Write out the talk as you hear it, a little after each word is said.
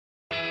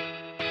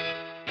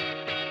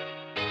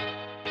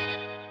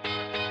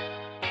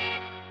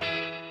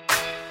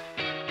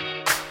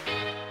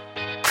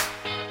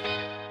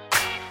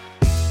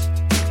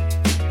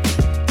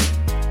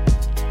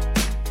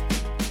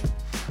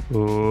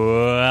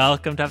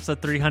Welcome to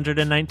episode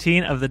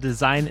 319 of the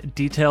Design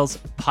Details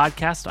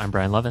podcast. I'm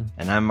Brian Lovin.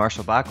 And I'm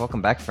Marshall Bach.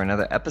 Welcome back for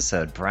another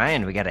episode.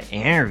 Brian, we got an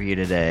interview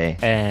today.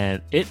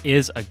 And it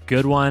is a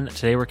good one.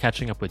 Today we're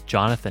catching up with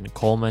Jonathan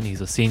Coleman.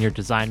 He's a senior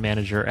design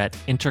manager at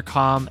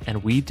Intercom,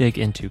 and we dig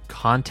into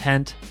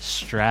content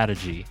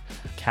strategy.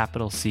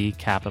 Capital C,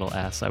 capital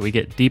S. We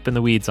get deep in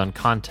the weeds on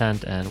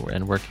content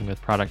and working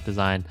with product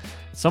design.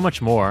 So much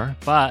more.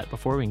 But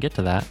before we can get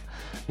to that,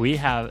 we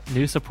have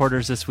new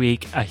supporters this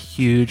week. A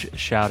huge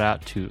shout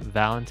out to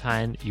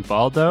Valentine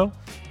Ubaldo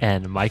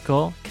and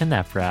Michael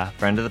Knefrath.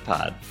 Friend of the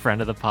pod.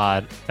 Friend of the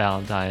pod.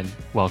 Valentine,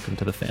 welcome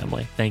to the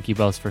family. Thank you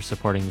both for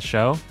supporting the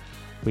show.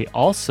 We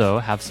also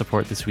have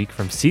support this week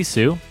from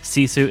Sisu.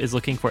 Sisu is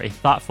looking for a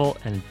thoughtful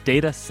and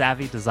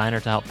data-savvy designer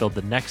to help build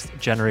the next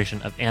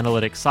generation of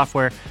analytics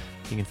software.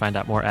 You can find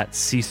out more at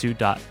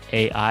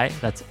sisu.ai.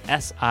 That's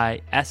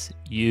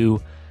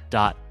SISU.ai.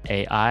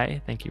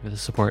 Thank you for the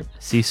support,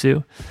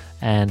 Sisu.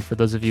 And for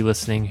those of you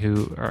listening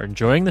who are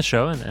enjoying the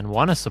show and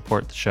want to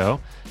support the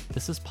show,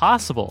 this is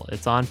possible.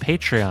 It's on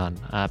Patreon,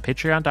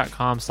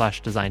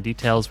 patreon.com/design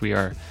details. We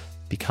are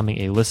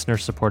becoming a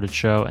listener-supported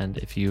show. And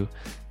if you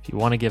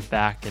want to give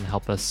back and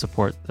help us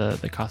support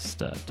the cost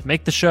to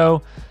make the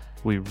show,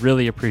 we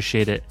really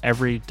appreciate it.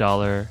 Every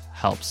dollar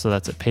helps. So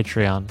that's at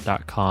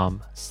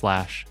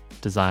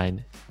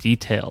patreon.com/design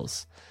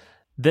details.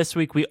 This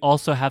week, we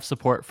also have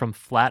support from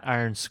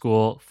Flatiron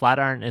School.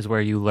 Flatiron is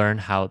where you learn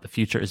how the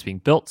future is being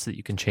built so that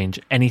you can change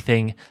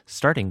anything,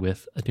 starting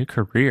with a new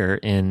career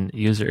in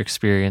user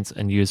experience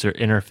and user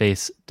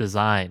interface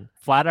design.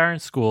 Flatiron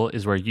School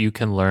is where you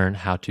can learn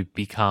how to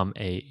become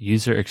a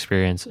user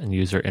experience and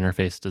user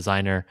interface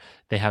designer.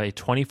 They have a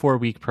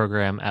 24-week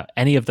program at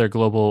any of their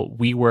global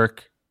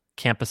WeWork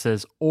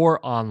campuses or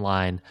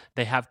online.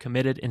 They have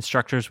committed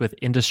instructors with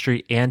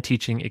industry and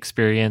teaching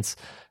experience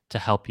to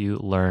help you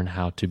learn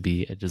how to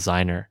be a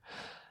designer.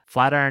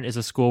 Flatiron is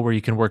a school where you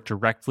can work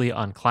directly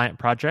on client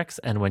projects,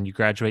 and when you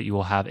graduate, you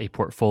will have a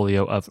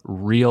portfolio of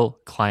real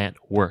client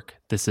work.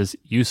 This is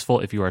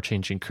useful if you are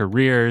changing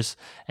careers,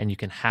 and you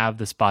can have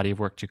this body of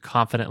work to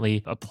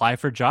confidently apply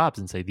for jobs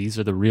and say, these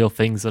are the real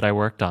things that I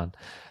worked on.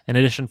 In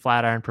addition,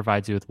 Flatiron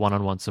provides you with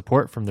one-on-one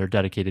support from their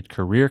dedicated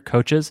career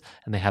coaches,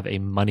 and they have a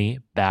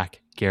money-back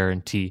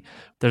guarantee.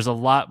 There's a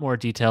lot more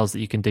details that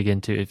you can dig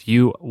into if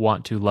you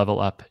want to level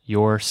up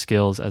your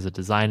skills as a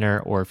designer,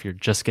 or if you're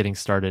just getting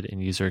started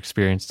in user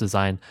experience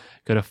design.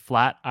 Go to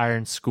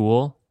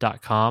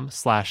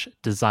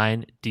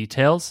flatironschool.com/design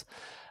details.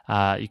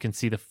 You can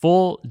see the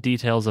full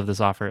details of this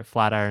offer at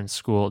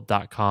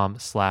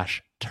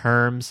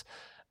flatironschool.com/terms.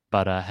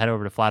 But head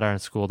over to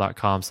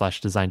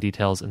flatironschool.com/design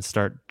details and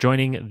start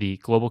joining the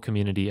global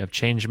community of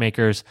change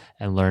makers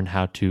and learn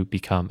how to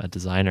become a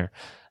designer.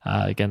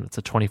 Again, it's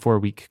a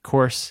 24-week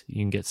course. You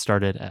can get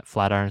started at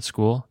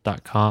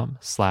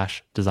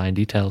flatironschool.com/design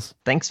details.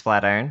 Thanks,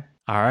 Flatiron.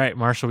 All right,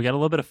 Marshall, we got a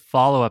little bit of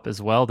follow-up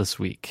as well this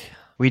week.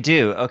 We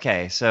do.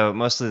 Okay, so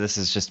mostly this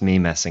is just me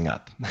messing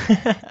up.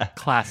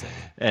 Classic.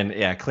 And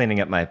yeah, cleaning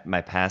up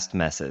my past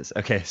messes.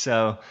 Okay,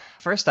 so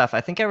first off,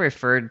 I think I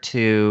referred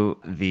to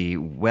the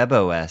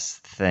WebOS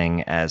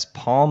thing as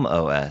Palm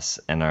OS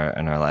in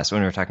our last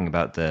one. We were talking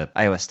about the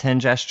iOS 10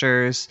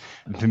 gestures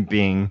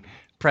being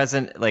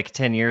present like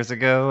 10 years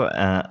ago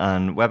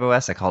on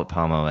WebOS. I called it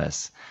Palm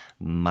OS.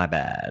 My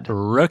bad.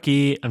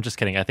 Rookie. I'm just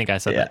kidding. I think I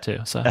said that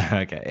too. So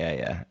okay,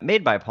 yeah.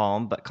 Made by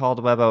Palm, but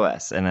called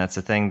WebOS. And that's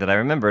a thing that I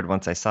remembered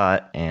once I saw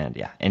it. And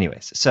yeah,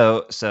 anyways.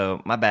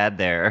 So my bad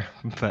there,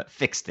 but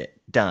fixed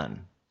it.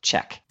 Done.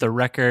 Check. The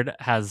record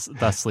has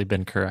thusly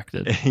been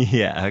corrected.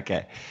 Yeah,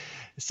 okay.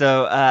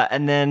 So,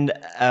 and then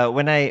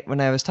when I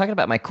was talking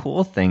about my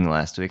cool thing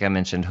last week, I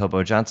mentioned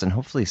Hobo Johnson.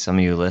 Hopefully some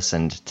of you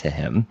listened to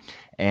him.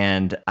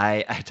 And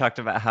I talked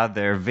about how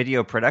their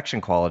video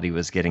production quality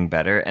was getting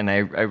better. And I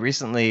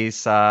recently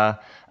saw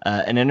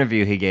an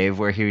interview he gave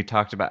where he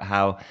talked about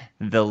how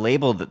the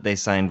label that they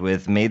signed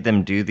with made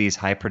them do these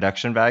high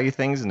production value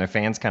things, and their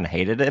fans kind of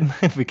hated him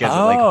because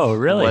it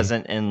really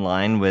wasn't in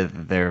line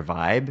with their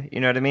vibe. You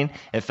know what I mean?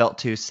 It felt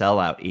too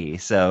sellout-y.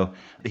 So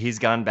he's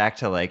gone back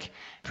to like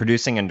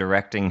producing and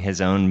directing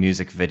his own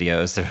music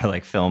videos that are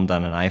like filmed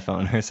on an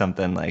iPhone or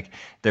something. Like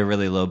they're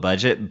really low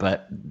budget,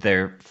 but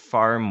they're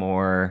far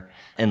more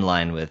in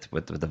line with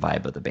the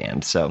vibe of the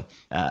band. So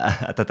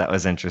I thought that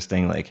was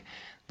interesting. Like,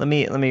 let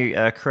me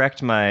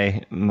correct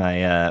my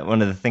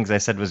one of the things I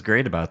said was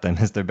great about them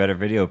is their better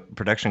video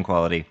production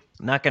quality.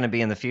 Not going to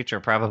be in the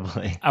future,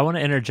 probably. I want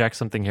to interject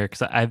something here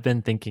because I've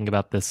been thinking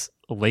about this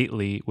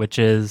lately, which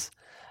is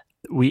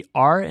we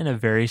are in a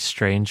very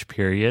strange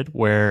period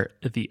where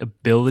the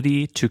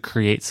ability to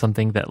create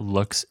something that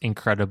looks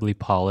incredibly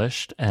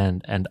polished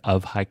and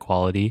of high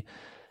quality,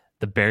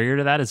 the barrier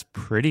to that is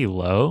pretty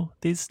low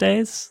these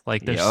days.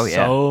 Like there's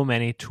so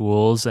many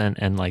tools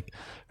and like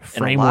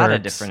frameworks. In a lot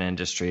of different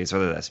industries,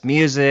 whether that's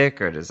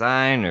music or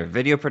design or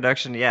video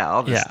production. Yeah,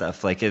 all this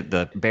stuff. Like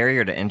the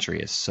barrier to entry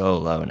is so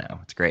low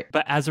now. It's great.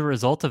 But as a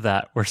result of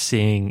that, we're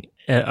seeing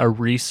a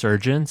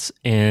resurgence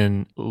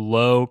in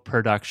low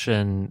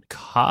production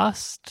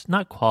cost,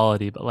 not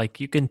quality, but like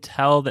you can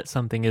tell that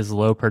something is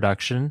low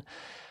production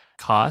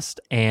cost,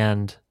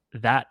 and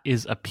that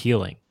is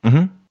appealing.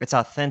 Mm-hmm. It's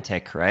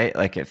authentic, right?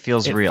 Like it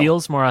feels real. It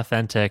feels more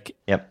authentic,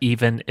 Yep.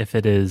 even if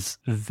it is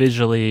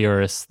visually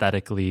or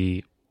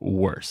aesthetically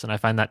worse. And I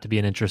find that to be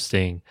an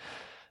interesting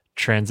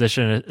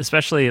transition,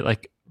 especially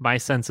like my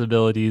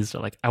sensibilities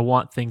are like, I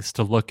want things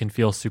to look and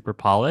feel super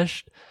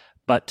polished,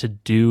 but to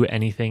do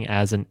anything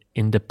as an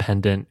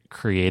independent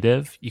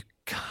creative, you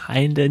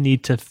kind of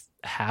need to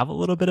have a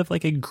little bit of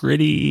like a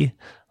gritty,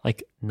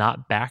 like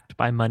not backed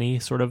by money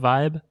sort of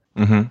vibe.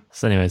 Mm-hmm.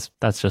 So anyways,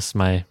 that's just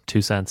my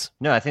 2 cents.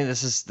 No, I think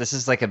this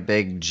is like a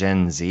big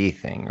Gen Z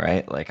thing,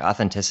 right? Like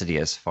authenticity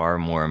is far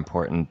more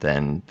important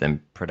than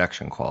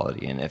production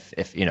quality. And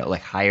if you know,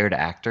 like hired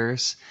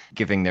actors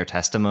giving their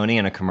testimony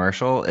in a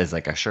commercial is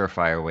like a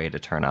surefire way to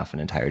turn off an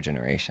entire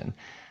generation.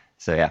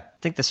 So yeah,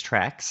 I think this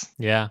tracks.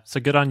 Yeah.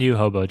 So good on you,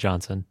 Hobo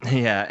Johnson.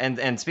 Yeah,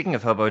 and speaking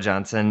of Hobo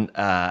Johnson,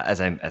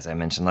 as I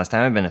mentioned last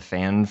time, I've been a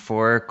fan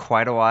for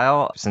quite a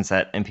while since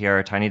that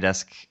NPR Tiny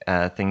Desk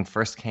thing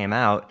first came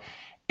out.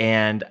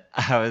 And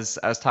I was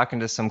talking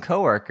to some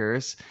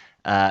coworkers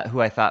who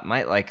I thought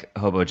might like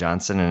Hobo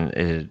Johnson,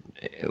 and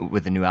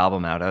with the new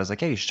album out, I was like,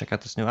 "Hey, you should check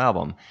out this new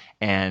album."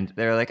 And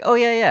they were like, "Oh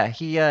yeah,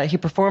 he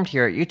performed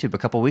here at YouTube a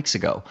couple weeks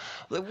ago."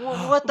 Like,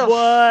 what the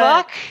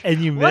fuck? And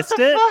you missed what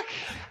the it? Fuck?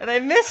 And I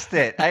missed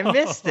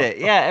it.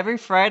 Yeah, every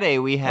Friday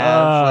we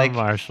have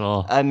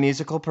Marshall, a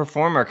musical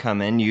performer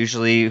come in,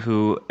 usually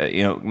who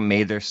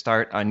made their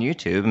start on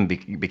YouTube and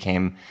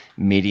became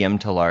medium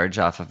to large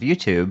off of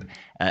YouTube.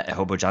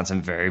 Hobo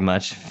Johnson very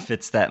much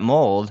fits that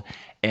mold.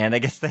 And I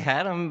guess they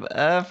had him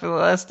for the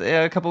last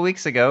couple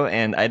weeks ago,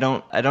 and I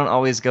don't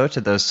always go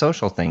to those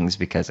social things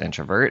because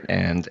introvert,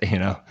 and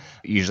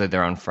usually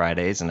they're on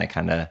Fridays, and I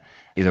kind of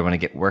either want to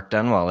get work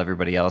done while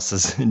everybody else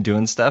is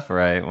doing stuff, or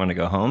I want to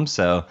go home.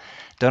 So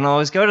don't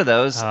always go to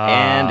those,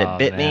 and it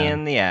bit me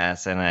in the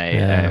ass, and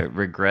I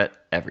regret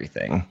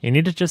everything. You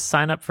need to just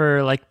sign up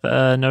for like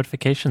the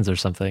notifications or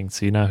something,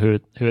 so you know who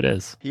it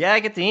is. Yeah, I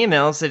get the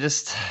emails.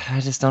 I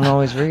just don't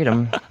always read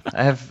them.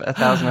 I have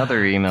 1,000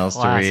 other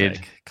emails to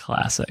read.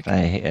 Classic. I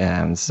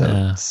am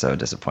so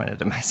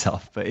disappointed in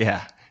myself, but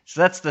yeah. So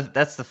that's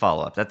the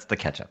follow up. That's the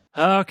catch up.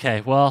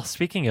 Okay. Well,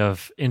 speaking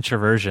of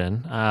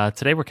introversion,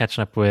 today we're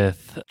catching up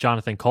with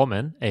Jonathan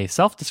Coleman, a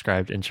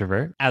self-described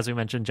introvert. As we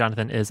mentioned,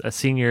 Jonathan is a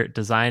senior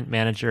design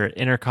manager at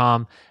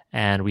Intercom,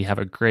 and we have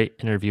a great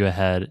interview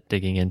ahead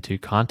digging into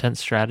content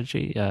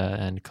strategy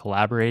and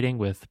collaborating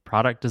with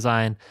product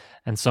design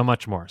and so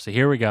much more. So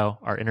here we go,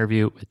 our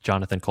interview with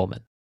Jonathan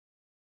Coleman.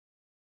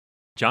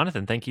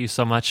 Jonathan, thank you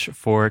so much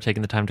for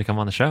taking the time to come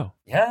on the show.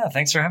 Yeah,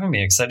 thanks for having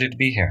me. Excited to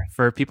be here.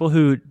 For people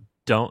who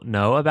don't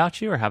know about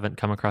you or haven't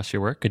come across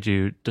your work, could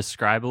you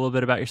describe a little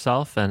bit about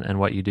yourself and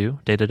what you do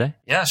day to day?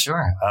 Yeah,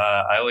 sure.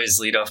 I always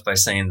lead off by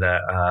saying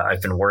that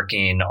I've been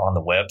working on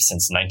the web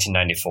since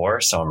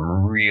 1994, so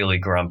I'm really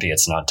grumpy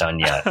it's not done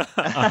yet.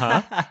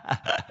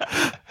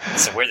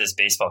 So I wear this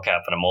baseball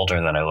cap and I'm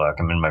older than I look.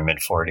 I'm in my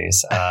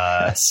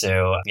mid-40s.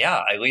 So yeah,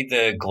 I lead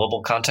the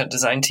global content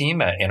design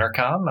team at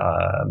Intercom,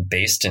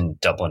 based in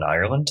Dublin,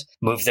 Ireland.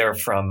 Moved there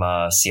from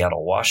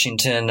Seattle,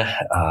 Washington,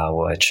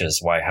 which is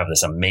why I have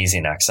this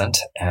amazing accent.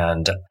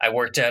 And I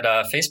worked at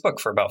Facebook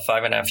for about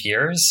 5.5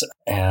 years.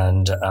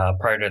 And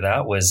prior to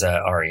that was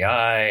at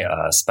REI,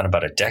 spent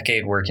about a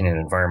decade working in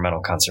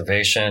environmental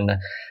conservation.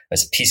 I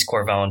was a Peace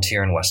Corps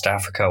volunteer in West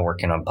Africa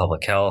working on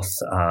public health.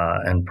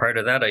 And prior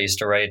to that, I used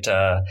to write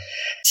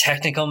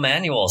technical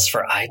manuals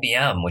for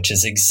IBM, which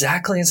is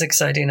exactly as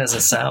exciting as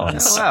it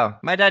sounds. Oh, wow.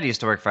 My dad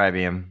used to work for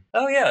IBM.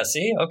 Oh, yeah.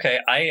 See? Okay.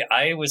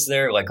 I was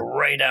there like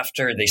right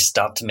after they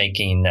stopped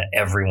making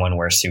everyone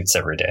wear suits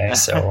every day.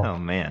 So oh,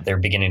 man. They're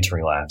beginning to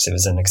relax. It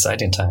was an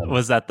exciting time.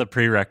 Was that the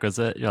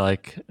prerequisite? You're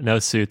like, no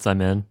suits,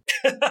 I'm in.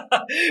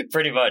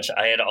 Pretty much.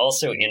 I had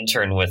also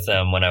interned with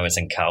them when I was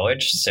in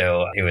college.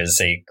 So it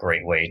was a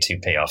great way to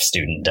pay off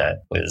student debt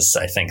was,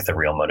 I think, the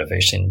real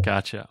motivation.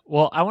 Gotcha.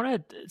 Well, I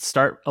want to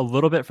start a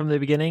little bit from the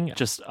beginning,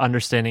 just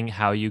understanding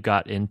how you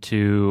got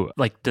into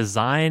like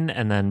design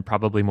and then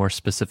probably more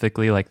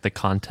specifically like the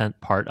content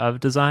part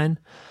of design.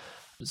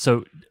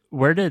 So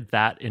where did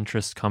that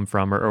interest come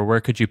from, or where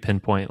could you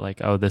pinpoint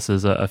like, oh, this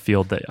is a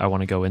field that I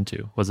want to go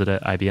into? Was it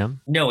at IBM?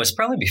 No, it was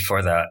probably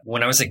before that.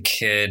 When I was a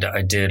kid,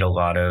 I did a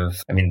lot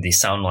of, I mean, these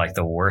sound like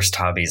the worst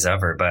hobbies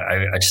ever, but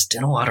I just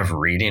did a lot of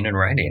reading and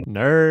writing.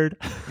 Nerd.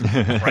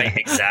 Right,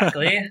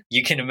 exactly.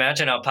 You can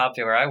imagine how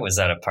popular I was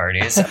at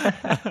parties.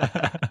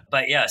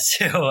 But yeah,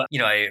 so,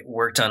 I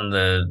worked on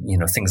the,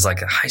 things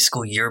like a high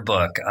school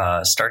yearbook,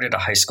 started a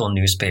high school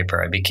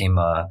newspaper. I became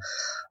a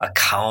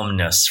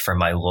columnist for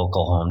my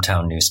local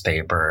hometown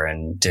newspaper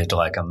and did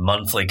like a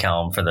monthly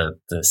column for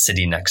the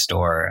city next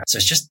door. So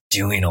it's just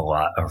doing a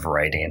lot of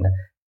writing.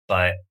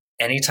 But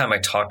anytime I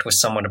talked with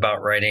someone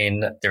about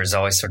writing, there's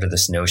always sort of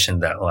this notion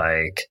that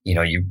like,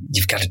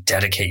 you've got to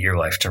dedicate your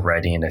life to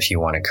writing if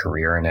you want a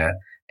career in it.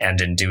 And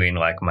in doing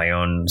like my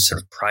own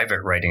sort of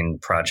private writing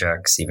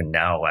projects, even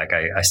now, like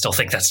I still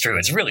think that's true.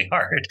 It's really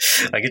hard.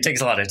 Like it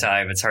takes a lot of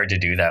time. It's hard to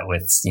do that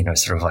with,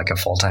 sort of like a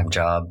full-time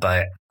job.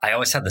 But I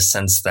always had the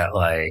sense that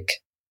like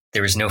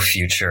there was no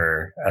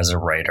future as a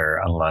writer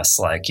unless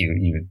like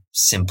you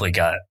simply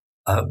got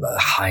a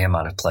high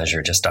amount of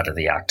pleasure just out of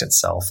the act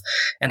itself.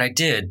 And I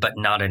did, but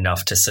not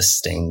enough to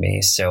sustain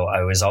me. So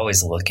I was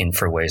always looking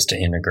for ways to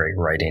integrate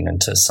writing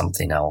into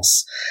something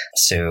else.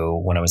 So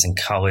when I was in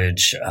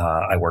college,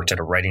 I worked at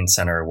a writing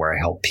center where I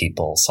helped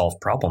people solve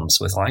problems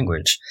with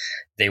language.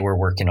 They were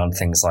working on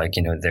things like,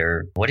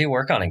 what do you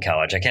work on in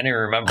college? I can't even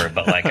remember,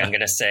 but like, I'm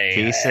going to say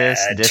thesis,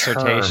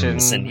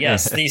 dissertations. And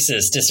yes,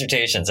 thesis,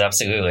 dissertations,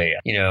 absolutely.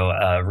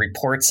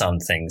 Reports on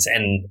things.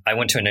 And I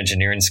went to an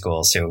engineering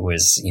school, so it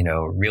was,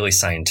 really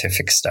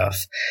scientific stuff.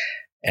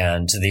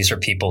 And these are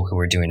people who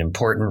were doing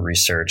important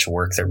research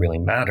work that really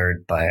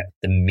mattered, but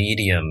the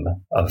medium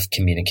of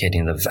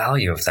communicating the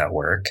value of that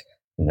work,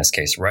 in this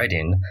case,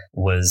 writing,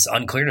 was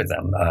unclear to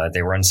them.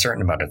 They were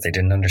uncertain about it. They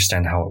didn't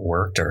understand how it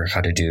worked or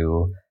how to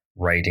do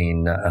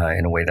writing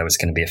in a way that was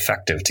going to be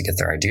effective to get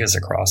their ideas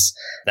across.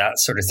 That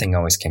sort of thing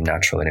always came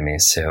naturally to me.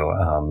 So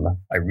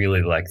I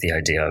really like the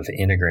idea of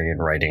integrating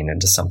writing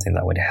into something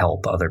that would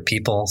help other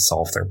people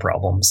solve their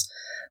problems,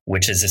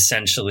 which is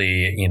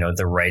essentially,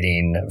 the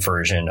writing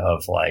version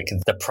of like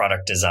the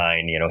product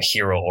design,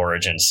 hero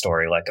origin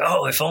story. Like,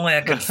 oh, if only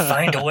I could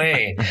find a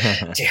way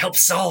to help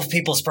solve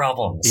people's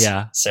problems.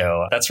 Yeah.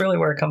 So that's really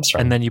where it comes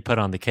from. And then you put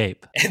on the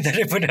cape. And then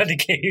I put on the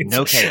cape.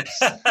 No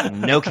capes.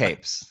 No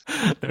capes.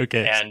 No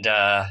capes. And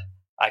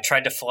I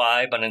tried to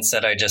fly, but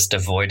instead I just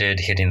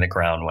avoided hitting the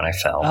ground when I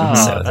fell. Oh,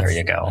 so there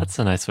you go. That's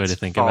a nice way to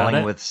think about it.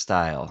 Falling with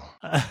style.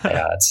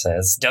 Yeah,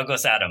 it's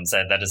Douglas Adams.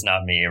 That is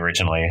not me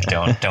originally.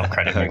 Don't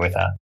credit me with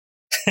that.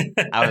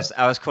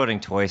 I was quoting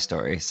Toy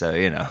Story, so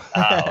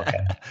Oh,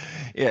 okay.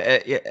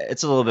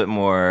 it's a little bit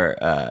more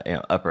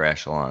upper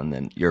echelon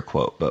than your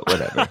quote, but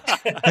whatever.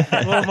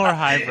 A little more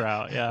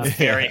highbrow, yeah.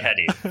 Very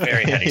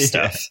heady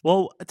stuff.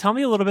 Well, tell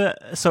me a little bit.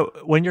 So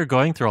when you're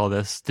going through all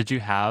this, did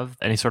you have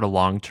any sort of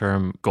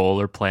long-term goal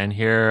or plan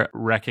here,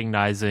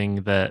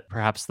 recognizing that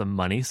perhaps the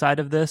money side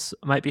of this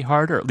might be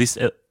hard, or at least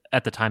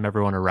at the time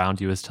everyone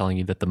around you is telling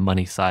you that the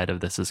money side of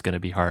this is going to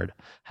be hard?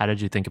 How did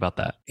you think about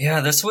that?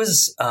 Yeah, this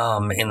was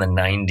in the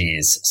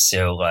 90s.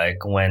 So like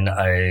when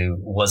I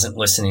wasn't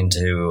listening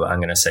to, I'm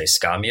going to say,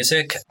 ska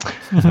music,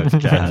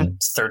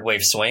 and third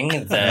wave swing,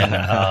 then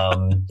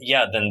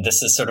then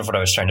this is sort of what I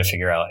was trying to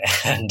figure out.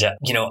 And,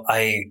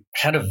 I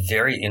had a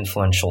very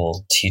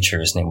influential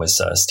teacher. His name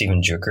was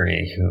Stephen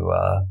Jukery, who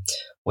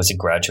was a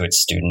graduate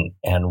student.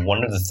 And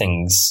one of the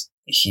things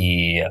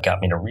he got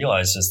me to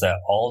realize is that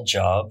all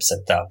jobs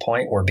at that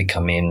point were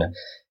becoming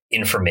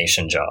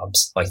information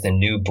jobs. Like the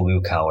new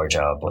blue collar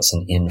job was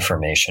an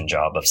information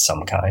job of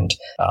some kind,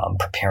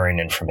 preparing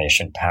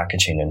information,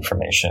 packaging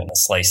information,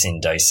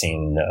 slicing,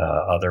 dicing,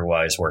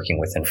 otherwise working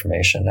with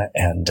information.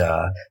 And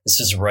this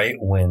is right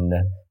when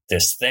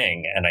this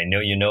thing, and I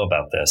know you know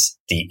about this,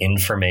 the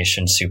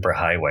information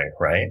superhighway,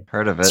 right?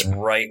 Heard of it. It's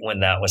right when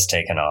that was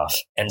taken off.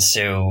 And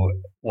so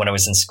when I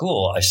was in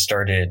school, I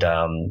started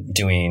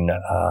doing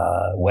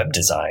web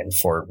design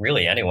for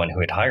really anyone who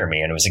would hire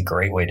me. And it was a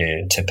great way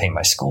to pay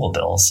my school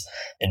bills.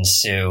 And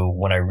so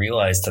when I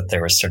realized that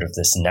there was sort of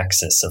this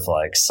nexus of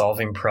like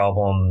solving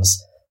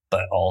problems,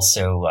 but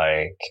also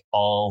like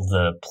all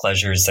the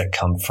pleasures that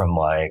come from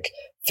like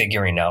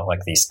figuring out like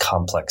these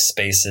complex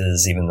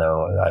spaces, even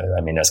though,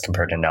 as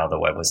compared to now, the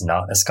web was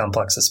not as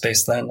complex a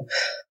space then,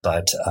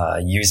 but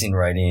using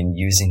writing,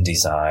 using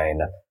design,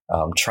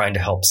 trying to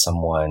help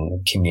someone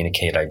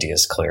communicate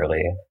ideas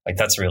clearly. Like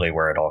that's really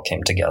where it all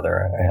came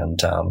together. And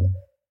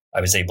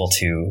I was able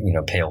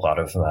to, pay a lot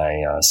of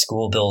my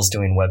school bills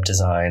doing web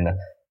design.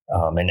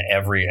 And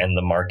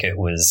the market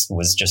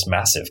was just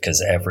massive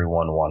because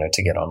everyone wanted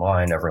to get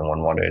online.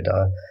 Everyone wanted,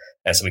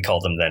 as we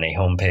called them then, a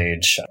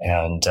homepage.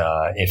 And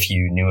if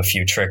you knew a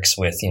few tricks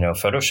with,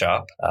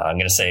 Photoshop, I'm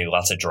going to say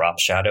lots of drop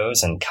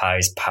shadows and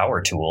Kai's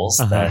power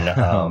tools, then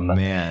oh,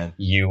 man.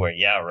 You were,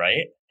 yeah,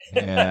 right?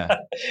 Yeah.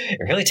 It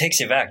really takes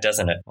you back,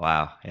 doesn't it?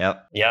 Wow.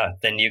 Yep. Yeah.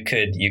 Then you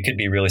could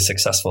be really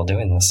successful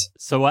doing this.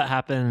 So what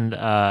happened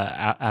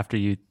after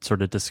you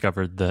sort of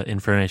discovered the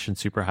information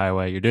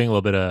superhighway? You're doing a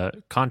little bit of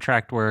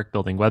contract work,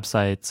 building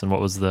websites, and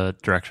what was the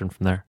direction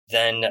from there?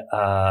 Then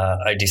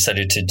I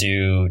decided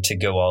to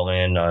go all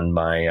in on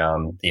my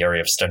the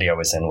area of study I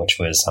was in, which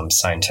was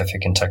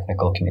scientific and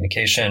technical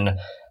communication.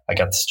 I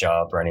got this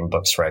job writing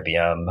books for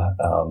IBM.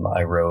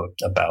 I wrote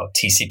about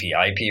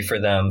TCP/IP for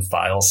them,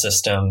 file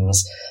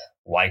systems,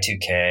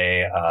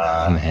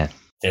 Y2K,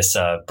 this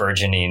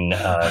burgeoning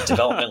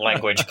development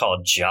language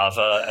called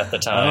Java at the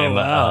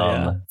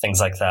time, things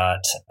like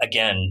that.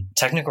 Again,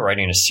 technical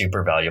writing is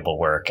super valuable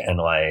work. And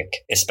like,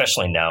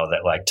 especially now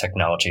that like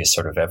technology is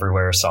sort of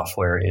everywhere,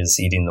 software is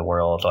eating the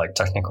world, like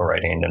technical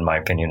writing, in my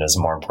opinion, is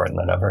more important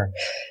than ever.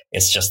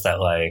 It's just that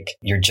like,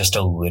 you're just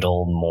a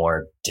little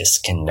more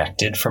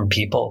disconnected from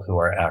people who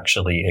are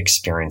actually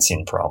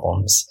experiencing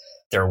problems.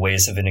 There are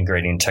ways of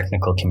integrating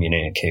technical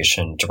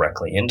communication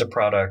directly into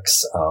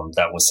products.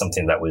 That was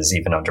something that was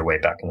even underway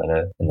back in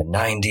the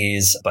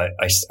 90s, but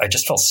I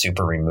just felt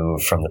super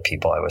removed from the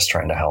people I was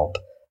trying to help.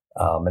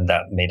 And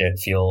that made it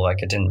feel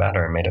like it didn't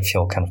matter. It made it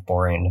feel kind of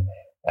boring.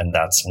 And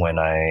that's when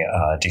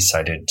I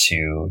decided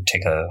to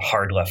take a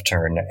hard left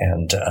turn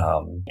and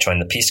join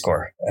the Peace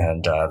Corps.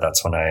 And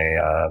that's when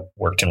I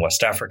worked in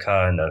West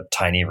Africa in a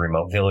tiny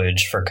remote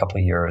village for a couple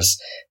of years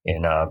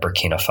in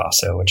Burkina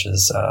Faso, which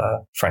is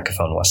a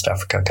Francophone West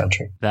Africa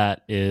country.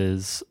 That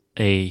is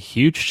a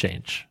huge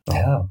change.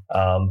 Yeah.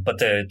 But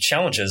the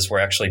challenges were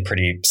actually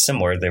pretty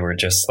similar. They were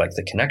just like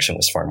the connection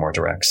was far more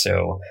direct.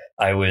 So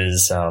I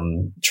was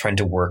trying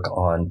to work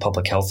on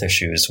public health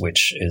issues,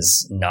 which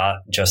is not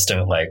just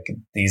like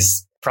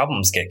these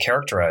problems get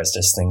characterized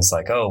as things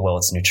like, oh, well,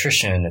 it's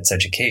nutrition, it's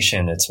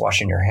education, it's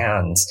washing your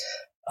hands.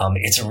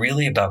 It's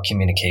really about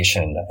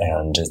communication,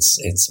 and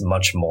it's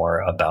much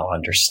more about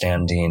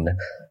understanding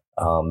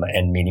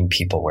and meeting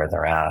people where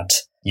they're at.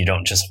 You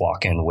don't just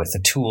walk in with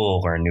a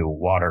tool or a new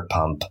water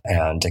pump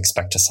and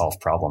expect to solve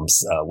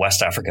problems.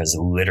 West Africa is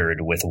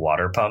littered with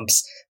water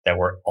pumps that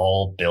were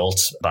all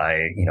built by,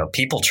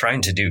 people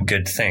trying to do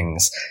good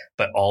things,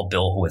 but all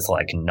built with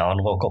like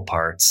non-local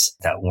parts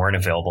that weren't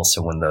available.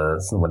 So when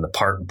the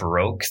part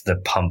broke, the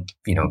pump,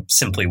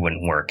 simply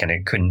wouldn't work and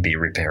it couldn't be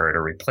repaired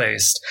or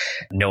replaced.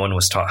 No one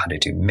was taught how to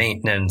do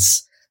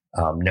maintenance.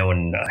 No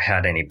one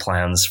had any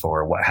plans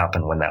for what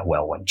happened when that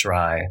well went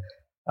dry.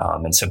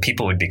 And so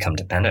people would become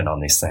dependent on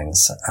these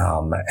things.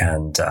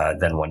 And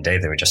then one day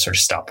they would just sort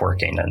of stop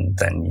working, and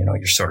then,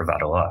 you're sort of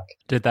out of luck.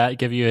 Did that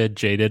give you a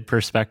jaded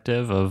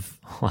perspective of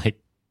like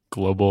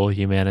global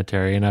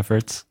humanitarian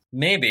efforts?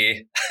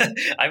 Maybe.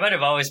 I might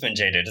have always been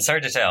jaded. It's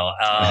hard to tell.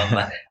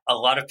 A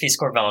lot of Peace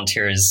Corps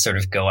volunteers sort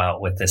of go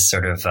out with this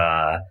sort of,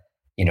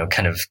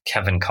 kind of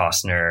Kevin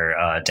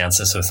Costner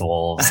Dances with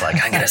Wolves,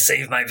 like, I'm going to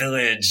save my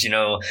village,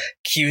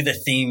 cue the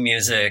theme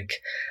music.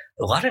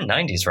 A lot of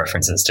 90s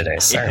references today.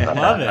 Sorry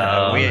about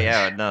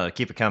that. No,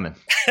 keep it coming.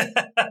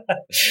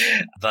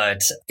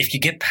 But if you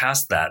get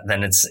past that,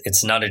 then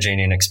it's not a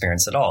jading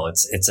experience at all.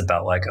 It's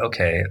about like,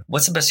 okay,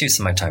 what's the best use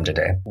of my time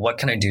today? What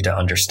can I do to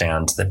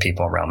understand the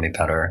people around me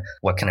better?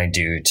 What can I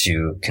do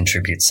to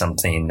contribute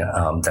something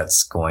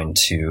that's going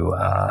to,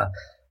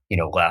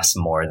 last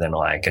more than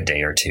like a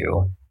day or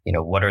two?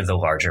 What are the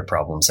larger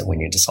problems that we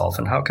need to solve,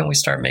 and how can we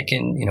start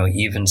making,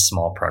 even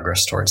small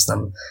progress towards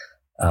them?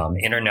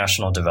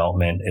 International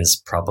development is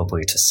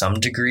probably to some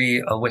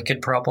degree a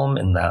wicked problem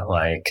in that,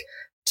 like,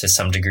 to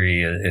some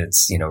degree,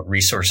 it's,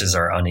 resources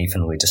are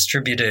unevenly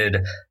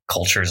distributed.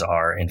 Cultures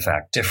are, in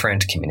fact,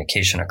 different.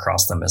 Communication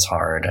across them is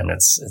hard, and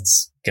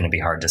it's going to be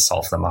hard to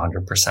solve them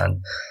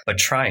 100%. But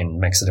trying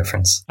makes a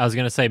difference. I was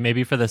going to say,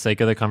 maybe for the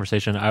sake of the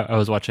conversation, I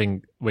was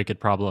watching Wicked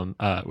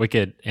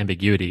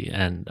Ambiguity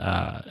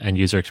and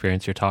User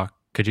Experience, your talk.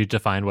 Could you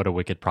define what a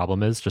wicked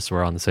problem is, just so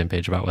we're on the same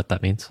page about what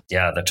that means?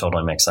 Yeah, that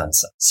totally makes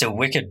sense. So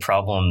wicked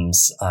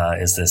problems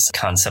is this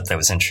concept that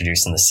was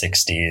introduced in the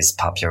 60s,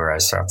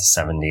 popularized throughout the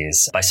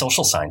 70s by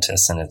social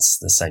scientists. And it's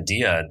this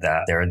idea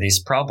that there are these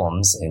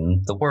problems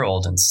in the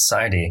world and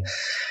society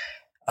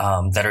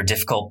that are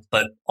difficult,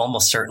 but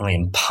almost certainly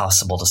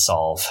impossible to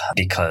solve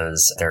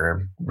because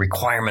their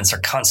requirements are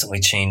constantly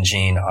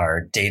changing.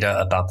 Our data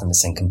about them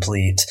is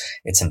incomplete.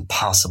 It's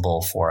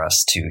impossible for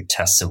us to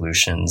test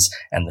solutions.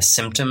 And the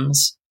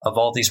symptoms of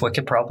all these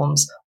wicked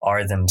problems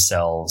are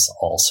themselves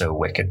also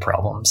wicked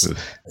problems.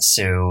 Oof.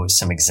 So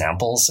some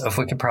examples of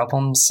wicked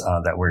problems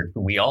that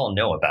we all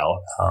know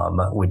about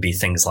would be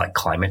things like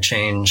climate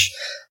change,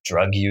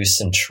 drug use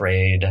and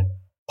trade,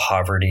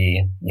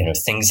 poverty,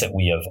 things that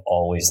we have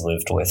always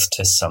lived with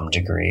to some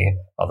degree,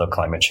 although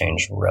climate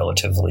change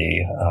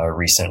relatively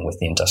recent with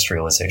the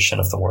industrialization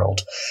of the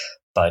world.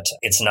 But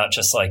it's not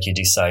just like you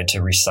decide to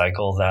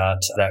recycle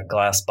that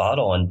glass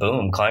bottle and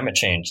boom, climate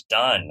change,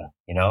 done.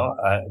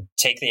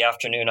 Take the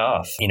afternoon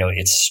off.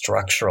 It's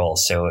structural.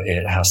 So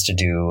it has to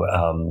do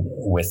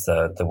with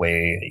the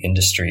way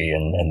industry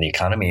and the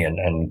economy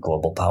and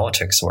global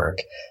politics work.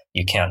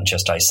 You can't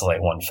just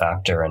isolate one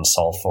factor and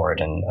solve for it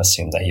and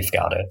assume that you've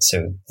got it.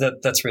 So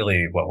that's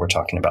really what we're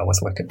talking about with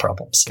wicked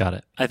problems. Got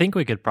it. I think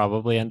we could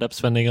probably end up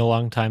spending a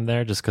long time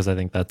there just because I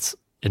think that's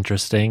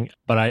interesting.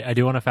 But I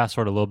do want to fast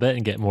forward a little bit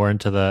and get more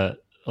into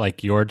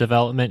your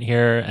development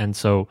here. And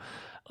so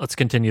let's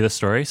continue the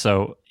story.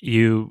 So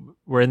you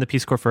were in the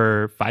Peace Corps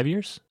for 5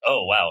 years?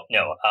 Oh, wow.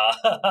 No,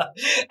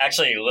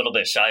 actually a little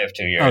bit shy of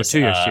 2 years. Oh, 2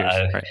 years.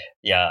 Right.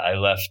 Yeah, I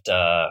left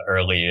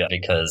early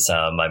because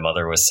my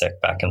mother was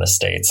sick back in the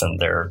States and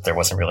there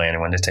wasn't really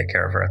anyone to take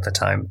care of her at the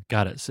time.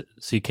 Got it.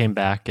 So you came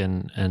back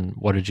and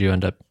what did you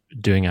end up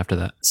doing after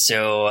that?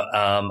 So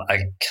I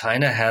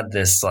kind of had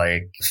this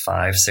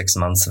 5-6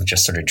 months of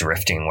just sort of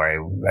drifting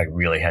where I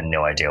really had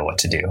no idea what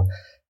to do.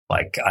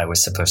 Like I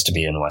was supposed to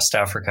be in West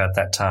Africa at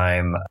that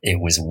time. It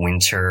was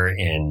winter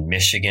in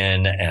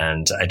Michigan.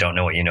 And I don't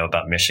know what you know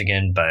about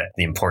Michigan, but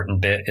the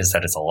important bit is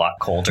that it's a lot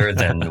colder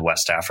than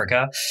West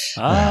Africa.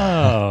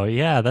 Oh,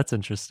 yeah, that's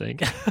interesting.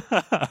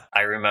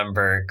 I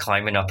remember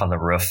climbing up on the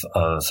roof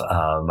of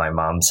my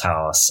mom's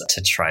house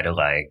to try to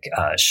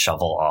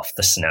shovel off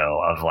the snow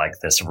of like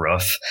this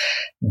roof.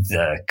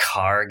 The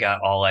car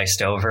got all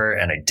iced over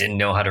and I didn't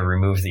know how to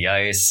remove the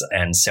ice.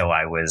 And so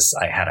I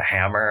had a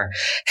hammer.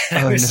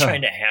 I was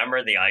trying to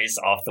hammer the ice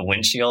off the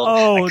windshield.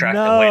 I cracked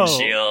the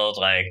windshield.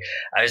 Like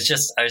I was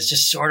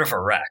just sort of a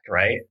wreck,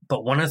 right?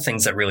 But one of the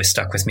things that really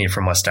stuck with me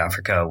from West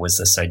Africa was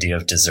this idea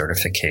of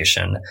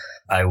desertification.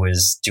 I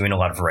was doing a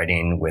lot of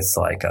writing with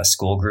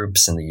school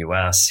groups in the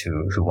US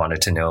who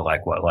wanted to know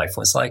like what life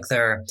was like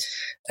there.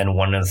 And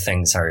one of the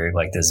things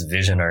this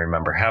vision I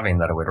remember having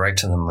that I would write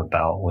to them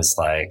about was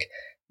like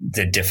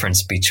the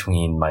difference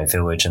between my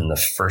village in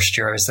the first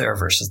year I was there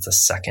versus the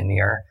second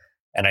year.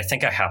 And I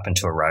think I happened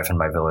to arrive in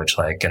my village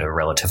like at a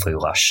relatively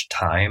lush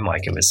time.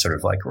 Like it was sort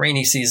of like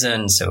rainy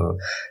season. So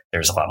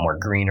there's a lot more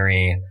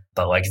greenery.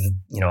 But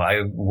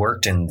I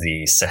worked in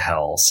the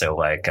Sahel. So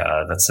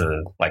that's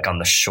on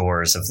the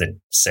shores of the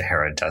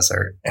Sahara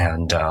Desert.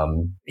 And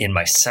in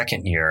my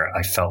second year,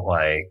 I felt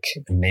like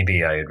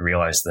maybe I had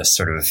realized this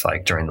sort of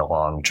like during the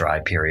long dry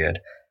period.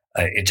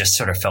 It just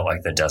sort of felt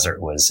like the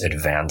desert was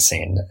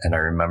advancing. And I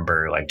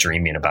remember like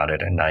dreaming about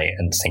it at night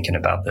and thinking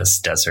about this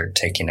desert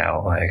taking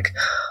out like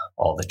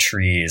all the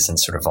trees and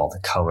sort of all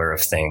the color of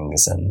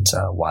things and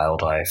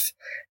wildlife.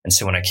 And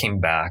so when I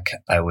came back,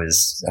 I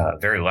was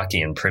very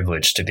lucky and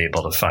privileged to be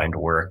able to find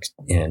work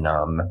in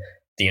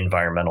the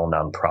environmental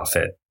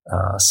nonprofit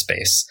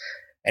space.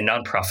 And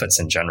nonprofits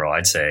in general,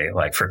 I'd say,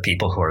 like for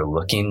people who are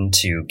looking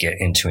to get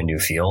into a new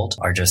field,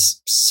 are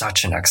just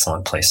such an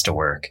excellent place to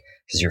work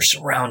because you're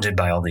surrounded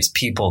by all these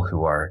people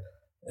who are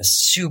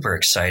super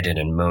excited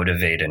and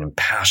motivated and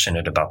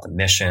passionate about the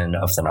mission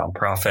of the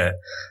nonprofit.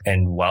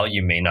 And while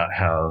you may not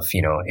have,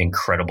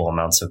 incredible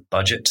amounts of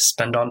budget to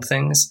spend on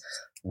things,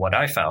 what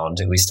I found,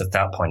 at least at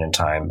that point in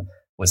time,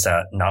 was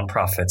that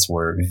nonprofits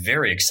were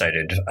very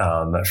excited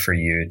for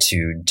you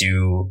to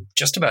do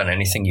just about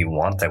anything you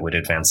want that would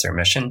advance their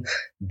mission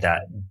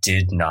that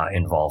did not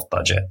involve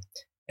budget.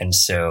 And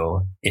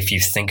so if you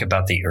think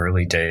about the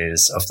early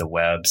days of the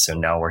web, so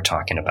now we're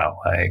talking about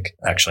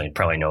actually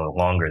probably no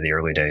longer the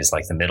early days,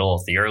 like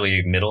the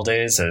early middle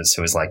days. So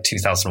it was like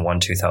 2001,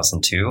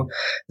 2002.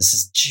 This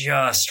is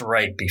just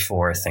right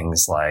before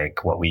things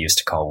like what we used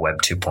to call Web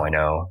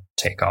 2.0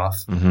 take off.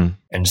 Mm-hmm.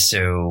 And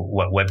so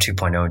what Web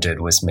 2.0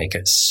 did was make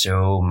it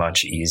so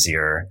much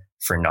easier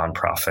for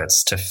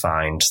nonprofits to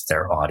find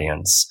their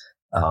audience.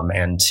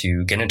 And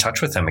to get in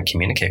touch with them and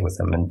communicate with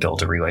them and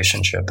build a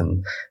relationship.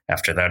 And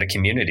after that, a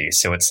community.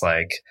 So it's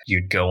like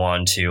you'd go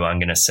on to, I'm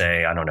going to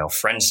say, I don't know,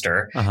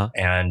 Friendster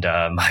and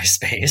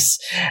MySpace.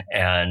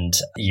 And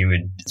you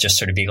would just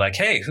sort of be like,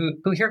 hey, who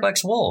here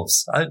likes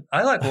wolves?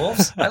 I like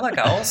wolves. I like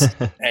owls.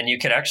 And you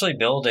could actually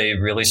build a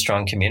really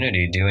strong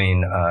community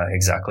doing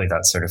exactly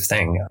that sort of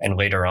thing. And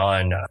later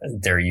on,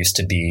 there used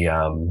to be,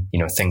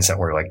 things that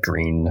were like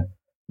green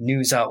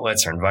news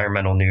outlets or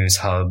environmental news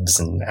hubs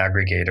and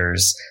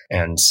aggregators.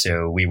 And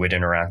so we would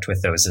interact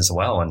with those as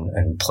well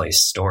and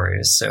place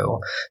stories. So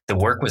the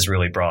work was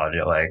really broad.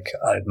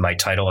 My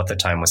title at the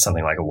time was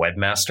something like a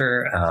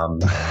webmaster.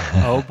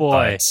 Oh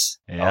boy.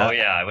 Yeah. Oh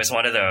yeah, I was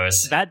one of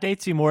those. That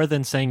dates you more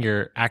than saying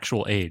your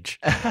actual age.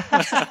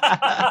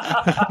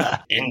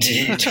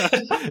 Indeed.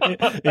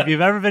 If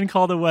you've ever been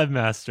called a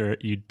webmaster,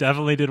 you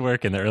definitely did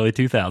work in the early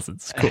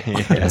 2000s. Cool.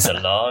 It was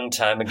a long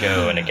time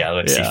ago in a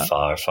galaxy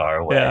far, far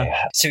away.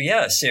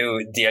 Yeah. So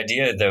the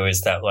idea though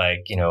is that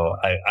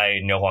I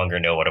no longer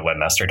know what a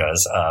webmaster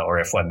does or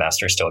if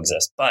webmasters still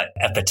exist. But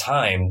at the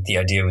time, the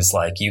idea was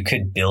you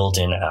could build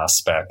in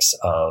aspects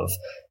of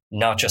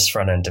not just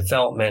front-end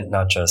development,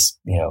 not just,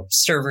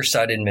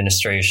 server-side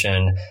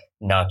administration,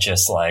 not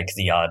just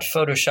the odd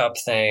Photoshop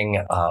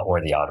thing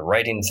or the odd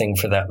writing thing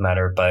for that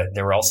matter, but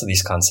there were also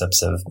these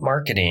concepts of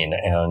marketing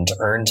and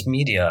earned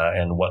media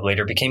and what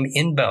later became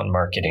inbound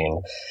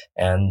marketing.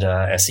 And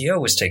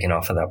SEO was taken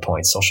off at that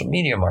point, social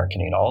media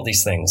marketing, all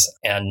these things.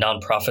 And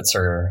nonprofits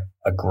are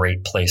a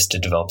great place to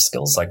develop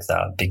skills like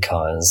that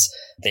because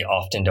they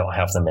often don't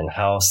have them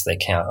in-house. They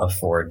can't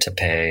afford to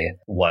pay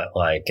what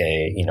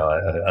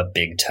a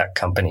big tech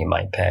company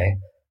might pay.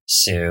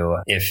 So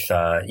if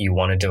you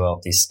want to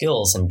develop these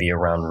skills and be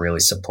around really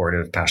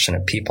supportive,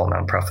 passionate people,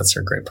 nonprofits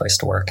are a great place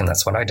to work. And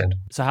that's what I did.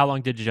 So how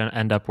long did you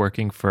end up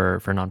working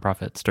for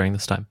nonprofits during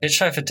this time? It's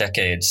shy of a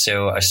decade.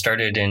 So I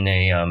started in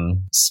a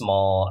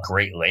small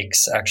Great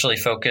Lakes, actually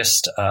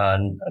focused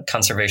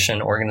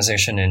conservation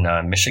organization in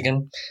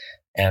Michigan.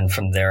 And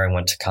from there, I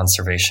went to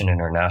Conservation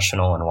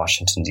International in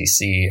Washington,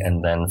 D.C.,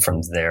 and then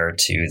from there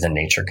to the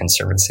Nature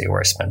Conservancy, where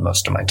I spent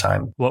most of my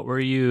time. What were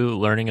you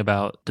learning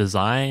about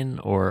design,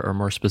 or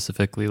more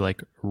specifically,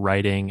 like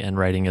writing and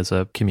writing as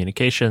a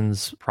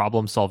communications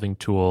problem-solving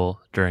tool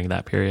during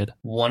that period?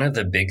 One of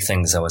the big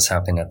things that was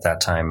happening at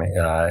that time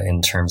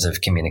in terms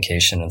of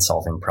communication and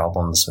solving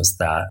problems was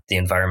that the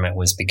environment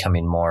was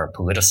becoming more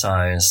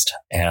politicized,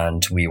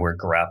 and we were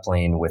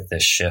grappling with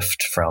this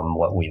shift from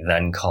what we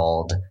then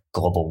called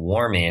global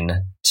warming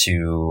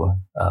to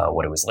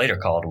what it was later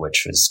called,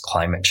 which was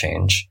climate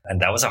change.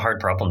 And that was a hard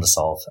problem to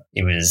solve.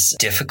 It was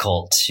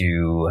difficult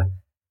to,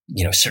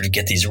 sort of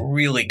get these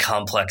really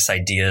complex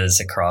ideas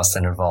across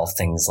that involve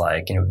things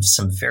like,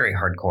 some very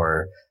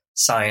hardcore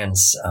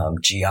science,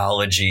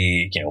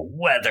 geology,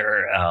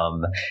 weather.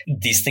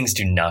 These things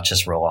do not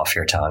just roll off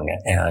your tongue,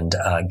 and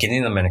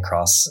getting them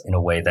across in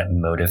a way that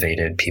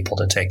motivated people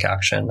to take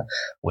action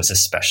was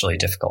especially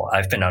difficult.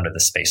 I've been out of the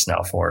space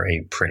now for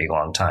a pretty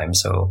long time,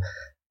 so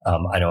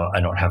I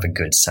don't have a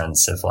good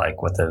sense of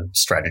like what the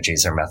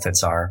strategies or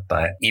methods are.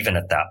 But even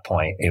at that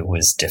point, it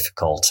was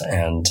difficult.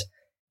 And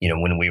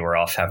when we were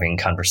off having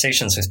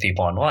conversations with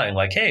people online,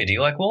 like, hey, do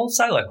you like wolves?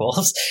 I like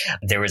wolves.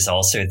 There was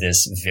also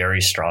this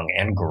very strong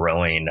and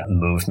growing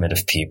movement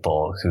of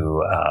people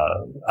who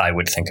I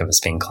would think of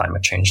as being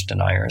climate change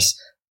deniers.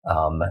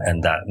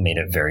 And that made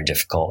it very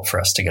difficult for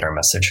us to get our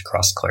message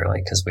across clearly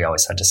because we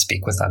always had to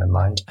speak with that in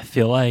mind. I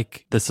feel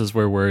like this is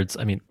where words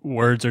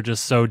are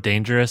just so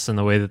dangerous in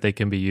the way that they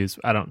can be used.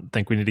 I don't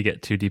think we need to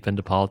get too deep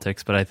into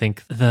politics, but I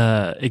think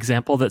the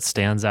example that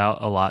stands out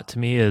a lot to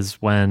me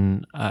is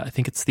when I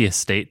think it's the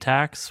estate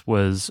tax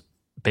was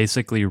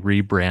basically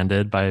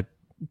rebranded by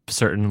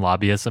certain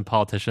lobbyists and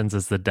politicians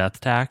as the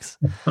death tax.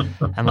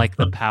 And like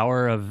the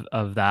power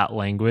of that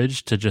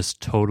language to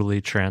just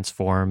totally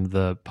transform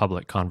the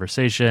public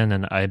conversation.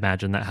 And I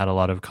imagine that had a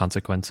lot of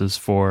consequences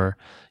for,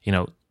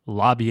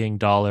 lobbying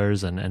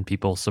dollars and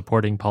people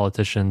supporting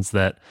politicians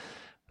that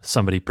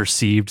somebody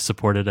perceived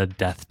supported a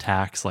death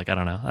tax. Like, I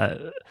don't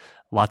know.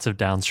 Lots of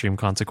downstream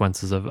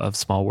consequences of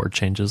small word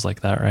changes like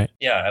that, right?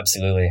 Yeah,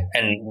 absolutely.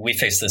 And we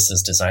face this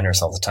as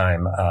designers all the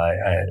time.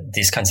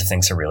 These kinds of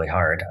things are really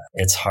hard.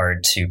 It's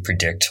hard to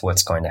predict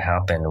what's going to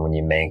happen when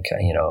you make,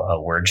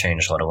 a word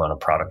change, let alone a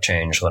product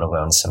change, let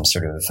alone some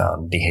sort of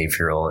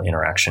behavioral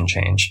interaction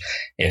change.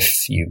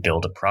 If you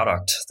build a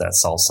product that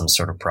solves some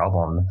sort of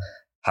problem,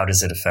 how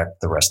does it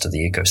affect the rest of the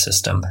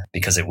ecosystem?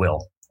 Because it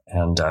will.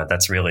 And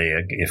that's really,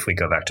 if we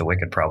go back to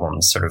wicked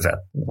problems, sort of at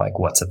like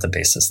what's at the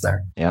basis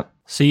there. Yep.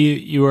 So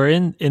you were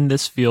in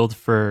this field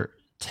for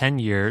 10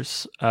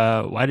 years.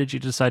 Why did you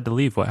decide to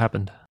leave? What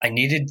happened? I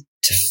needed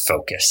to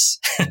focus.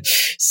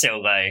 So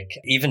like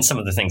even some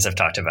of the things I've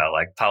talked about,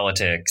 like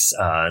politics,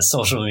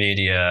 social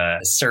media,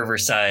 server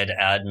side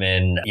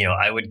admin,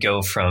 I would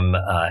go from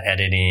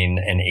editing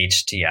an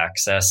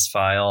htaccess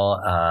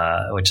file,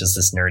 which is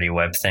this nerdy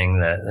web thing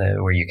that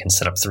where you can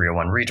set up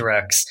 301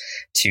 redirects,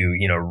 to,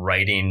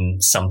 writing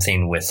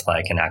something with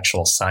like an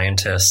actual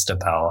scientist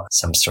about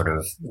some sort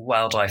of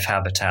wildlife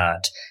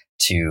habitat,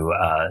 to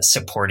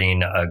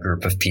supporting a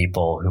group of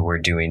people who were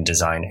doing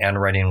design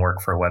and writing work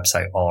for a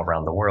website all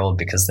around the world,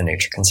 because the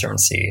Nature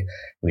Conservancy,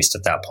 at least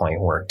at that point,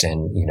 worked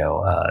in,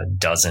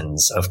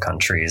 dozens of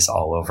countries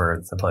all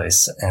over the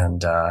place.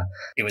 And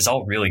it was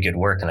all really good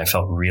work, and I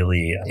felt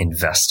really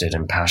invested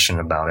and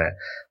passionate about it.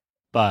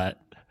 But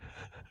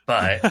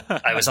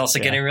I was also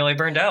getting really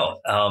burned out,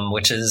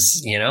 which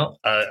is,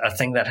 a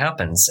thing that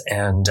happens.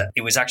 And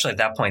it was actually at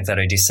that point that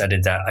I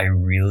decided that I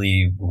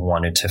really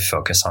wanted to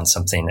focus on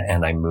something,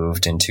 and I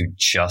moved into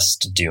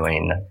just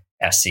doing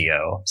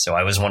SEO. So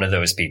I was one of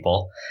those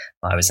people.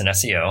 I was an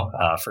SEO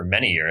for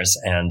many years,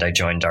 and I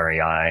joined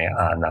REI,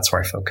 and that's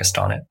where I focused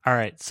on it. All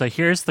right. So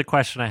here's the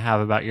question I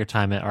have about your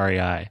time at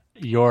REI.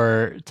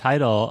 Your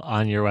title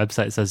on your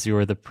website says you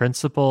were the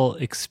principal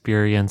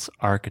experience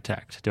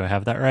architect. Do I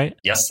have that right?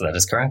 Yes, that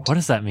is correct. What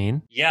does that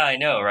mean? Yeah, I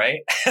know, right?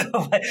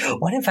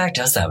 What in fact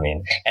does that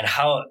mean? And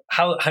how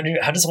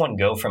does one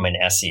go from an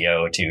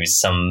SEO to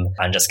some,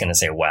 I'm just going to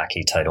say,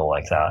 wacky title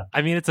like that?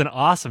 I mean, it's an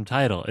awesome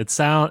title.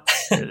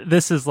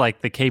 This is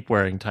like the cape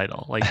wearing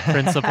title, like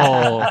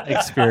principal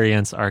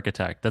experience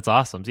architect. That's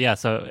awesome. Yeah.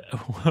 So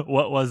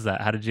what was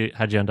that? How'd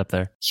you end up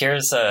there?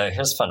 Here's a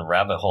fun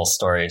rabbit hole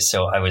story.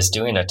 So I was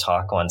doing a talk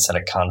once at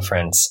a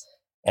conference,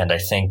 and I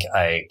think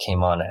I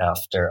came on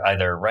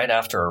either right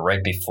after or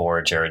right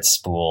before Jared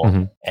Spool.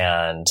 Mm-hmm.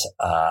 And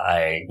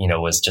I,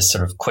 was just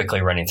sort of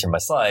quickly running through my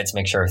slides,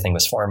 make sure everything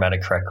was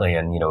formatted correctly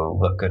and,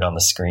 look good on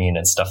the screen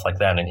and stuff like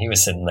that. And he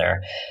was sitting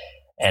there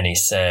and he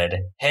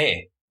said,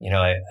 hey,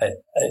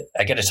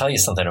 I got to tell you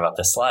something about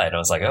this slide. And I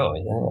was like,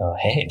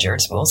 hey,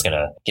 Jared Spool's going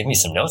to give me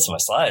some notes on my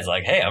slides.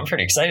 Like, hey, I'm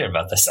pretty excited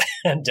about this.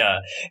 And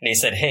he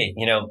said, hey,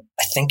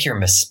 I think you're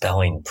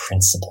misspelling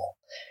principal.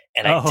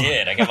 And I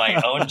did. I got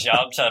my own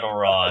job title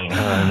wrong.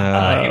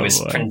 It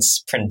was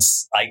Prince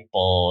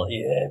Eichel,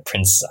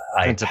 Prince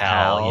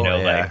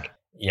Ipal,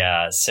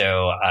 Yeah,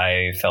 so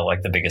I felt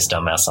like the biggest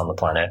dumbass on the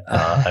planet.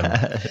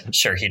 I'm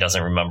sure he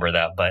doesn't remember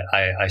that, but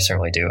I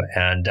certainly do.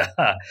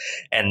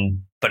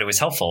 But it was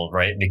helpful,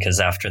 right? Because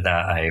after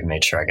that, I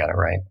made sure I got it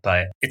right.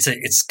 But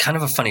it's kind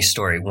of a funny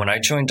story. When I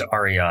joined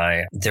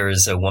REI, there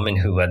was a woman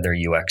who led their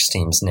UX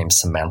teams named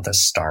Samantha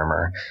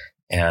Starmer.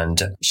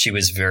 And she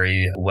was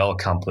very well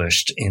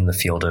accomplished in the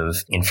field of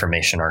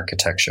information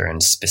architecture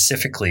and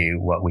specifically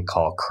what we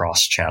call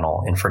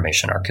cross-channel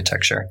information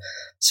architecture.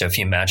 So if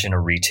you imagine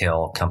a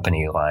retail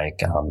company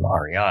like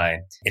REI,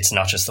 it's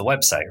not just the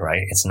website,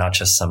 right? It's not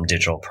just some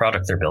digital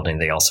product they're building.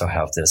 They also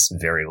have this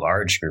very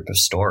large group of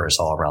stores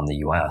all around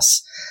the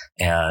US.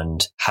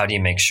 And how do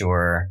you make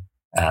sure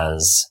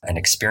as an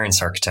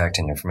experience architect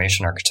and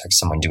information architect,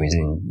 someone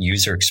doing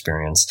user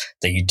experience,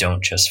 that you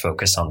don't just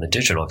focus on the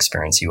digital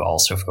experience, you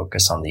also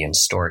focus on the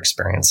in-store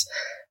experience.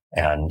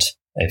 And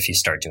if you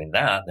start doing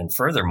that, then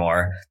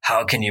furthermore,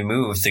 how can you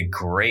move the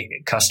great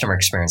customer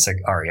experience that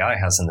REI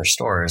has in their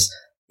stores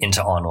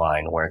into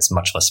online where it's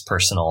much less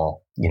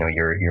personal? You know,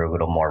 you're a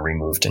little more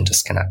removed and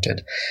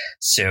disconnected.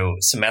 So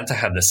Samantha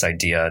had this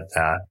idea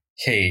that,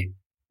 hey,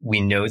 we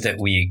know that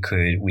we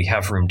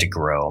have room to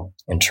grow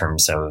in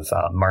terms of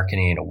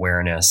marketing,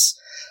 awareness,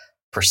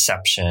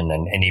 perception,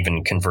 and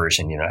even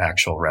conversion,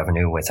 actual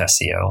revenue with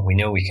SEO. We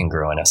know we can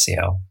grow in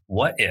SEO.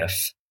 What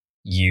if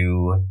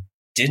you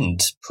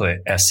didn't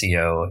put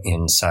SEO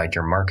inside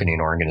your marketing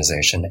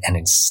organization and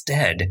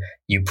instead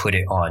you put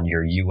it on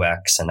your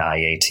UX and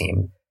IA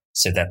team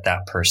so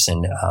that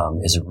person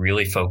is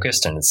really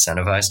focused and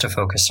incentivized to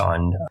focus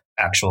on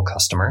actual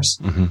customers?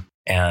 Mm-hmm.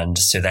 And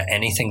so that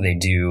anything they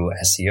do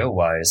SEO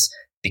wise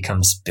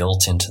becomes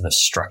built into the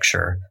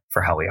structure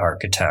for how we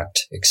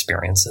architect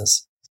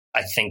experiences.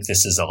 I think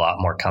this is a lot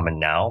more common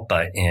now,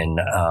 but in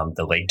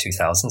the late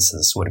 2000s, so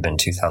this would have been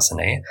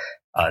 2008,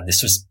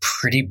 this was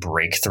pretty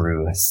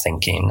breakthrough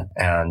thinking.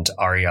 And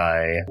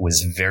REI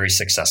was very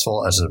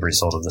successful as a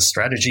result of the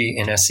strategy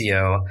in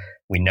SEO.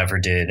 We never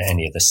did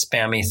any of the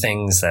spammy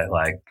things that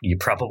you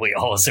probably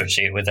all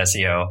associate with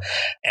SEO.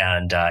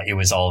 And it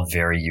was all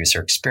very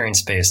user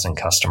experience based and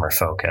customer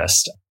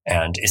focused,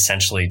 and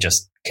essentially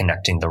just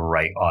connecting the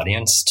right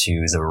audience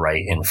to the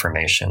right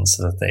information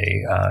so that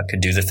they could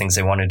do the things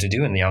they wanted to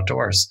do in the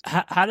outdoors.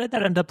 How did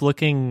that end up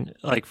looking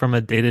like from a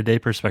day-to-day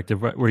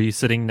perspective? Were you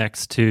sitting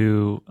next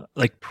to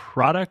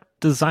product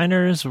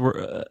designers?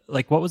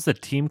 What was the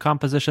team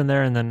composition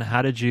there? And then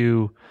how did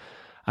you,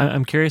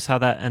 I'm curious how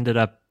that ended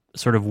up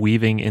sort of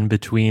weaving in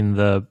between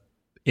the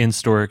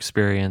in-store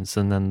experience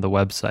and then the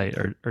website,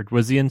 or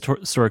was the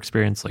in-store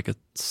experience like a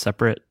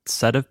separate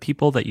set of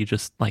people that you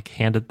just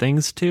handed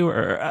things to,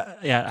 or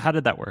how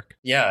did that work?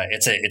 Yeah,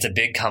 it's a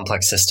big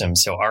complex system.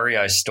 So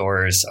REI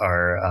stores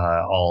are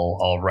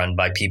all run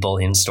by people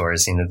in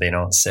stores. They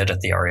don't sit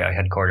at the REI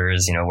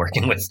headquarters,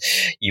 working with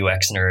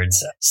UX nerds.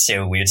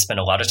 So we would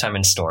spend a lot of time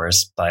in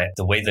stores, but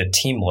the way the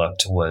team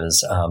looked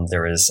was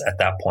there was, at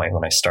that point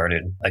when I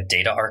started, a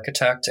data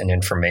architect, an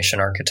information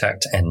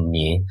architect, and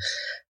me,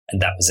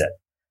 and that was it.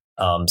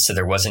 So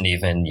there wasn't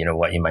even,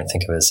 what you might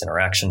think of as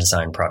interaction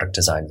design, product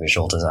design,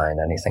 visual design,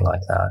 anything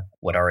like that.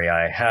 What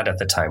REI had at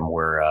the time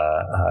were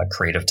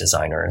creative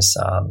designers,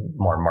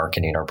 more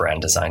marketing or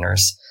brand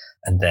designers.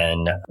 And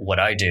then what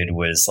I did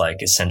was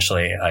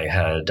essentially I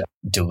had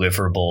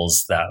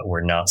deliverables that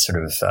were not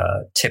sort of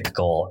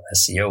typical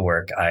SEO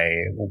work. I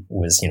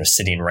was,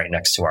 sitting right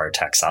next to our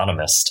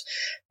taxonomist.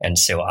 And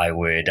so I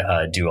would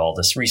do all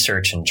this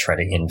research and try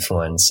to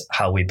influence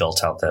how we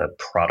built out the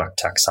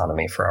product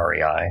taxonomy for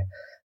REI,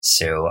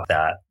 so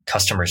that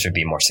customers would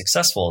be more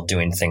successful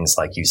doing things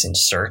like using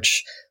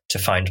search to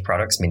find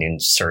products, meaning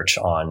search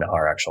on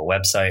our actual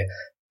website,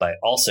 but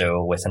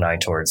also with an eye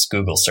towards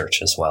Google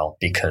search as well,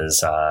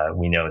 because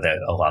we know that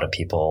a lot of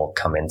people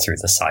come in through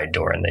the side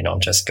door and they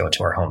don't just go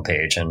to our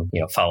homepage and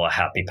follow a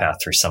happy path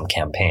through some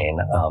campaign.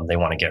 They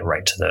want to get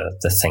right to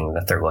the thing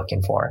that they're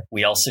looking for.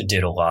 We also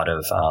did a lot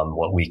of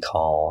what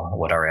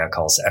REI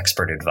calls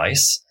expert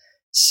advice.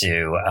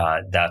 So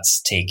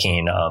that's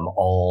taking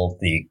all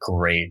the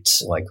great,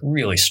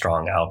 really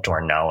strong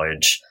outdoor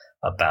knowledge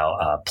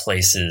about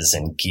places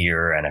and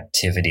gear and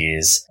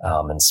activities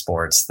and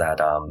sports that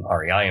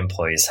REI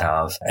employees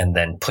have, and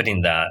then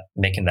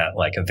making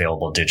that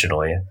available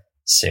digitally.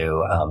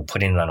 So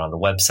putting that on the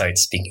website,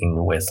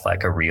 speaking with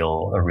a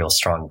real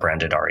strong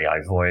branded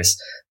REI voice,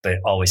 but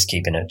always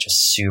keeping it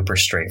just super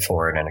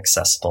straightforward and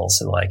accessible.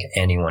 So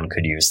anyone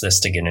could use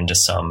this to get into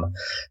some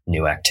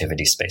new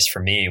activity space.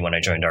 For me, when I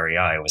joined REI,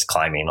 I was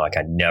climbing.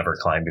 I'd never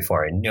climbed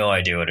before. I had no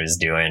idea what I was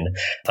doing.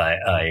 But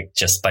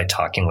just by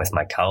talking with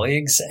my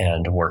colleagues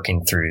and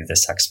working through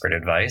this expert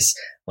advice,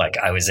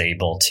 I was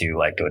able to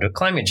go to a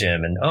climbing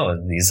gym and,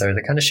 these are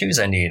the kind of shoes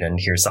I need. And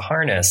here's the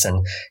harness.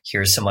 And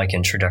here's some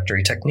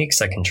introductory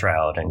techniques I can try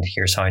out. And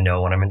here's how I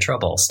know when I'm in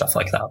trouble, stuff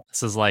like that.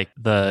 This is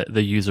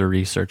the user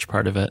research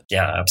part of it.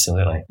 Yeah,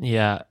 absolutely.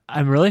 Yeah.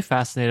 I'm really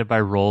fascinated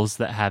by roles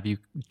that have you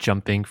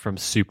jumping from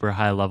super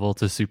high level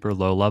to super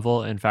low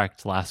level. In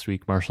fact, last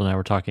week, Marshall and I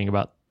were talking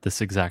about this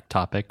exact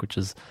topic, which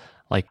is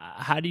Like,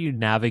 how do you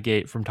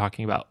navigate from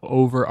talking about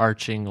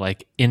overarching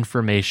like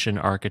information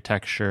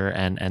architecture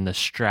and the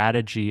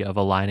strategy of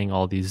aligning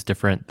all these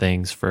different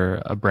things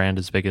for a brand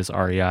as big as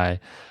REI,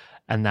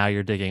 and now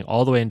you're digging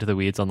all the way into the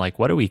weeds on like,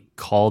 what do we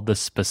call the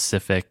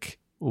specific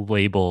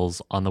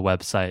labels on the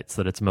website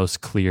so that it's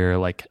most clear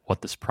like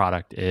what this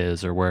product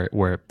is or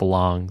where it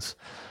belongs?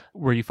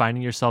 Were you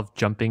finding yourself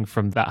jumping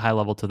from that high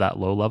level to that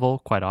low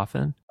level quite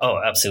often? Oh,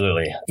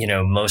 absolutely.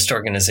 Most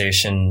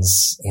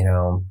organizations,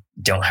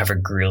 don't have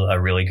a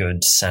really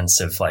good sense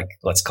of like,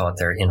 let's call it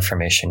their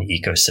information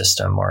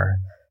ecosystem, or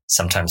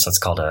sometimes let's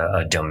call it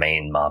a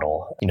domain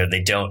model.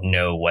 They don't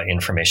know what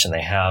information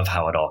they have,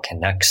 how it all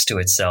connects to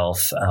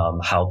itself,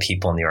 how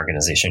people in the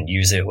organization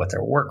use it, what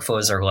their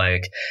workflows are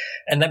like.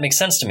 And that makes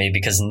sense to me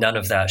because none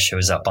of that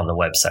shows up on the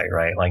website,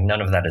 right? Like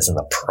none of that is in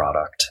the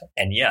product.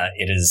 And yet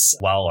it is,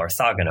 while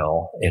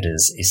orthogonal, it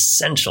is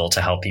essential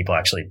to help people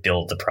actually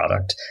build the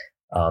product.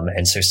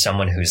 And so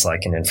someone who's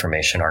like an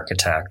information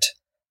architect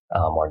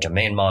or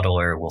domain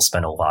modeler will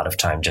spend a lot of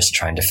time just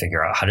trying to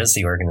figure out, how does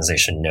the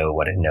organization know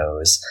what it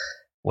knows?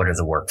 What are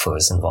the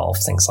workflows involved?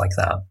 Things like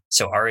that.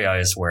 So REI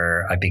is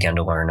where I began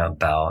to learn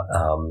about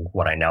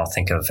what I now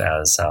think of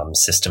as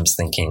systems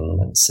thinking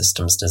and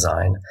systems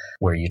design,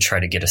 where you try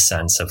to get a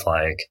sense of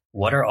like,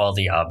 what are all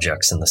the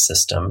objects in the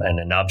system? And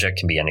an object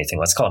can be anything.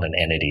 Let's call it an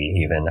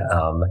entity even.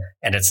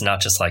 And it's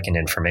not just like an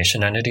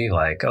information entity,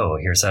 like, oh,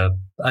 here's a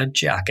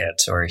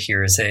jacket, or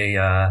here's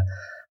a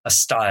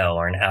style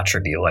or an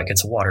attribute, like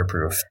it's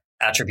waterproof.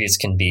 Attributes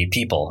can be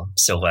people.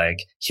 So like,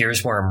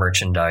 here's where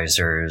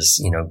merchandisers,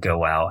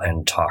 go out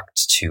and talk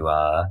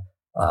to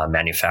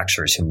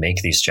manufacturers who make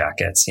these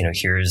jackets.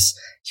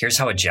 Here's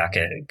how a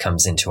jacket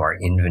comes into our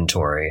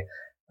inventory.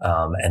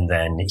 And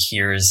then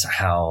here's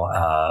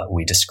how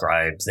we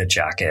describe the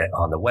jacket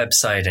on the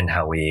website and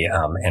how we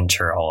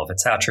enter all of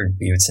its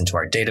attributes into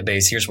our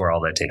database. Here's where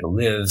all that data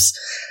lives.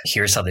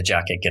 Here's how the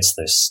jacket gets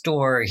to the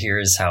store.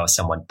 Here's how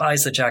someone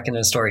buys the jacket in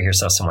the store.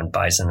 Here's how someone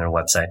buys it on their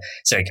website.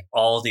 So like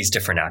all these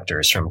different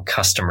actors, from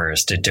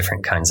customers to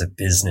different kinds of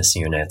business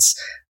units,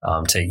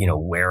 to,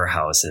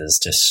 warehouses,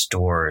 to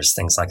stores,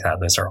 things like that.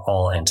 Those are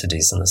all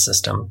entities in the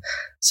system.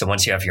 So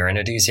once you have your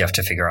entities, you have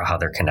to figure out how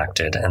they're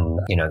connected. And,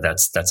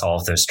 that's all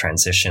of those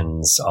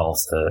transitions, all of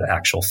the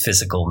actual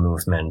physical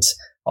movement,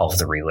 all of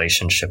the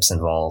relationships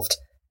involved.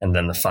 And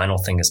then the final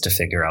thing is to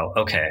figure out,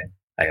 okay,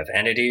 I have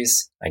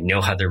entities. I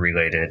know how they're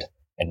related.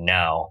 And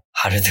now,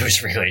 how do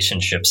those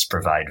relationships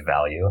provide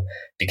value?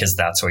 Because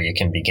that's where you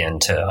can begin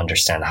to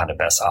understand how to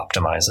best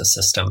optimize a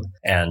system.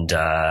 And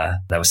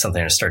that was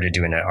something I started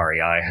doing at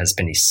REI, has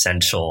been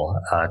essential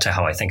to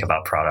how I think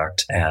about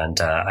product. And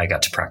I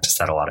got to practice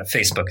that a lot at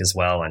Facebook as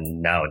well.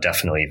 And now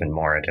definitely even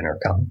more at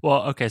Intercom.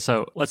 Well, okay,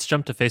 so let's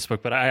jump to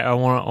Facebook, but I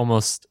want to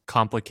almost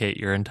complicate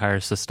your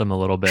entire system a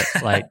little bit.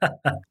 Like,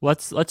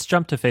 let's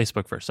jump to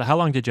Facebook first. So how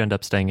long did you end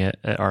up staying at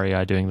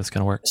REI doing this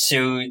kind of work?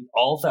 So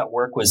all of that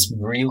work was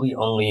really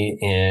only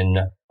in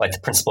like the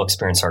principal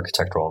experience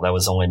architect role. That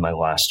was only my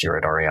last year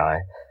at REI.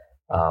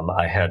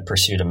 I had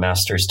pursued a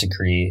master's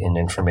degree in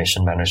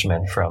information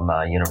management from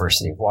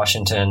University of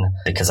Washington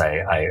because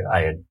I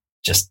had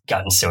just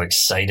gotten so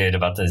excited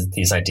about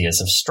these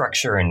ideas of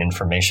structure and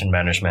information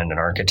management and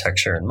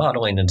architecture and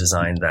modeling and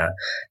design that,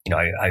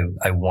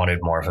 I wanted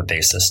more of a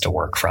basis to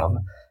work from.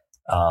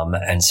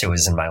 And so it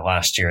was in my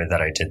last year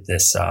that I did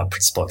this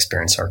principal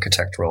experience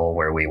architect role,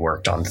 where we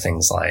worked on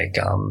things like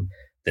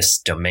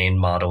this domain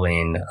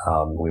modeling.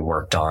 We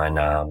worked on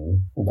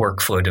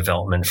workflow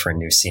development for a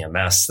new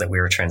CMS that we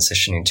were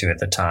transitioning to at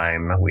the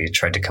time. We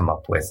tried to come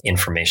up with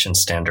information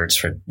standards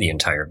for the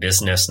entire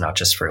business, not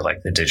just for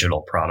like the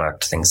digital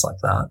product, things like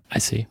that. I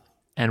see.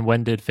 And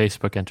when did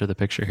Facebook enter the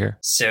picture here?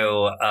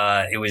 So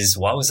it was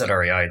while I was at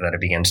REI that I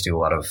began to do a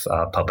lot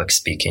of public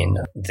speaking.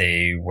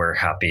 They were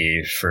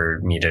happy for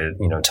me to,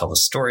 tell the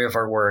story of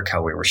our work,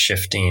 how we were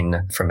shifting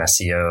from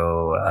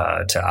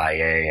SEO to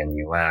IA and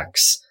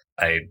UX.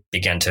 I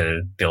began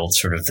to build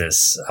sort of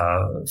this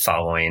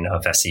following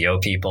of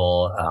SEO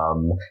people,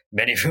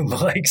 many of whom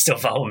still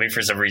follow me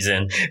for some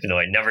reason, even though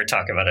I never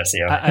talk about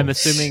SEO. I'm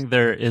assuming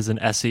there is an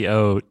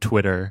SEO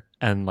Twitter,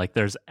 and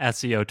there's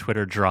SEO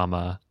Twitter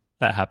drama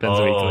that happens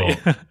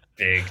weekly.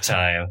 Big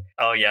time.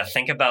 Oh yeah,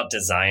 think about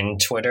design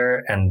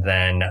Twitter and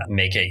then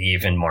make it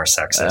even more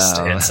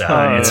sexist.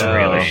 It's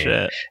really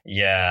shit.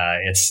 Yeah,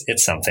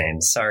 it's something.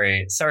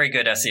 Sorry,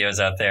 good SEOs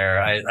out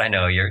there. I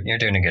know you're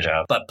doing a good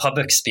job. But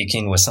public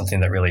speaking was something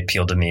that really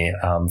appealed to me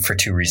for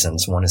two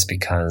reasons. One is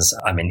because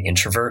I'm an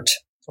introvert,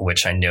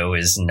 which I know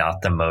is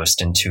not the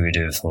most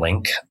intuitive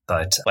link.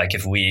 But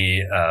if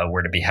we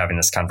were to be having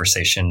this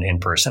conversation in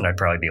person, I'd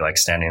probably be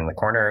standing in the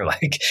corner.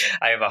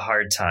 I have a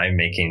hard time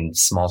making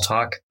small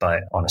talk, but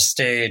on a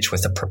stage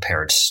with a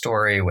prepared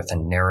story, with a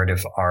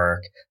narrative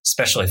arc,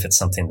 especially if it's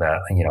something that,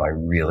 I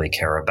really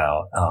care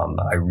about.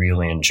 I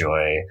really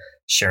enjoy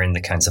sharing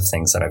the kinds of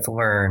things that I've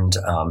learned,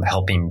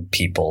 helping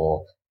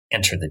people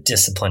enter the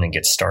discipline and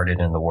get started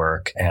in the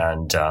work.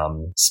 And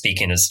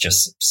speaking is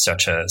just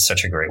such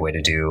a great way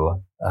to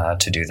do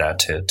that,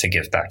 to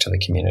give back to the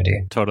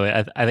community. Totally.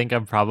 I think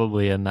I'm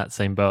probably in that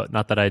same boat.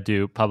 Not that I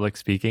do public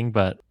speaking,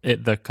 but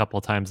the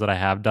couple times that I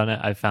have done it,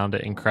 I found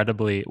it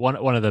incredibly,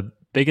 one of the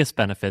biggest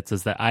benefits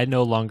is that I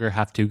no longer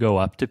have to go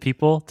up to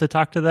people to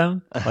talk to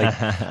them.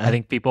 Like, I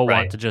think people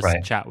want to just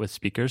chat with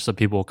speakers. So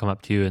people will come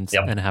up to you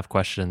and have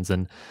questions,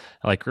 and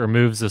like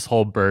removes this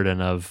whole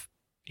burden of,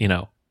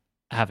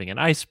 having an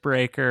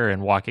icebreaker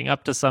and walking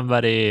up to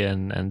somebody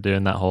and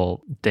doing that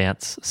whole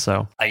dance.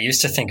 So I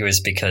used to think it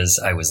was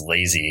because I was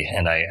lazy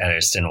and I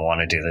just didn't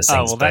want to do those things.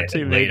 Oh, well, that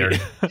too, later.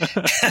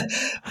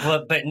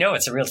 Well, but no,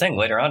 it's a real thing.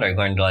 Later on, I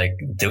learned like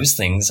those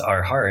things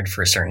are hard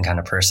for a certain kind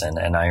of person,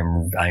 and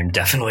I'm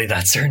definitely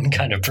that certain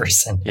kind of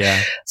person.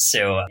 Yeah.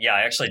 So yeah,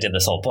 I actually did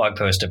this whole blog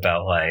post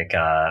about like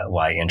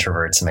why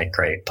introverts make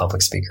great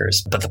public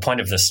speakers. But the point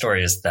of this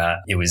story is that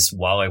it was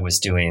while I was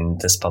doing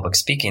this public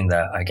speaking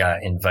that I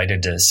got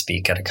invited to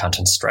speak at a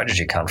content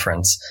strategy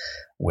conference,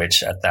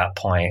 which at that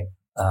point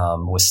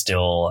was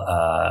still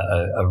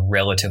a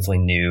relatively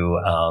new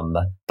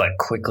but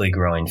quickly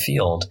growing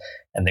field.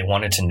 And they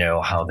wanted to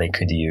know how they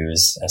could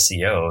use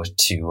SEO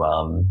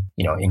to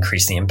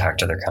increase the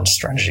impact of their content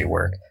strategy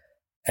work.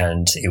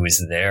 And it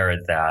was there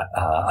that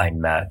I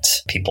met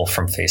people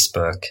from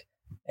Facebook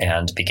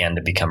and began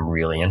to become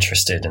really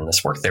interested in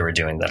this work they were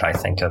doing that I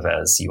think of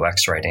as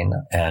UX writing.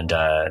 And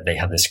they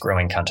had this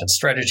growing content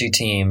strategy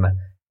team.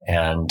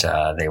 And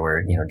they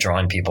were,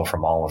 drawing people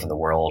from all over the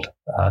world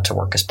to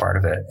work as part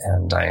of it.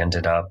 And I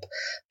ended up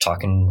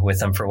talking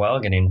with them for a while,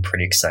 getting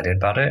pretty excited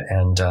about it,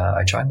 and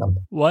I joined them.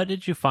 What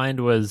did you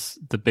find was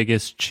the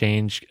biggest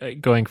change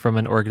going from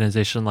an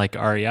organization like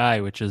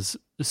REI, which is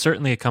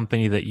certainly a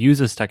company that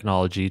uses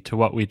technology, to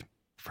what we'd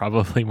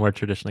probably more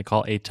traditionally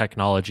call a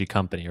technology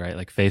company, right?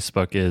 Like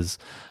Facebook is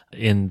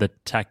in the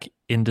tech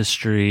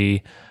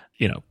industry,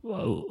 a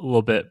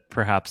little bit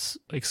perhaps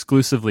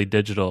exclusively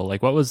digital.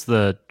 Like, what was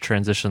the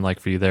transition like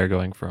for you there,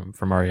 going from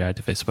REI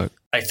to Facebook?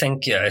 I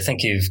think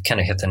you've kind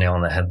of hit the nail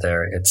on the head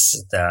there.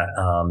 It's that,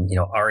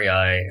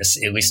 REI,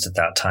 at least at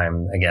that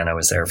time, again, I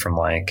was there from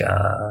like,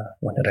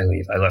 when did I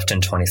leave? I left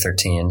in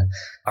 2013.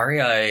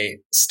 REI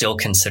still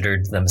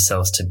considered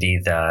themselves to be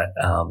that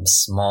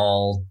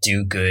small,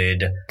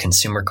 do-good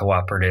consumer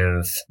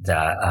cooperative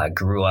that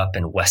grew up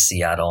in West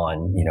Seattle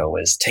and,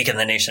 was taking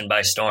the nation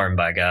by storm,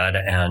 by God.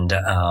 And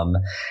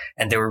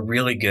they were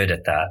really good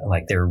at that.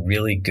 Like, they were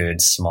really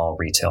good small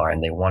retailer,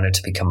 and they wanted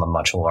to become a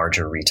much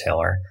larger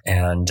retailer.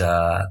 And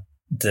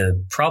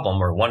the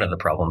problem, or one of the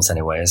problems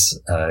anyways,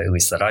 at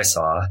least that I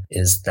saw,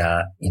 is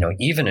that,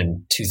 even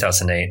in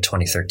 2008,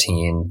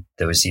 2013,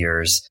 those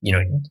years,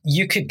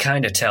 you could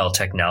kind of tell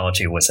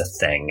technology was a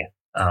thing,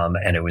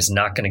 and it was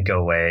not going to go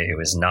away. It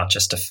was not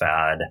just a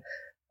fad.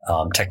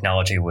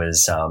 Technology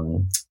was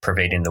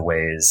pervading the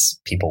ways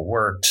people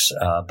worked,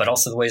 but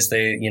also the ways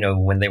they,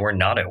 when they were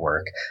not at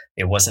work.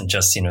 It wasn't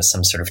just,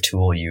 some sort of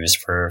tool used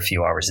for a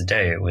few hours a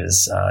day. It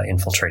was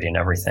infiltrating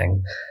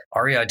everything.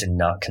 REI did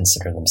not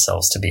consider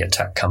themselves to be a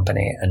tech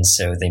company, and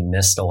so they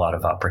missed a lot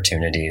of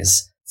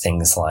opportunities.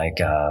 Things like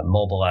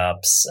mobile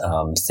apps,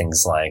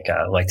 things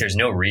like there's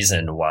no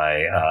reason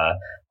why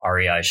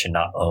REI should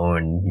not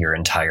own your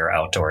entire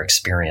outdoor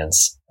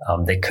experience.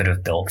 They could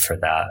have built for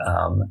that.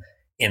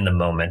 In the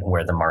moment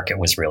where the market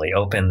was really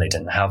open, they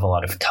didn't have a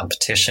lot of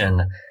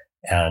competition.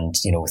 And,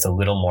 with a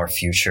little more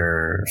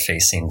future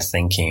facing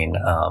thinking,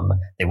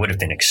 they would have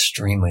been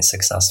extremely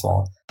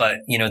successful. But,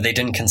 they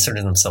didn't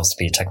consider themselves to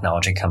be a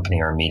technology company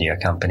or a media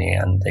company,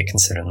 and they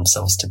considered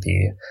themselves to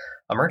be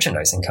a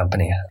merchandising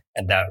company.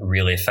 And that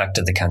really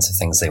affected the kinds of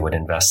things they would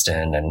invest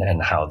in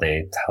and how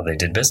they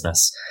did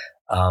business,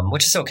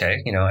 which is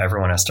okay.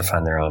 Everyone has to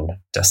find their own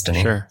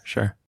destiny.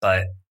 Sure.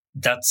 But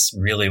that's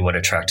really what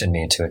attracted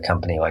me to a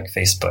company like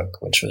Facebook,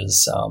 which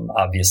was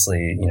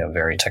obviously,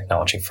 very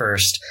technology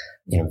first,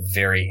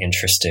 very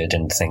interested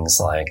in things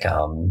like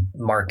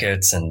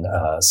markets and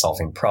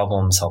solving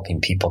problems, helping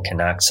people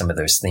connect, some of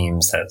those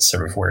themes that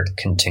sort of were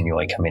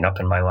continually coming up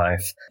in my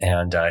life.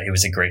 And it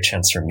was a great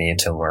chance for me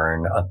to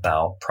learn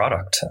about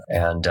product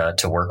and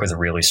to work with a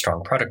really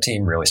strong product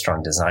team, really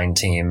strong design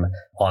team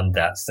on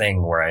that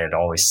thing where I had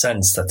always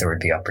sensed that there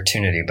would be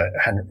opportunity, but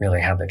hadn't really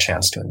had the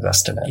chance to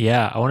invest in it.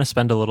 Yeah, I want to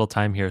spend a little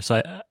time here.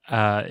 So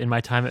in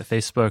my time at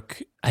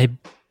Facebook, I'm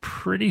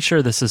pretty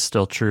sure this is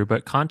still true,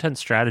 but content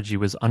strategy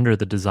was under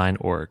the design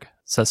org.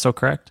 Is that still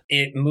correct?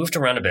 It moved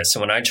around a bit. So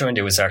when I joined,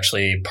 it was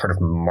actually part of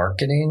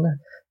marketing,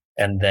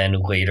 and then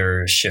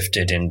later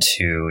shifted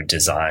into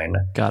design.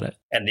 Got it.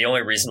 And the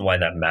only reason why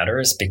that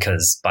matters,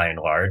 because by and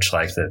large,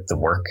 like the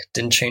work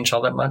didn't change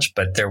all that much,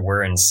 but there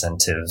were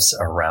incentives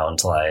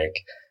around like,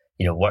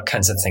 what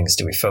kinds of things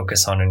do we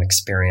focus on in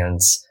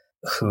experience?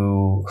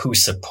 Who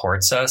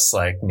supports us?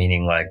 Like,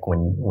 meaning like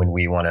when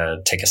we want to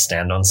take a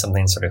stand on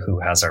something, sort of who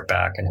has our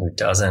back and who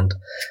doesn't,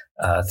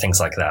 things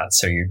like that.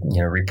 So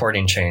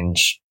reporting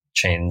chains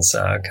kind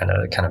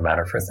of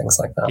matter for things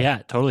like that. Yeah,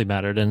 it totally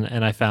mattered.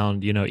 And I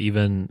found,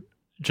 even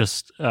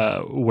just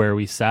where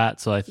we sat.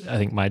 So I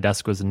think my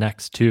desk was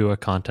next to a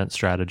content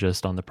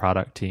strategist on the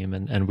product team,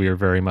 and we were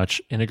very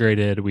much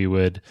integrated. We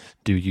would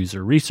do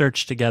user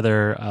research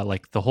together.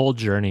 Like the whole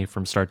journey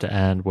from start to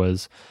end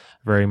was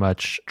very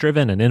much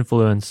driven and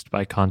influenced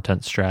by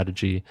content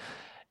strategy.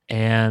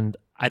 And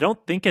I don't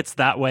think it's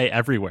that way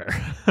everywhere.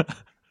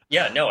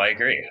 Yeah, no, I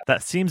agree.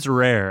 That seems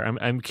rare.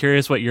 I'm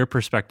curious what your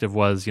perspective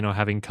was,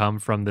 having come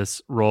from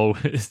this role.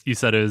 You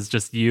said it was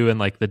just you and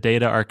like the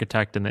data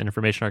architect and the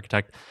information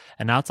architect.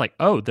 And now it's like,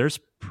 oh, there's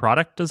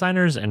product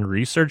designers and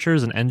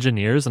researchers and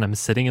engineers, and I'm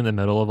sitting in the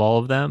middle of all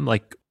of them.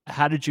 Like,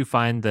 how did you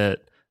find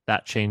that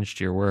changed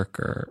your work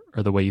or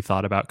the way you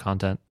thought about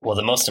content? Well,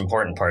 the most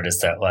important part is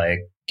that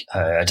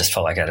I just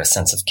felt like I had a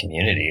sense of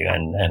community,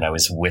 and I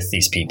was with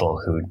these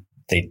people who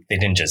they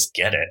didn't just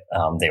get it.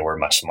 They were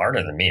much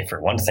smarter than me,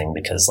 for one thing,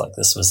 because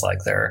this was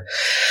their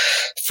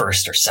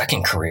first or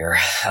second career,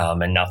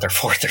 and not their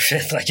fourth or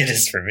fifth like it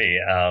is for me.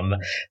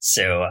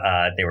 So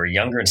they were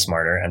younger and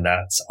smarter, and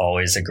that's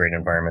always a great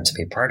environment to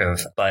be part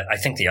of. But I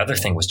think the other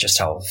thing was just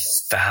how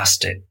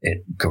fast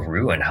it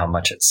grew and how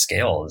much it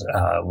scaled.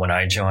 When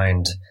I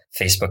joined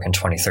Facebook in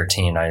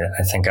 2013,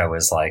 I think I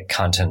was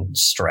content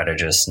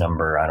strategist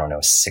number,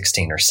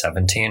 16 or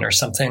 17 or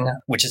something,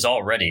 which is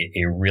already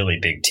a really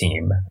big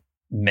team.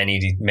 Many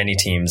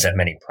teams at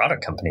many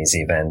product companies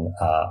even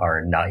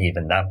are not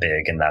even that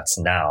big, and that's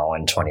now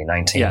in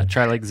 2019. Yeah,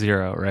 try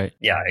Xero, right?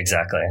 Yeah,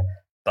 exactly.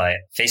 But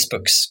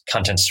Facebook's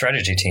content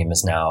strategy team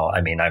is now, I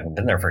haven't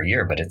been there for a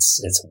year, but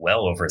it's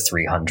well over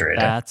 300.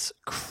 That's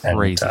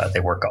crazy. And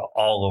they work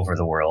all over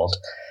the world.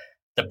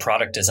 The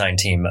product design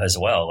team as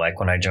well.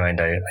 When I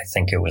joined, I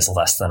think it was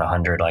less than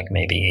 100,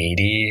 maybe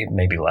 80,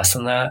 maybe less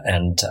than that.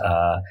 And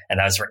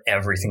as for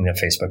everything that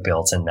Facebook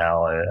built, and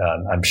now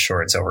I'm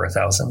sure it's over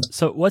 1,000.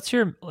 So what's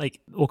your,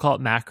 we'll call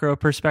it macro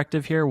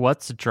perspective here?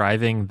 What's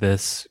driving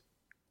this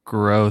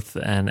growth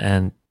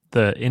and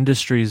the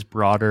industry's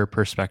broader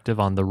perspective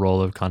on the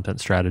role of content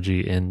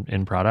strategy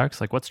in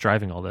products? What's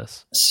driving all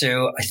this?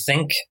 So I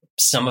think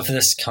some of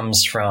this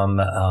comes from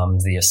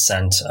the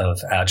ascent of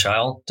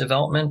agile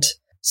development.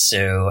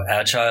 So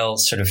Agile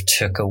sort of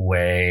took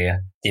away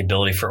the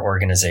ability for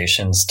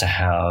organizations to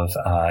have,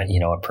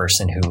 a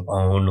person who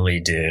only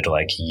did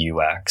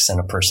UX, and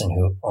a person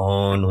who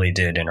only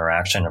did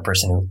interaction, a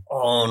person who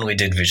only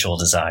did visual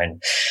design,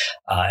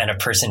 and a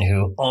person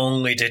who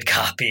only did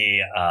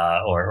copy,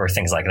 or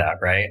things like that,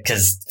 right?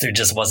 Because there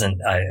just wasn't,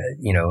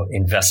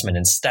 investment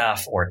in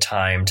staff or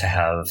time to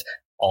have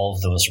all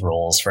of those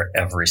roles for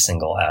every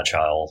single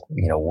Agile,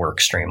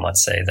 work stream,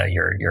 let's say, that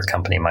your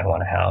company might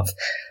want to have.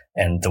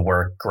 And the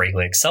work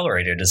greatly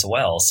accelerated as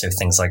well. So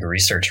things like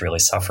research really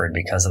suffered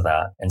because of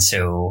that. And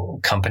so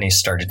companies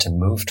started to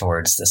move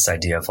towards this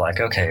idea of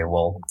okay,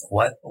 well,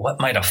 what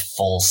might a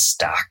full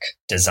stack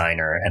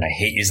designer, and I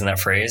hate using that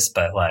phrase,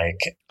 but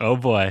oh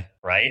boy,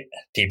 right?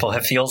 People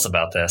have feels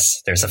about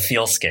this. There's a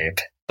feelscape.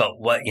 But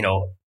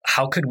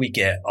how could we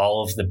get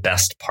all of the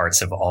best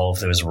parts of all of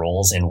those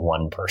roles in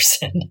one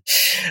person?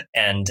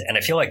 And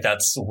I feel like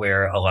that's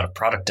where a lot of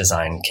product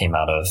design came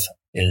out of.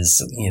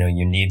 Is,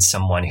 you need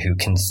someone who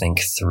can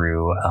think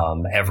through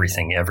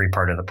everything, every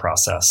part of the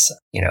process.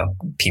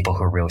 People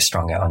who are really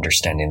strong at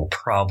understanding the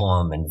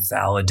problem and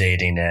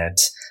validating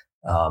it,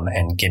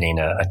 and getting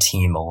a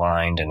team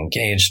aligned and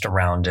engaged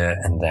around it.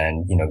 And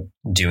then,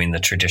 doing the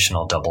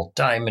traditional double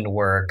diamond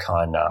work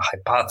on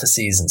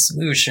hypotheses and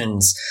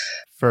solutions.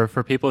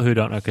 For people who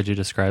don't know, could you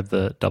describe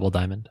the double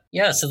diamond?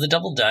 Yeah, so the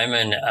double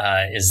diamond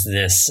is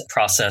this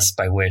process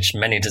by which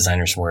many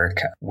designers work,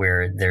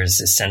 where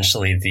there's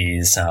essentially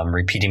these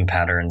repeating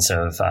patterns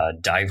of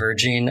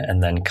diverging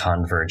and then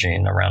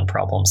converging around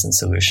problems and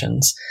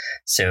solutions.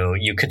 So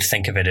you could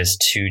think of it as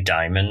two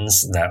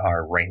diamonds that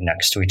are right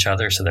next to each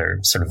other. So they're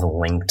sort of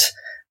linked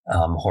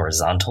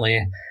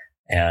horizontally.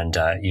 And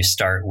you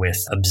start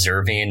with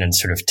observing and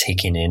sort of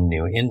taking in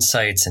new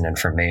insights and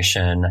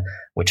information,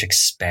 which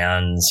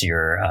expands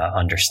your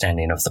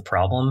understanding of the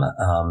problem.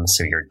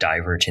 So you're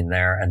diverging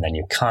there, and then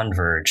you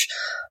converge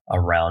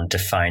around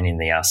defining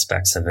the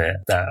aspects of it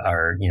that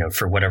are,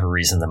 for whatever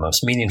reason, the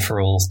most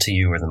meaningful to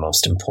you, or the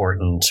most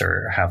important,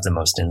 or have the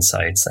most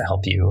insights that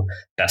help you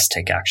best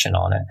take action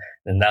on it.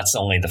 And that's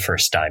only the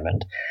first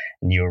diamond.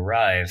 And you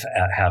arrive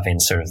at having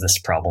sort of this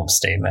problem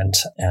statement,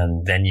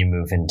 and then you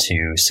move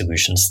into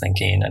solutions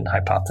thinking and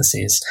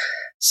hypotheses.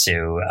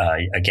 So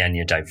again,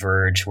 you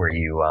diverge where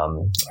you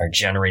are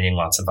generating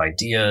lots of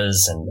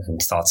ideas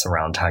and thoughts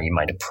around how you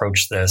might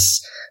approach this,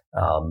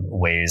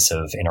 ways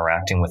of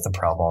interacting with the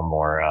problem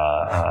or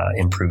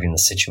improving the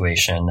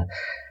situation.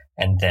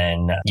 And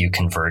then you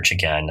converge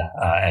again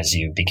as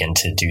you begin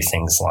to do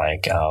things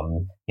like,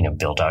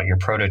 build out your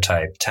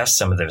prototype, test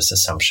some of those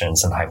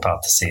assumptions and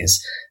hypotheses,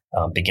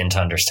 begin to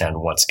understand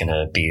what's going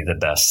to be the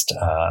best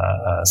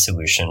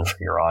solution for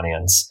your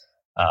audience.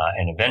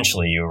 And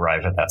eventually you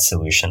arrive at that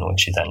solution,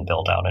 which you then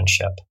build out and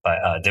ship. But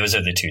those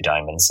are the two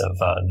diamonds of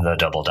the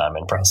double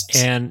diamond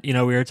process. And, we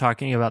were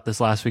talking about this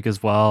last week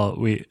as well.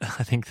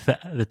 I think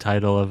the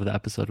title of the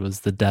episode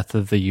was The Death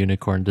of the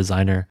Unicorn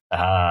Designer.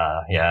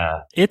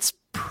 Yeah. It's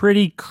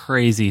pretty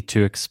crazy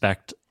to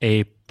expect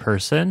a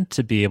person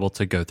to be able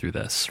to go through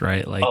this,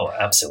 right? Like, oh,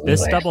 absolutely.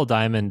 This double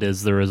diamond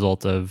is the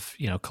result of,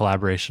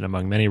 collaboration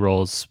among many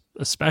roles,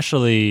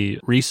 especially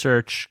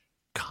research,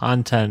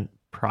 content,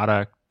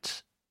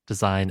 product,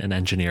 design, and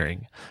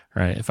engineering,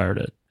 right? If I were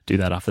to do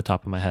that off the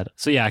top of my head.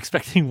 So yeah,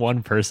 expecting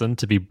one person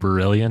to be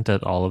brilliant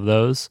at all of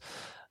those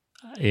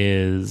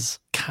is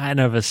kind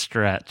of a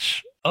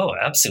stretch. Oh,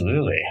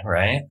 absolutely.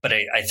 Right. But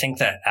I think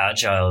that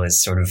agile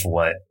is sort of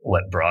what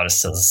brought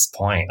us to this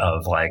point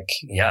of like,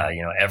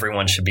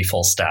 everyone should be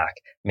full stack.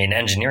 I mean,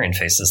 engineering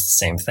faces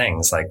the same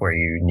things, like where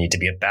you need to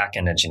be a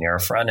back-end engineer, a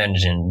front-end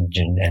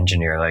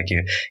engineer, like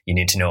you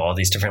need to know all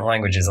these different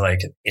languages.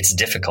 Like it's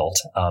difficult,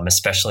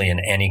 especially in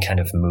any kind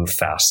of move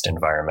fast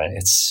environment.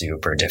 It's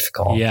super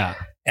difficult. Yeah.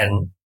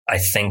 And I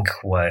think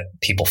what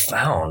people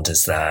found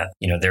is that,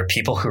 there are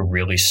people who are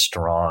really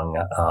strong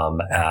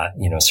at,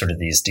 sort of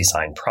these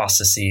design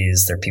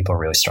processes. There are people who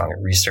are really strong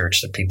at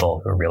research. There are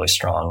people who are really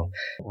strong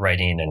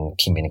writing and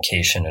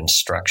communication and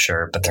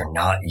structure, but they're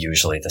not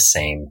usually the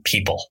same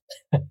people.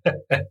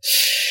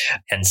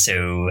 And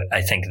so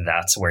I think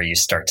that's where you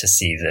start to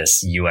see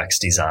this UX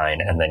design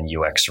and then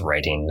UX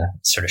writing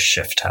sort of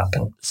shift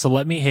happen. So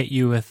let me hit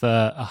you with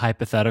a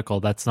hypothetical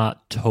that's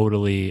not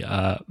totally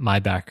my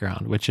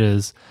background, which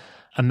is,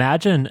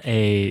 imagine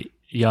a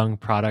young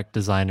product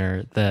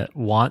designer that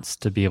wants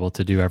to be able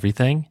to do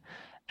everything,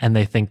 and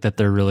they think that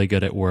they're really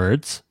good at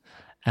words,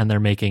 and they're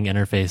making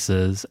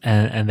interfaces,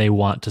 and they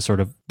want to sort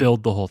of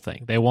build the whole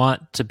thing. They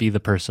want to be the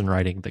person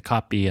writing the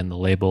copy and the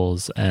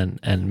labels and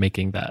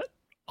making that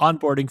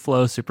onboarding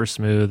flow super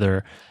smooth,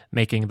 or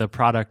making the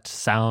product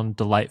sound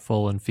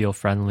delightful and feel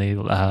friendly.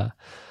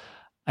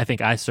 I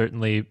think I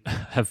certainly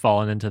have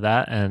fallen into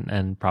that,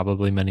 and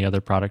probably many other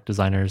product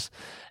designers.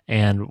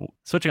 And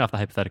switching off the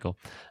hypothetical,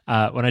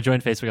 when I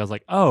joined Facebook, I was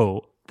like,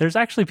 oh, there's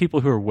actually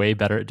people who are way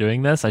better at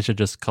doing this. I should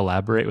just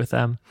collaborate with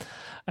them.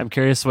 I'm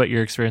curious what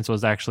your experience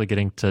was actually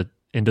getting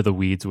into the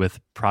weeds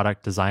with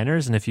product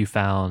designers, and if you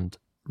found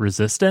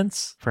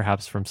resistance,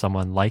 perhaps from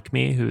someone like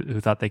me who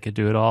thought they could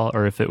do it all,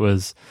 or if it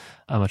was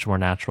a much more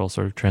natural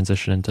sort of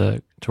transition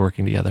into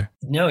working together.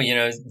 No,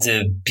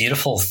 the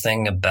beautiful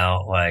thing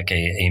about like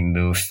a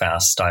move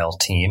fast style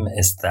team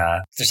is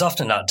that there's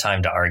often not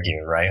time to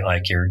argue, right?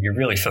 Like you're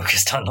really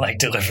focused on like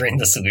delivering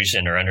the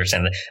solution or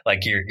understand that,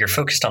 like you're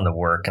focused on the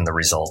work and the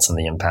results and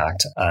the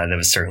impact. That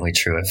was certainly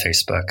true at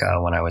Facebook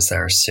when I was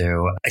there.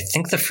 So I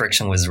think the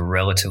friction was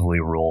relatively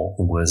low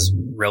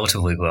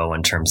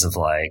in terms of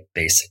like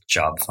basic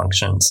job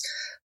functions.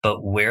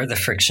 But where the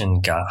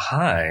friction got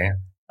high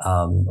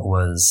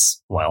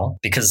was,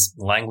 because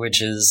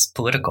language is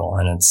political,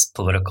 and it's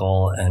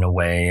political in a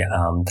way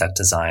that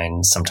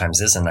design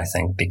sometimes isn't, I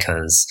think,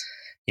 because,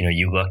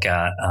 you look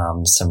at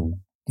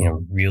some,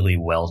 really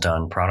well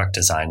done product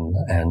design,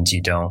 and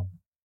you don't,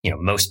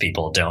 most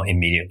people don't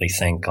immediately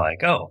think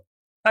like, oh,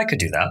 I could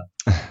do that.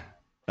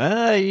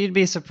 You'd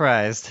be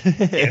surprised.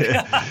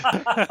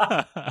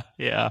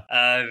 Yeah.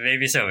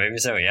 Maybe so.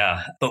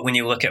 Yeah. But when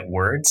you look at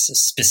words,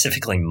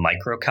 specifically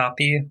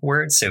microcopy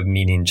words, so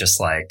meaning just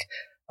like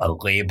a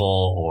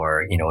label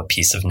or, a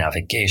piece of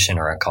navigation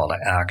or a call to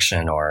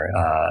action or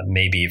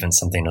maybe even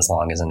something as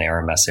long as an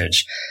error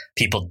message,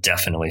 people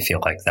definitely feel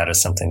like that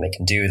is something they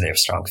can do. They have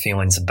strong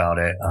feelings about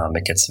it.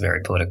 It gets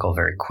very political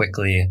very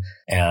quickly.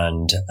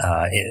 And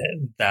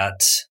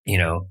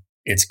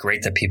it's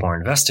great that people are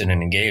invested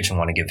and engaged and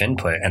want to give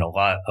input. And a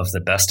lot of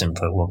the best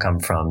input will come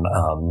from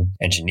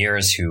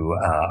engineers who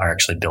are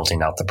actually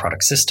building out the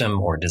product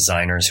system, or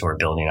designers who are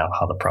building out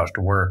how the product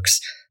works.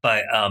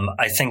 But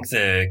I think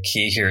the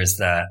key here is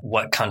that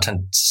what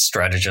content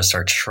strategists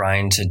are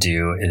trying to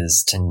do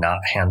is to not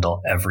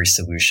handle every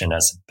solution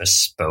as a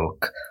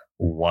bespoke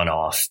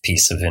one-off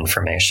piece of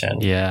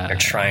information. Yeah. They're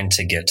trying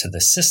to get to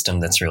the system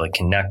that's really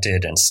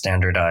connected and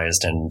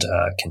standardized and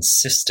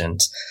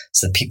consistent,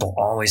 so that people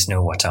always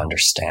know what to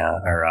understand,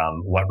 or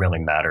what really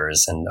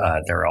matters, and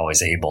they're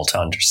always able to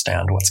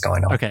understand what's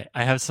going on. Okay,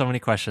 I have so many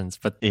questions,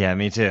 but yeah,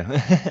 me too.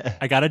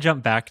 I got to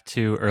jump back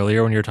to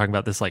earlier when you were talking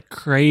about this like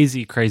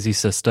crazy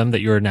system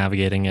that you were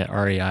navigating at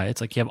REI. It's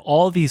like you have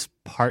all these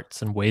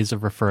parts and ways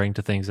of referring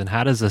to things, and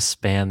how does this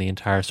span the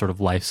entire sort of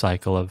life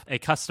cycle of a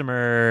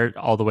customer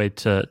all the way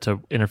to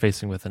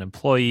interfacing with an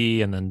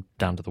employee and then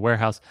down to the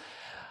warehouse?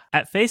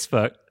 At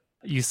Facebook,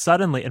 you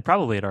suddenly, and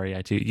probably at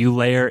REI too, you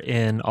layer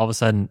in all of a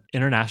sudden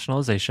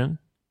internationalization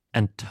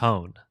and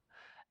tone.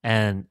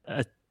 And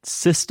a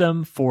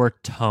system for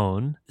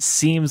tone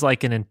seems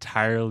like an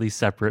entirely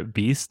separate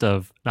beast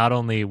of not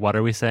only what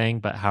are we saying,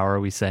 but how are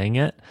we saying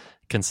it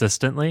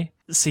consistently.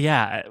 So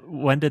yeah,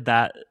 when did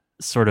that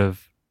sort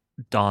of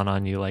dawn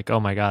on you? Like, oh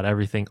my God,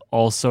 everything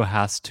also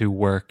has to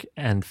work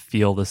and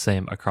feel the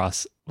same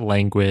across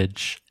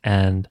language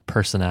and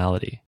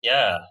personality.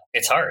 Yeah,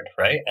 it's hard,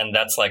 right? And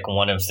that's like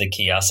one of the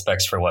key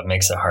aspects for what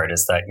makes it hard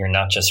is that you're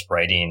not just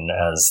writing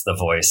as the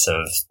voice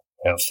of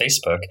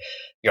Facebook,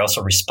 you're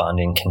also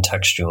responding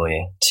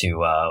contextually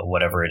to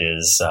whatever it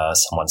is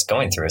someone's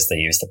going through as they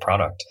use the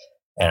product.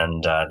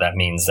 And that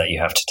means that you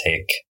have to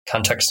take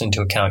context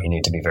into account. You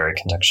need to be very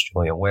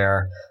contextually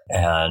aware,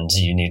 and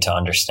you need to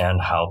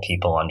understand how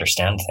people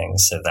understand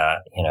things so that,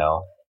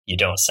 you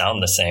don't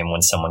sound the same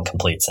when someone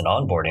completes an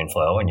onboarding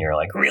flow and you're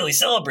like really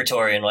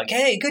celebratory and like,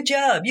 hey, good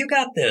job, you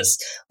got this.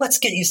 Let's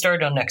get you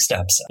started on next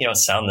steps. You don't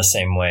sound the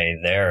same way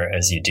there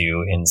as you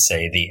do in,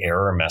 say, the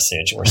error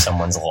message where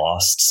someone's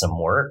lost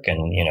some work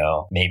and,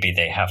 maybe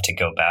they have to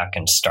go back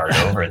and start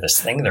over this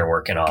thing they're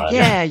working on.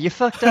 Yeah, you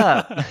fucked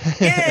up.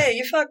 Yeah,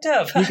 you fucked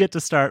up. You get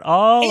to start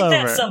all Ain't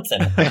over. That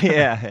something?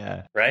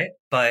 Yeah. Right?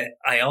 But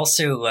I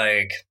also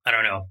I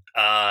don't know.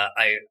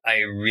 I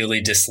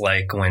really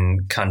dislike when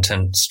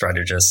content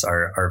strategists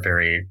are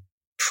very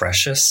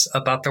precious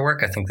about their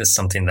work. I think this is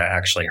something that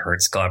actually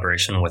hurts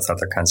collaboration with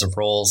other kinds of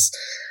roles.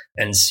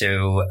 And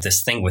so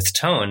this thing with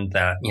tone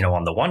that,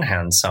 on the one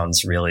hand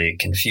sounds really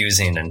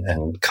confusing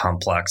and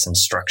complex and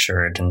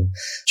structured and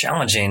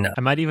challenging. I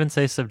might even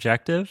say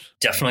subjective.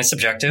 Definitely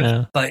subjective.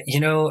 Yeah. But,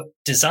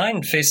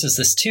 design faces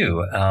this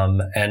too.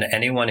 And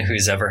anyone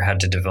who's ever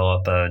had to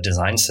develop a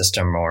design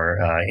system or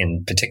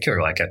in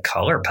particular, like a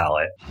color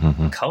palette,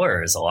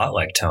 color is a lot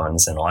like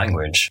tones in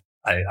language.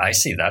 I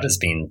see that as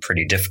being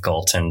pretty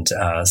difficult and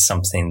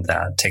something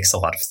that takes a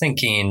lot of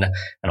thinking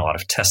and a lot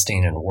of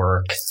testing and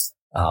work.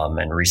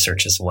 And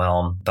research as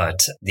well.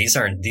 But these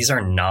are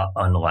not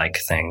unlike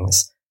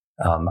things.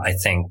 I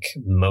think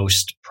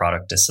most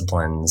product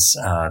disciplines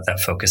that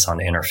focus on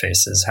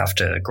interfaces have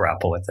to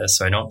grapple with this.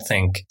 So I don't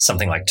think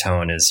something like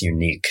tone is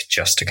unique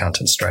just to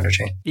content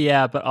strategy.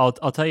 Yeah, but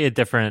I'll tell you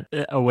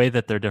a way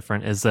that they're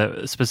different is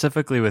that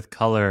specifically with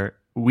color,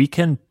 we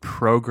can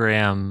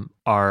program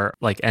our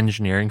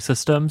engineering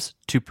systems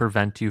to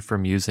prevent you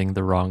from using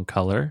the wrong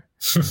color.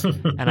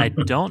 And I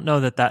don't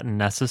know that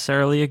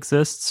necessarily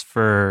exists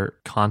for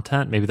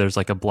content. Maybe there's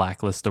a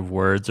blacklist of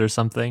words or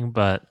something,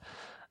 but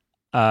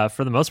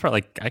for the most part,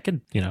 I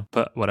could,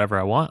 put whatever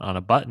I want on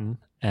a button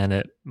and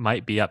it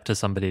might be up to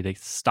somebody to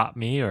stop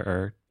me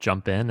or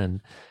jump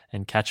in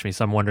and catch me.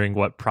 So I'm wondering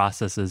what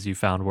processes you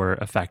found were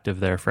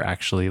effective there for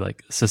actually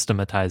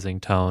systematizing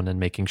tone and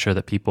making sure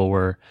that people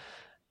were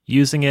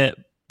using it,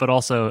 but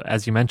also,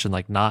 as you mentioned,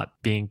 not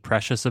being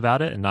precious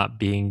about it and not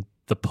being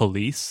the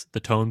police, the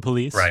tone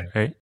police. Right.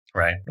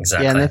 Right.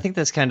 Exactly. Yeah, and I think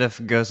this kind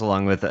of goes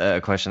along with a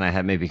question I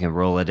had. Maybe you can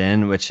roll it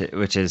in, which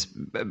is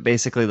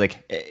basically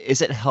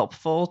is it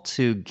helpful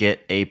to get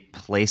a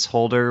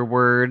placeholder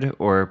word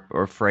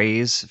or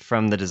phrase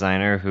from the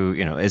designer who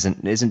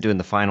isn't doing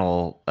the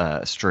final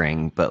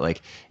string,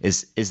 but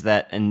is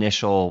that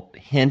initial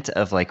hint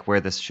of where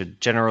this should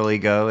generally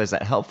go? Is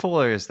that helpful,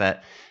 or is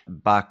that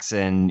box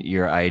in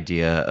your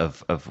idea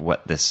of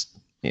what this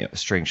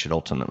string should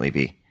ultimately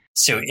be?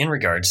 So in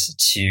regards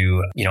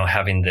to,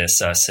 having this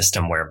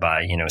system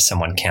whereby,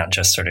 someone can't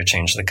just sort of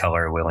change the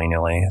color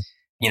willy-nilly,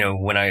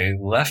 when I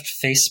left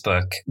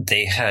Facebook,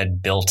 they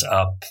had built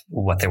up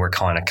what they were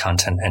calling a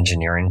content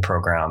engineering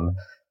program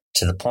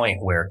to the point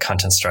where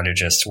content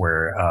strategists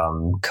were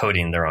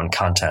coding their own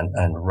content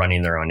and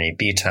running their own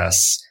A/B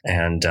tests.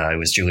 And it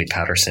was Julie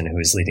Patterson who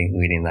was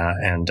leading that.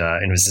 And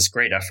it was this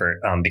great effort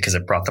because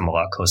it brought them a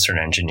lot closer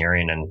to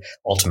engineering and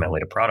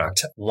ultimately to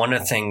product. One of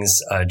the things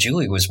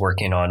Julie was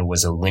working on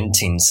was a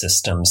linting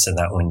system so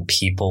that when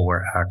people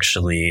were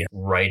actually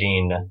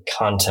writing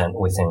content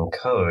within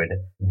code,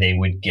 they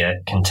would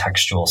get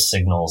contextual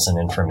signals and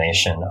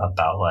information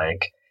about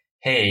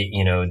hey,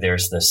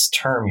 there's this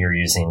term you're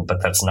using,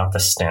 but that's not the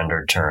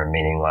standard term,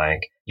 meaning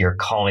you're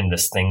calling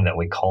this thing that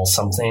we call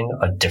something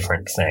a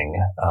different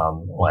thing.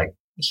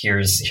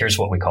 Here's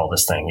what we call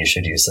this thing. You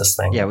should use this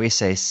thing. Yeah, we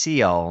say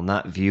see all,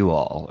 not view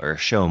all, or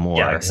show more.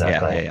 Yeah,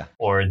 exactly. Yeah.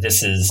 Or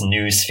this is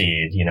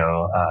newsfeed,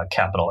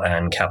 capital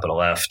N, capital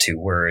F, 2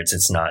 words.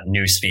 It's not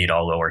newsfeed,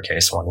 all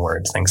lowercase, 1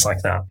 word, things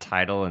like that.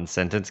 Title and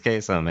sentence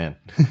case? Oh, man.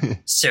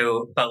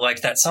 So,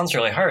 but that sounds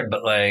really hard.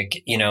 But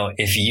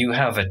if you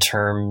have a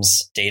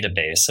terms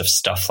database of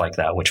stuff like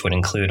that, which would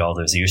include all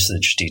those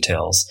usage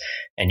details,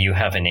 and you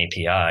have an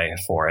API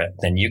for it,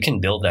 then you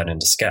can build that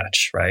into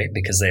Sketch, right?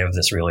 Because they have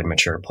this really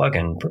mature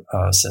plugin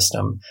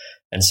system.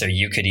 And so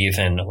you could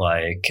even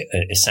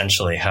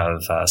essentially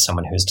have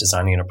someone who's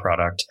designing a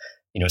product,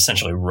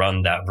 essentially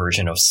run that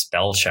version of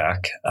spell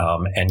check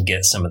and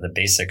get some of the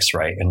basics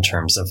right in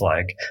terms of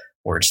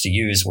words to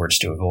use, words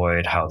to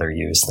avoid, how they're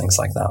used, things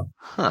like that.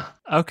 Huh.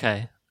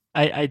 Okay.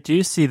 I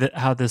do see that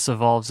how this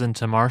evolves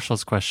into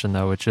Marshall's question,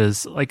 though, which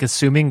is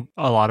assuming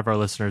a lot of our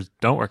listeners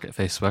don't work at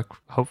Facebook,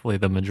 hopefully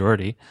the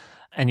majority,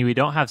 and we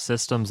don't have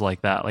systems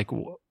like that.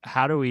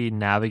 How do we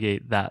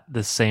navigate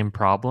the same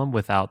problem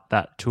without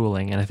that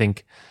tooling? And I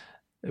think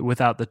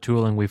without the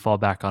tooling, we fall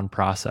back on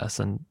process.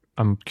 And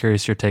I'm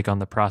curious your take on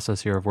the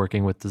process here of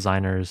working with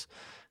designers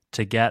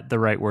to get the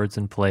right words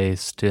in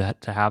place, to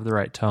have the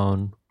right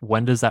tone.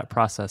 When does that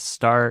process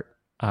start?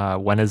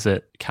 When is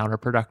it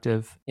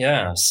counterproductive?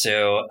 Yeah,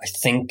 so I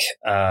think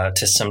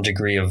to some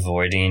degree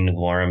avoiding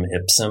lorem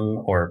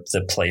ipsum or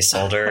the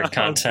placeholder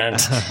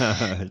content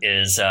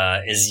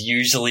is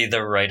usually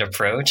the right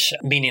approach.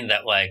 Meaning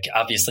that, like,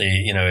 obviously,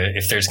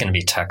 if there's going to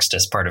be text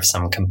as part of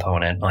some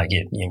component, like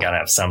you got to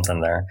have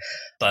something there.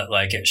 But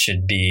like it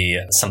should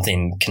be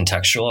something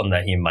contextual and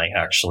that you might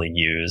actually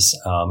use.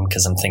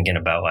 Because I'm thinking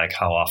about like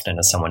how often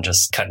has someone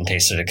just cut and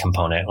pasted a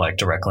component like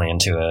directly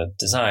into a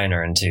design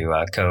or into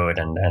code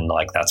and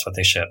like that's what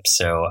they ship.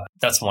 So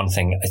that's one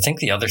thing. I think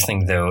the other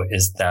thing though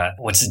is that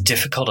what's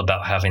difficult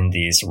about having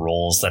these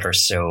roles that are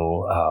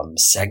so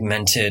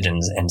segmented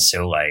and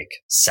so like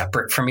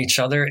separate from each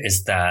other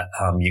is that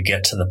you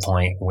get to the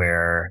point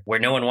where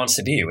no one wants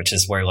to be, which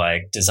is where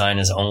like design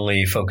is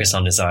only focused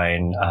on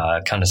design,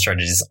 content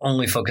strategy is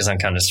only focused on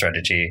content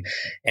strategy,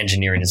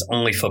 engineering is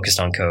only focused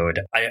on code.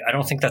 I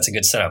don't think that's a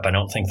good setup. I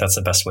don't think that's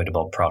the best way to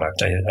build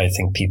product. I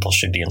think people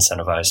should be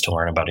incentivized to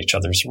learn about each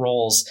other's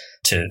roles,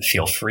 to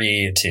feel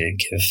free to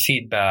give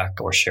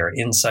feedback or share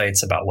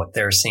insights about what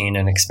they're seeing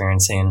and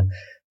experiencing.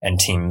 And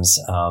teams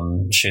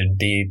should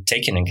be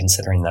taking and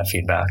considering that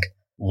feedback.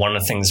 One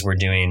of the things we're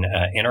doing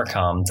at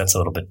Intercom that's a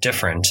little bit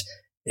different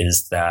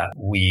is that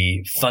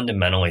we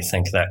fundamentally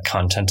think that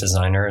content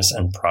designers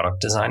and product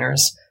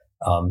designers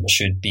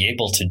should be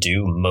able to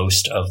do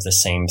most of the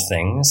same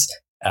things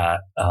at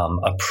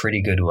a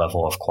pretty good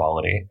level of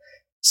quality.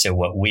 So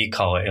what we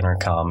call at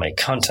Intercom a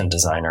content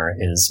designer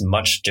is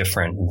much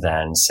different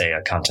than, say,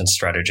 a content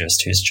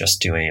strategist who's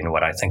just doing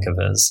what I think of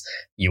as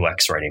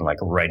UX writing, like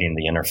writing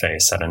the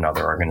interface at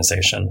another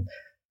organization.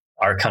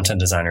 Our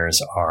content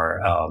designers are,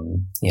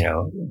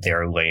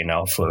 they're laying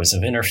out flows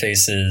of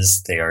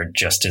interfaces. They are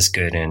just as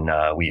good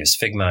we use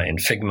Figma in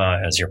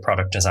Figma as your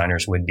product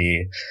designers would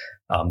be.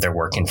 They're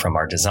working from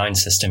our design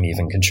system,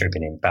 even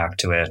contributing back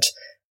to it.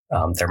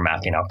 They're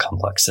mapping out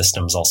complex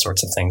systems, all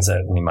sorts of things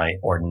that we might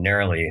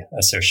ordinarily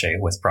associate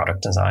with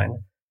product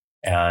design.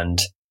 And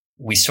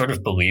we sort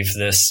of believed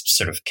this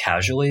sort of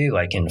casually,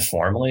 like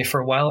informally for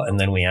a while. And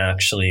then we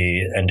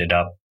actually ended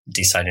up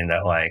deciding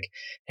that like,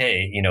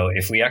 hey,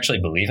 if we actually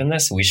believe in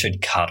this, we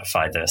should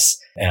codify this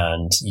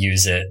and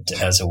use it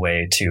as a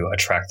way to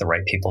attract the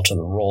right people to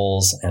the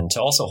roles and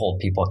to also hold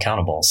people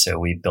accountable. So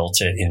we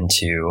built it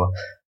into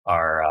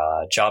our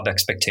job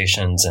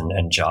expectations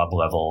and job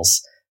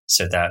levels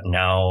so that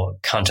now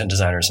content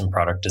designers and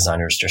product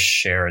designers just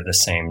share the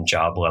same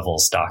job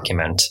levels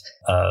document.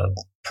 A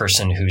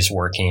person who's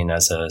working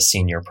as a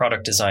senior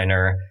product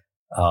designer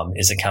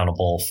is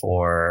accountable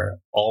for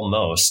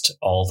almost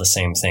all the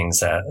same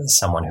things that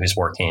someone who's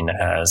working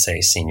as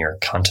a senior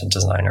content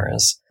designer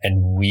is.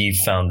 And we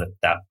found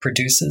that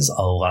produces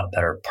a lot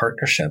better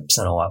partnerships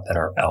and a lot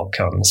better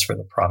outcomes for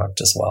the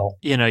product as well.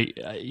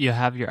 You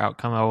have your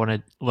outcome. I want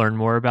to learn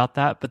more about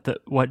that. But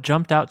what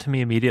jumped out to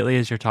me immediately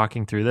as you're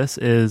talking through this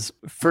is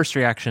first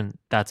reaction,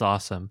 that's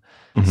awesome.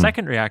 Mm-hmm.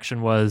 Second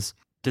reaction was,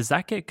 does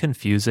that get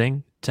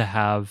confusing to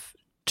have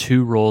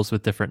two roles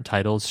with different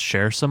titles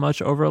share so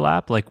much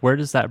overlap? Like, where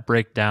does that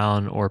break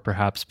down? Or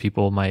perhaps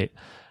people might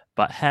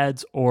butt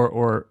heads,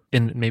 or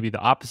in maybe the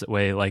opposite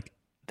way, like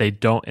they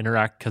don't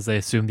interact because they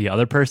assume the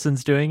other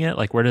person's doing it.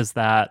 Like, where does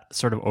that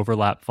sort of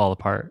overlap fall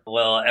apart?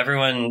 Well,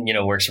 everyone,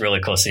 works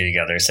really closely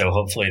together. So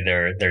hopefully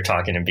they're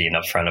talking and being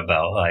upfront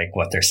about like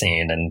what they're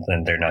seeing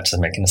and they're not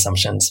just making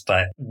assumptions.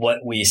 But what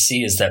we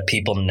see is that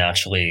people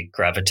naturally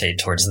gravitate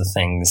towards the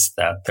things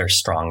that they're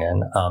strong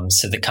in.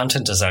 So the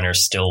content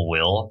designers still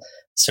will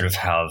sort of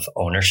have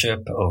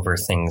ownership over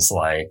things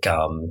like,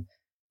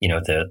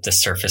 the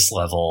surface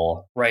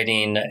level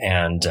writing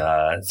and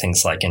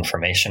things like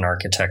information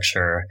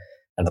architecture.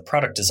 And the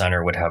product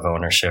designer would have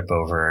ownership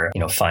over,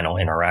 final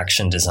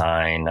interaction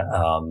design,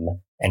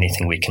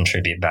 anything we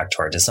contribute back to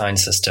our design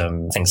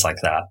system, things like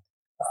that.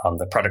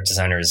 The product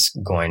designer is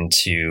going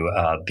to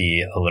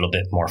be a little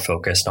bit more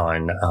focused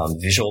on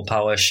visual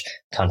polish.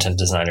 Content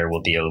designer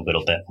will be a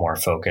little bit more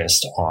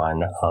focused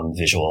on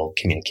visual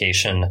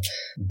communication.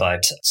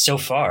 But so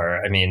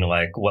far,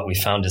 what we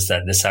found is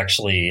that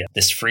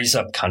this frees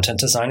up content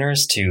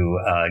designers to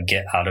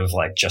get out of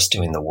like just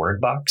doing the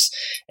word box.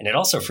 And it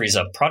also frees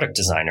up product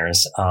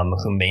designers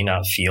who may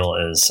not feel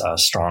as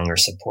strong or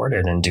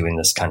supported in doing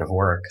this kind of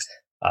work.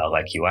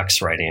 Like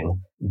UX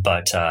writing,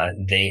 but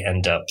they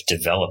end up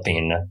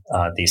developing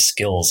these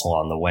skills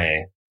along the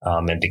way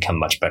and become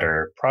much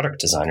better product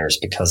designers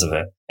because of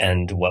it.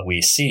 And what we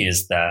see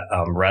is that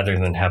rather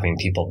than having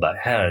people butt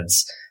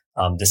heads,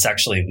 this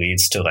actually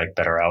leads to like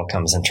better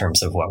outcomes in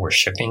terms of what we're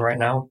shipping right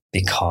now,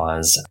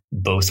 because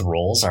both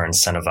roles are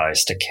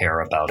incentivized to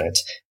care about it.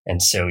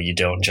 And so you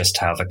don't just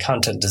have a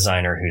content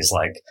designer who's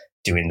like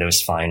doing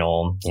those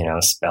final,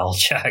 spell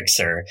checks,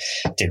 or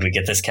did we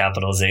get this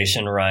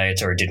capitalization right?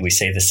 Or did we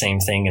say the same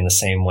thing in the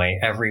same way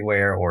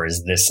everywhere? Or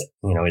is this,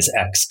 is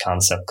X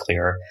concept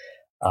clear?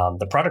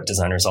 the product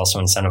designer is also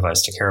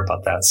incentivized to care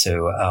about that.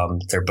 So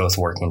they're both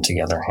working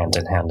together hand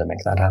in hand to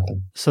make that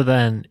happen. So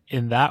then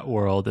in that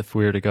world, if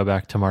we were to go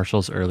back to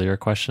Marshall's earlier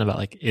question about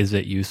like, is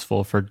it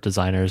useful for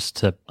designers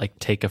to like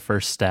take a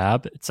first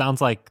stab? It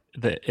sounds like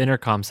the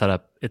Intercom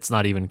setup, it's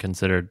not even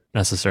considered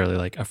necessarily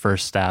like a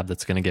first stab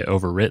that's going to get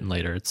overwritten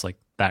later. It's like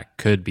that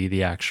could be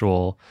the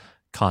actual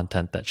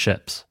content that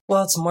ships.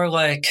 Well, it's more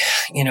like,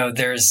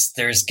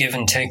 there's give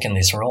and take in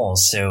these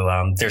roles.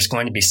 So there's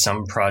going to be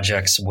some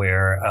projects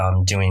where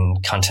doing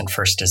content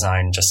first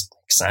design just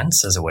makes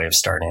sense as a way of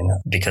starting,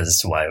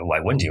 because why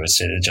wouldn't you?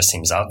 It just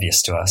seems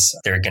obvious to us.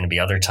 There are going to be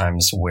other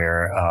times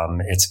where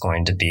it's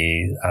going to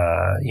be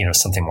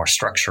something more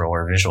structural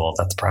or visual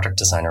that the product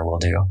designer will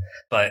do.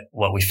 But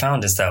what we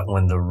found is that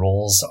when the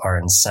roles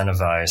are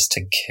incentivized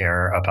to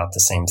care about the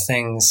same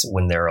things,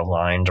 when they're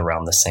aligned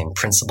around the same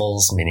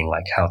principles, meaning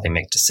like how they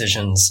make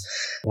decisions,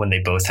 when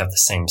they both have the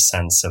same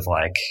sense of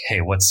like,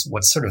 hey, what's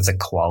sort of the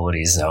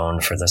quality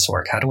zone for this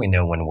work? How do we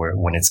know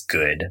when it's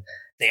good?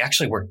 They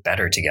actually work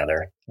better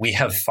together. We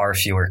have far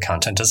fewer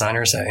content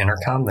designers at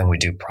Intercom than we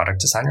do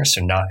product designers.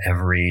 So not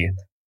every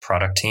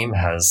product team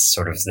has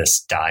sort of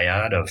this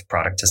dyad of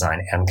product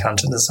design and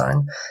content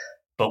design.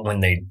 But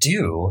when they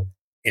do,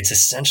 it's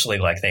essentially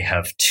like they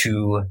have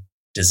two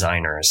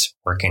designers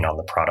working on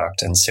the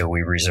product. And so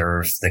we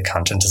reserve the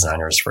content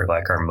designers for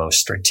like our most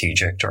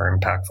strategic or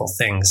impactful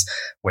things,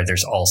 where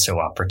there's also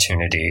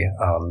opportunity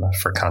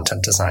for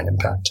content design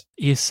impact.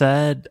 You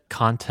said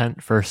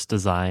content first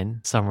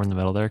design somewhere in the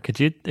middle there. Could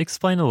you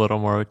explain a little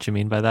more what you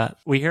mean by that?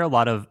 We hear a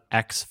lot of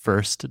X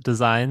first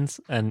designs,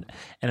 and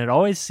it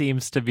always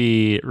seems to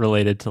be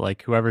related to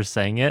like whoever's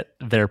saying it,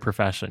 their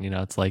profession.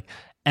 It's like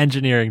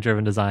engineering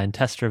driven design,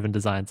 test driven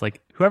designs,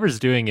 like whoever's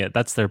doing it,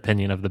 that's their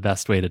opinion of the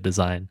best way to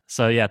design.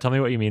 So yeah, tell me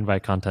what you mean by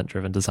content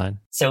driven design.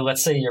 So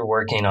let's say you're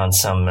working on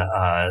some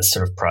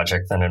sort of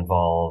project that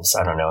involves,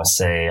 I don't know,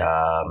 say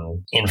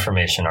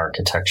information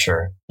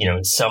architecture.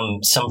 Some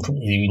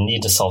you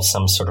need to solve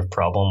some sort of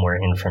problem where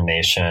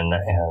information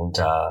and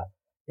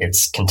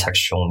its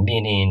contextual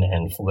meaning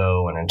and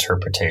flow and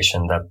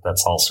interpretation,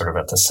 that's all sort of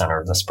at the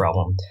center of this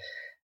problem.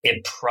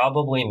 It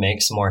probably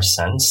makes more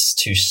sense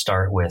to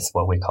start with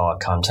what we call a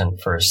content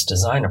first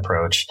design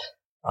approach,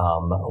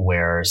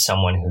 where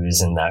someone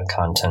who's in that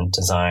content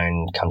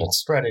design, content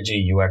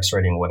strategy, UX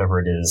writing, whatever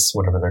it is,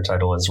 whatever their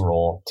title is,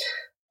 role,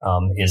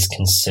 is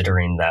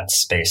considering that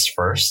space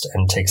first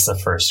and takes the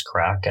first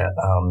crack at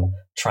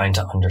trying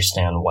to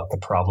understand what the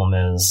problem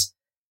is,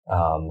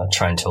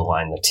 trying to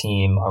align the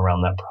team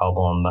around that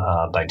problem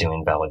by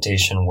doing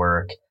validation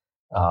work,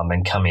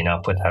 and coming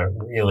up with a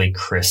really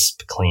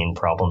crisp, clean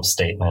problem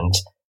statement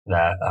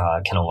that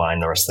can align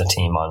the rest of the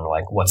team on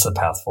like, what's the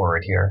path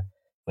forward here?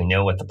 We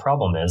know what the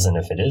problem is, and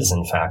if it is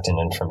in fact an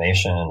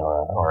information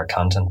or a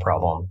content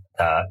problem,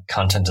 that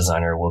content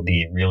designer will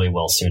be really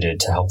well suited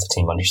to help the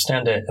team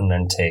understand it and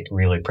then take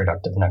really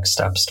productive next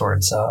steps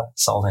towards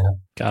solving it.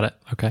 Got it.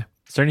 Okay.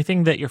 Is there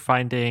anything that you're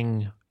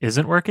finding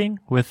isn't working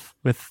with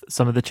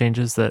some of the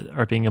changes that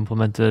are being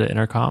implemented at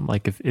Intercom?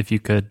 Like if you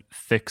could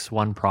fix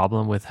one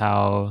problem with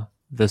how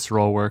this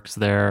role works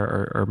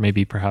there, or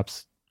maybe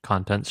perhaps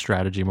content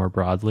strategy more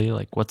broadly,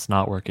 like what's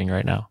not working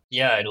right now?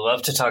 Yeah, I'd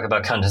love to talk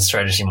about content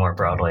strategy more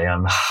broadly.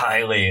 I'm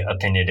highly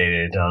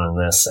opinionated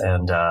on this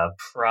and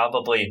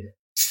probably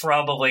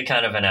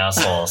kind of an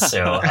asshole.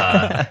 So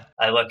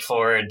I look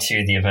forward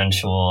to the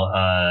eventual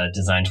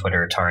design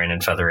Twitter tarring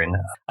and feathering.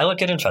 I look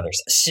good in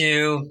feathers.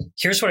 So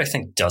here's what I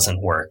think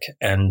doesn't work.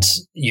 And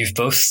you've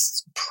both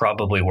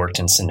probably worked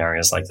in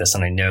scenarios like this.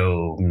 And I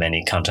know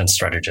many content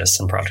strategists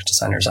and product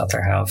designers out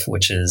there have,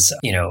 which is,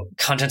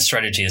 content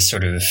strategy is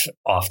sort of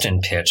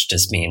often pitched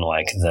as being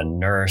like the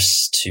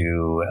nurse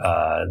to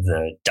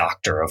the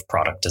doctor of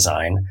product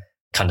design.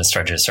 Content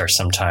strategists are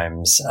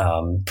sometimes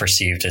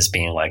perceived as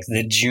being like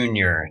the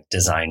junior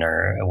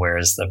designer,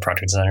 whereas the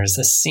product designer is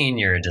the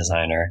senior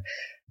designer.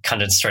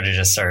 Content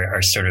strategists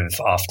are sort of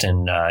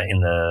often in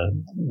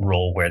the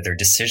role where their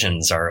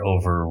decisions are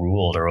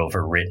overruled or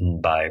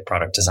overwritten by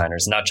product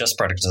designers, not just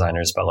product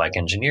designers, but like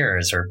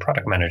engineers or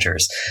product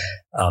managers,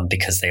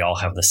 because they all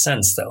have the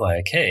sense that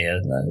like, hey,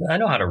 I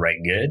know how to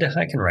write good.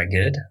 I can write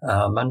good.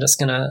 I'm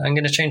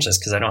gonna change this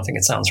because I don't think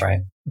it sounds right.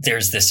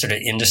 There's this sort of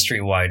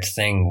industry-wide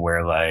thing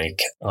where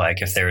like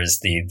if there's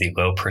the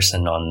low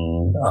person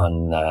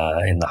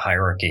on in the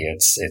hierarchy,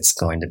 it's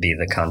going to be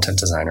the content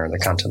designer or the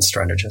content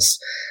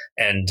strategist.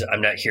 And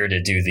I'm not here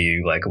to do the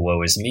like,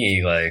 woe is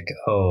me, like,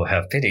 oh,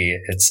 have pity.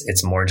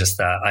 It's more just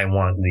that I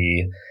want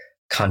the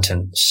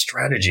content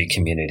strategy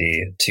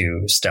community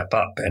to step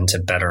up and to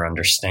better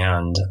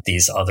understand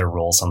these other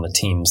roles on the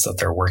teams that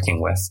they're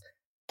working with.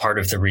 Part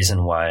of the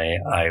reason why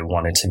I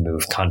wanted to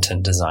move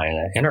content design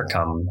at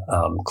Intercom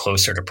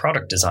closer to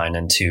product design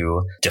and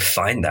to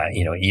define that,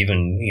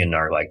 even in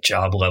our like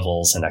job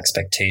levels and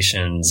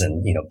expectations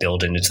and,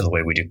 build it into the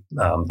way we do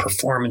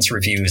performance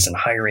reviews and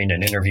hiring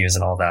and interviews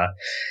and all that,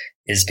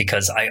 is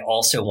because I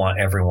also want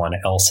everyone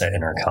else at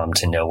Intercom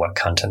to know what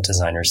content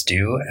designers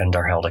do and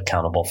are held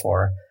accountable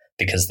for.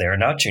 because they are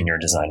not junior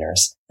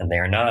designers and they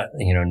are not,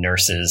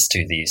 nurses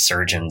to the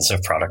surgeons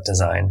of product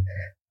design.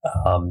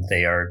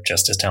 They are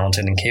just as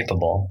talented and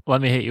capable.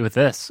 Let me hit you with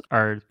this.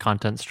 Are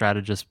content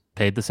strategists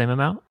paid the same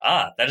amount?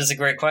 That is a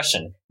great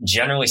question.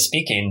 Generally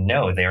speaking,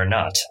 no, they are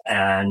not.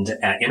 And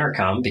at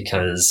Intercom,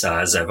 because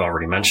as I've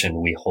already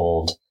mentioned, we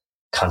hold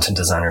content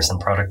designers and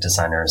product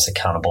designers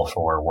accountable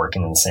for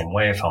working in the same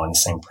way, following the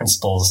same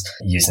principles,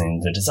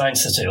 using the design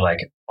system, like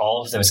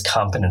all of those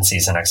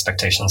competencies and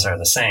expectations are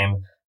the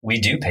same. We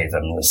do pay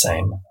them the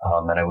same.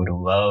 And I would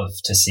love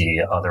to see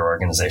other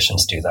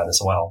organizations do that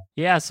as well.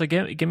 Yeah. So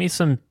give me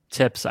some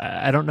tips.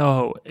 I don't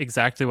know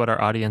exactly what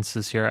our audience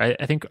is here.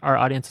 I think our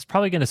audience is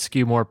probably going to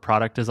skew more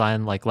product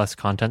design, like less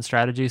content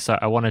strategy. So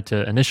I wanted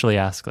to initially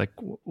ask, like,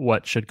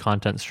 what should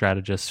content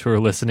strategists who are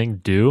listening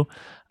do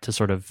to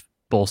sort of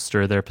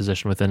bolster their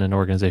position within an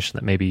organization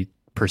that maybe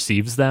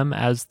perceives them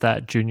as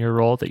that junior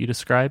role that you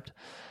described?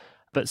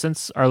 But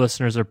since our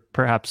listeners are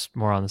perhaps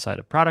more on the side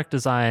of product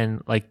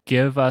design, like,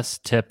 give us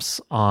tips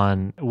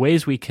on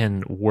ways we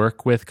can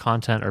work with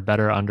content or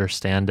better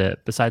understand it,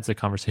 besides the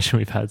conversation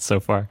we've had so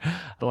far,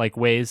 but like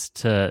ways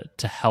to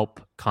help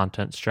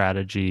content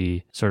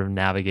strategy sort of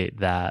navigate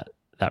that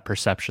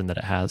perception that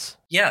it has.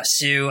 Yeah.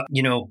 So,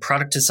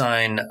 product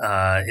design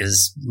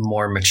is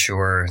more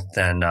mature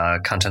than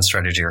content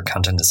strategy or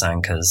content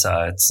design because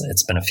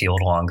it's been a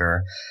field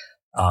longer.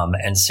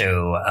 And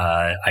so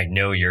I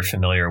know you're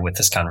familiar with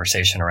this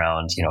conversation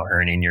around,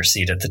 earning your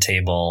seat at the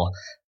table.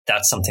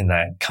 That's something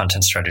that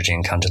content strategy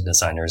and content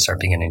designers are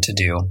beginning to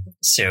do.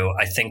 So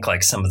I think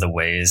like some of the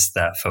ways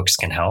that folks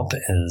can help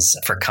is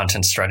for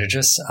content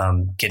strategists,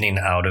 getting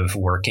out of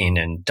working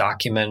in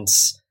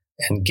documents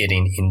and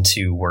getting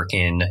into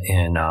working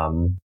in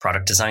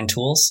product design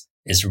tools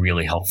is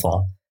really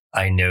helpful.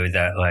 I know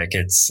that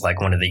it's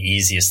one of the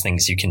easiest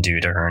things you can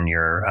do to earn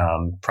your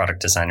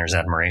product designer's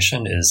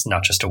admiration is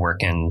not just to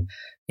work in,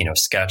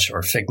 Sketch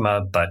or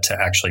Figma, but to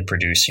actually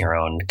produce your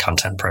own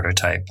content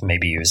prototype.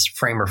 Maybe use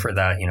Framer for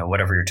that,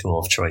 whatever your tool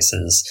of choice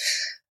is.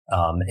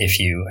 If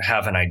you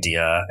have an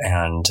idea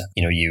and,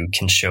 you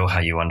can show how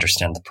you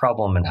understand the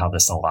problem and how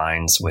this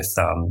aligns with,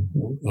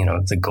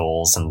 the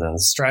goals and the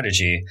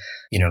strategy,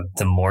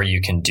 the more you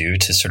can do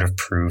to sort of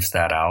prove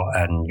that out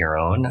on your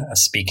own,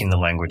 speaking the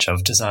language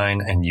of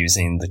design and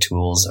using the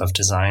tools of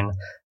design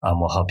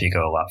will help you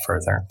go a lot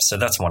further. So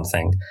that's one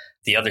thing.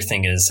 The other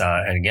thing is,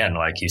 and again,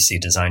 like you see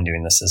design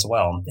doing this as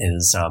well,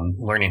 is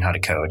learning how to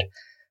code.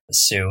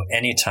 So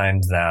anytime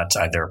that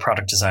either a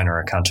product designer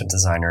or a content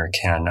designer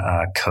can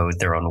code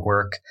their own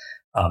work,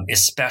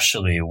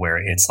 especially where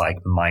it's like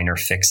minor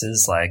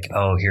fixes, like,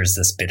 oh, here's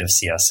this bit of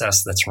CSS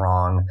that's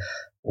wrong,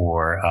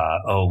 or,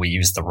 oh, we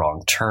used the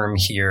wrong term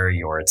here,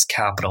 or it's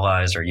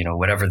capitalized, or,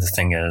 whatever the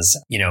thing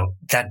is,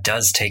 that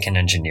does take an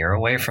engineer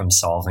away from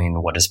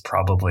solving what is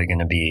probably going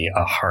to be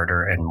a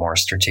harder and more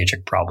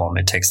strategic problem.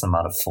 It takes them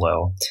out of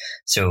flow.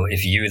 So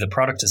if you, the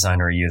product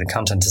designer, or you, the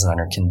content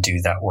designer, can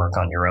do that work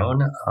on your own,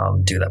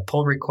 do that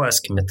pull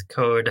request, commit the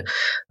code,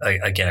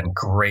 again,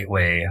 great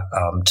way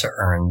to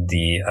earn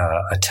the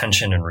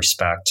attention and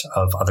respect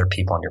of other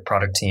people on your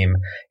product team.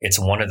 It's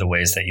one of the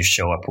ways that you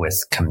show up with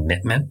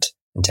commitment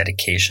and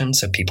dedication,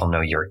 so people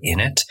know you're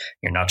in it.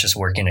 You're not just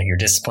working at your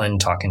discipline,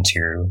 talking to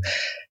your,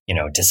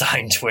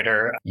 design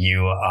Twitter.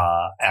 You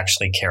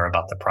actually care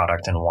about the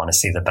product and want to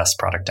see the best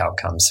product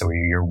outcome. So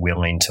you're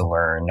willing to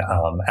learn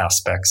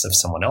aspects of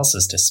someone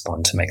else's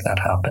discipline to make that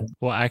happen.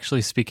 Well,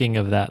 actually, speaking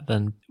of that,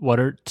 then what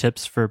are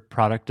tips for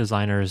product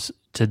designers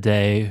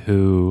today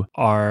who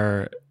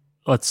are,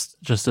 let's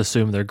just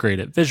assume they're great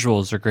at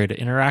visuals or great at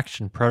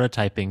interaction,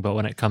 prototyping, but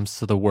when it comes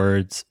to the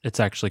words, it's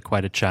actually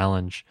quite a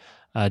challenge.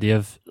 Do you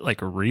have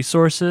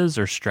resources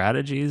or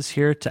strategies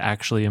here to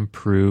actually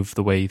improve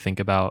the way you think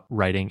about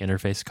writing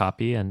interface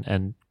copy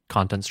and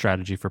content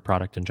strategy for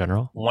product in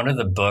general? One of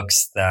the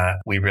books that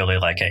we really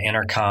like at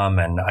Intercom,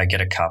 and I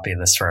get a copy of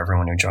this for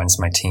everyone who joins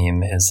my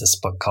team, is this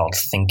book called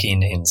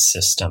Thinking in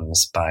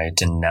Systems by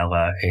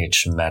Donella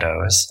H.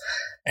 Meadows.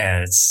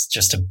 And it's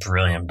just a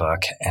brilliant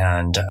book.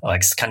 And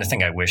it's the kind of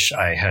thing I wish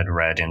I had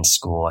read in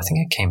school. I think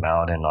it came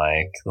out in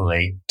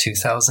late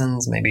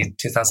 2000s, maybe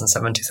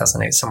 2007,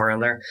 2008, somewhere in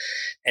there.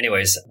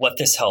 Anyways, what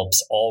this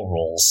helps all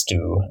roles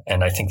do,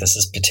 and I think this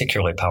is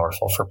particularly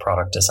powerful for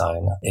product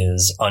design,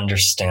 is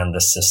understand the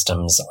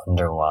systems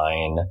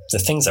underlying the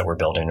things that we're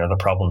building or the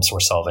problems we're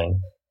solving.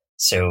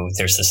 So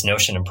there's this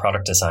notion in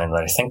product design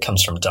that I think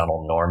comes from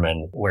Donald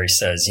Norman, where he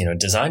says,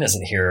 design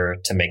isn't here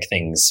to make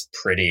things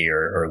pretty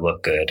or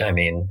look good. I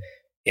mean,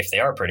 if they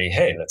are pretty,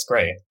 hey, that's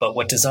great. But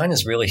what design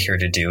is really here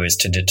to do is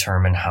to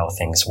determine how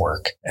things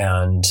work.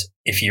 And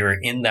if you're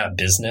in that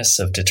business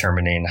of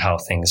determining how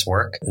things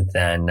work,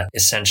 then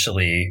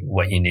essentially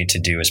what you need to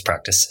do is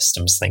practice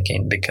systems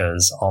thinking,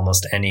 because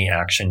almost any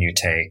action you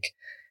take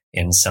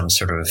in some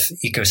sort of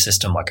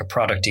ecosystem, like a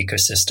product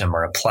ecosystem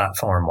or a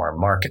platform or a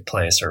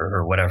marketplace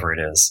or whatever it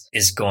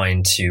is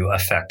going to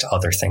affect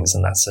other things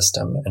in that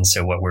system. And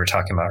so what we were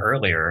talking about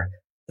earlier,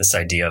 this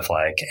idea of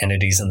like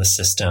entities in the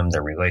system,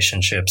 their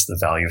relationships, the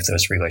value of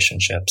those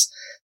relationships.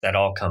 That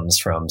all comes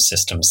from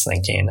systems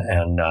thinking.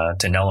 And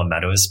Donella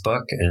Meadows'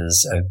 book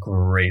is a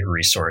great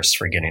resource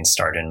for getting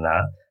started in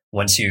that.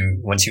 Once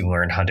you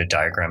learn how to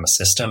diagram a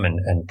system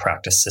and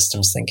practice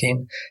systems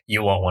thinking,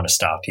 you won't want to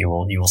stop. You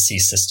will see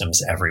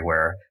systems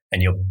everywhere,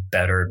 and you'll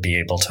better be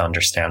able to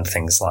understand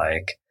things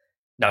like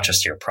not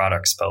just your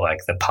products, but like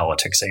the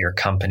politics at your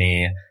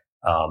company,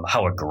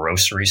 how a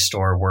grocery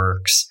store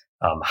works,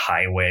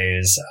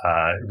 highways,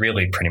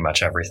 really pretty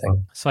much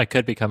everything. So I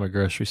could become a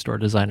grocery store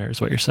designer is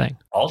what you're saying.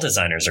 All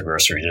designers are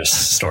grocery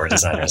store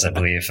designers. I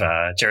believe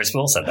Jared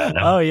Spool said that.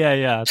 No? Oh,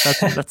 yeah.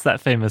 That's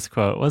that famous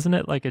quote. Wasn't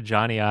it like a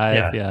Johnny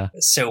Ive? Yeah.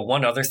 So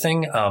one other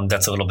thing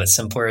that's a little bit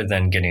simpler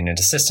than getting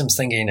into systems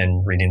thinking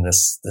and reading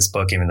this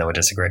book, even though it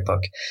is a great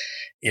book,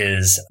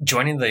 is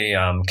joining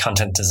the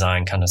content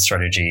design, content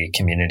strategy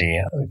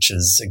community, which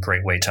is a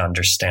great way to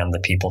understand the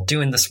people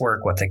doing this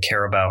work, what they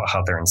care about,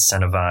 how they're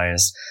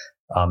incentivized,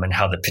 and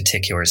how the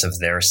particulars of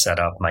their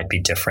setup might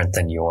be different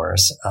than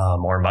yours,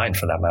 or mine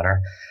for that matter.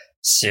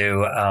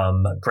 So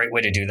a great way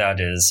to do that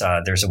is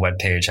there's a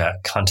webpage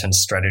at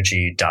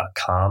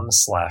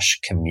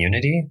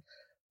contentstrategy.com/community,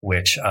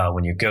 which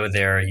when you go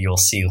there, you'll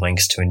see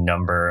links to a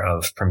number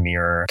of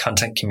premier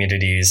content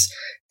communities.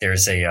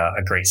 There's a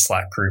great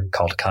Slack group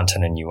called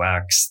Content and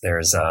UX.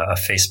 There's a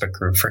Facebook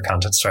group for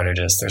content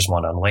strategists. There's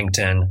one on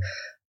LinkedIn.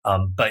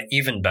 But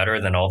even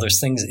better than all those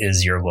things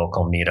is your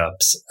local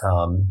meetups,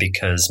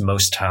 because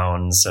most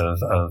towns of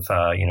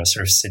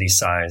sort of city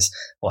size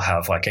will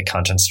have like a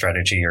content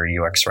strategy or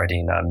UX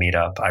writing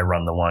meetup. I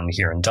run the one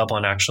here in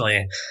Dublin,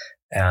 actually.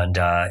 And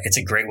it's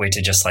a great way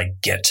to just like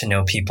get to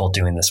know people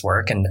doing this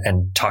work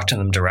and talk to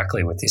them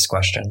directly with these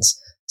questions.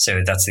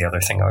 So that's the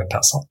other thing I would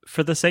pass on.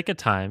 For the sake of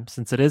time,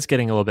 since it is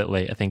getting a little bit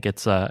late, I think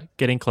it's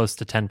getting close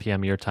to 10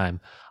 p.m. your time.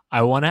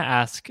 I want to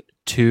ask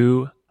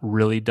two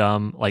really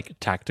dumb, like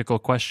tactical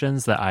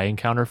questions that I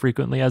encounter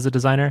frequently as a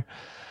designer.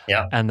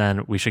 Yeah. And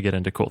then we should get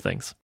into cool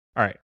things.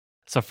 All right.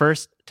 So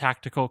first,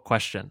 tactical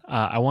question.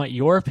 I want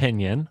your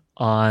opinion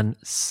on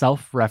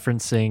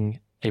self-referencing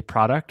a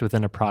product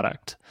within a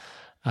product.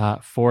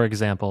 For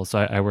example, so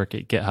I work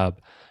at GitHub.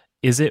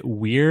 Is it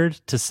weird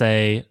to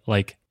say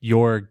like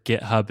your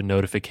GitHub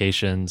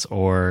notifications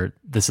or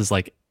this is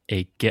like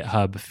a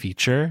GitHub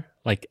feature?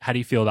 Like, how do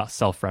you feel about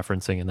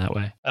self-referencing in that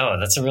way? Oh,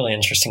 that's a really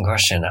interesting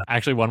question.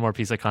 Actually, one more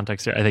piece of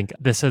context here. I think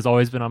this has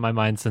always been on my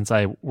mind since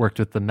I worked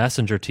with the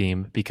Messenger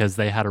team because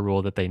they had a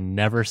rule that they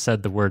never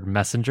said the word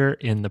Messenger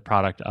in the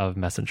product of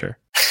Messenger.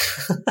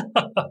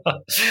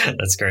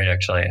 That's great,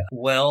 actually.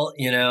 Well,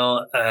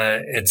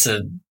 it's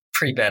a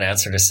pretty bad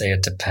answer to say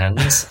it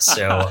depends.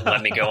 So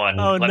let me go on.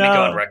 Me go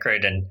on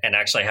record and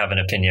actually have an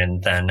opinion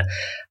then.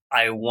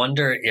 I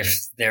wonder if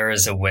there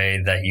is a way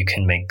that you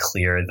can make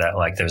clear that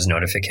like those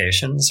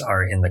notifications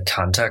are in the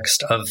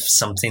context of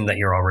something that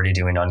you're already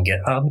doing on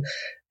GitHub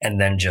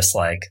and then just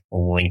like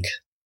link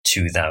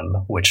to them,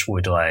 which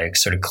would like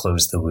sort of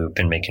close the loop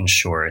and making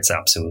sure it's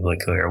absolutely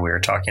clear we were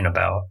talking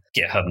about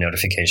GitHub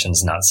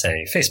notifications, not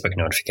say Facebook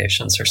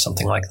notifications or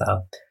something like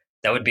that.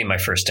 That would be my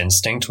first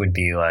instinct would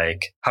be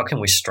like, how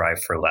can we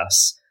strive for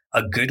less?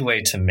 A good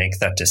way to make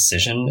that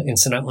decision,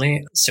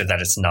 incidentally, so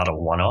that it's not a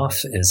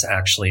one-off, is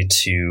actually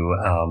to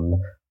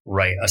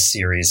write a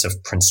series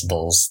of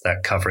principles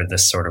that cover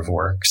this sort of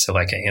work. So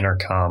like at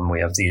Intercom,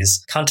 we have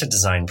these content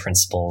design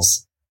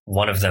principles.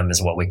 One of them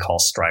is what we call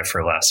strive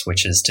for less,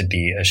 which is to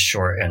be as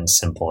short and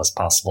simple as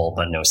possible,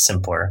 but no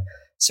simpler.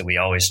 So we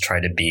always try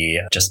to be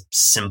just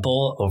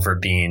simple over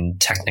being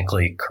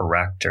technically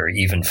correct or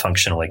even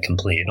functionally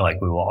complete.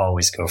 Like we will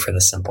always go for the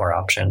simpler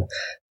option,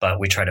 but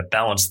we try to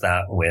balance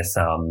that with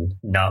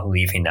not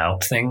leaving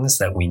out things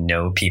that we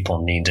know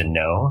people need to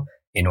know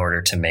in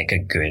order to make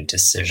a good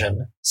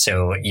decision.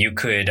 So you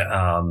could,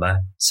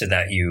 so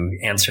that you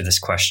answer this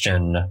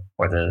question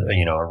or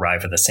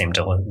arrive at the same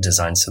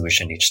design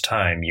solution each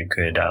time, you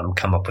could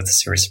come up with a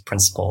series of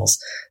principles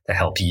that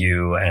help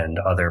you and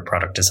other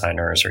product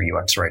designers or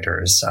UX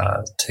writers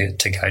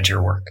to guide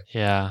your work.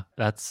 Yeah,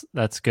 that's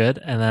good.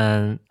 And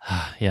then,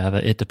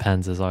 it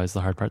depends is always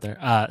the hard part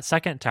there.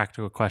 Second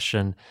tactical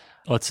question.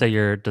 Let's say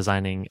you're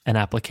designing an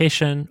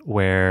application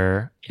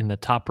where in the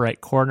top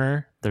right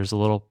corner, there's a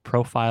little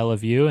profile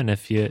of you. And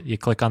if you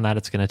click on that,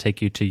 it's going to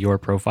take you to your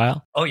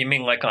profile. Oh, you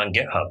mean like on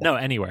GitHub? No,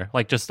 anywhere.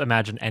 Like just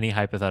imagine any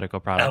hypothetical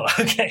product.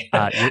 Oh, okay.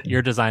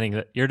 You're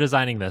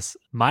designing this.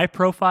 My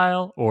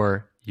profile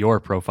or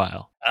your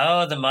profile?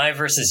 Oh, the my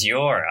versus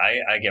your.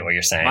 I get what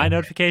you're saying. My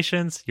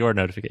notifications, your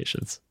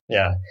notifications.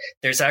 Yeah.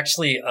 There's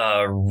actually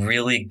a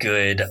really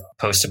good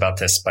post about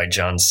this by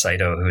John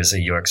Saito, who is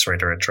a UX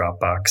writer at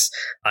Dropbox.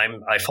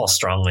 I fall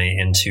strongly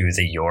into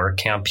the your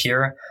camp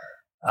here.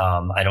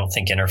 I don't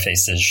think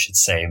interfaces should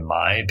say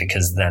my,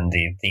 because then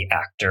the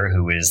actor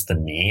who is the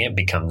me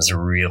becomes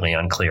really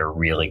unclear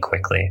really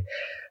quickly.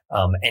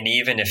 And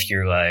even if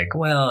you're like,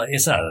 well,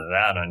 it's not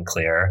that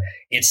unclear,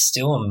 it's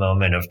still a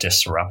moment of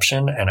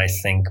disruption. And I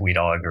think we'd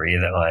all agree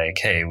that like,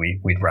 hey,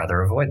 we'd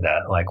rather avoid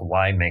that. Like,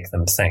 why make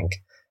them think?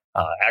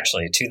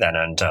 Actually, to that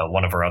end,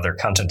 one of our other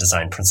content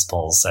design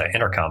principles at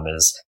Intercom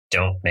is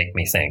don't make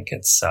me think.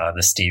 It's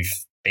the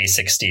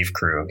basic Steve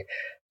Krug,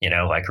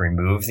 like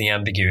remove the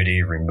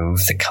ambiguity, remove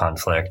the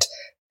conflict.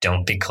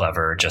 Don't be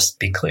clever, just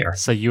be clear.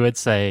 So you would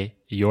say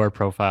your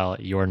profile,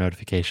 your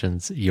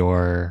notifications,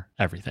 your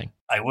everything.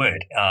 I would.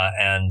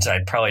 And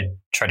I'd probably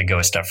try to go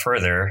a step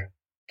further,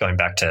 going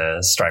back to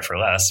Strive for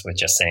Less with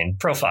just saying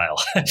profile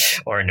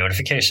or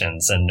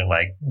notifications. And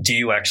like, do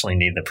you actually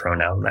need the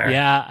pronoun there?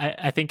 Yeah,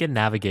 I think in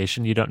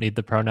navigation, you don't need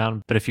the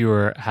pronoun. But if you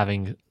were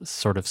having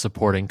sort of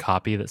supporting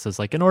copy that says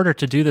like, in order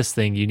to do this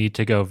thing, you need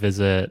to go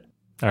visit,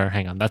 or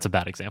hang on, that's a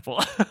bad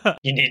example.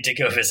 You need to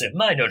go visit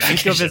my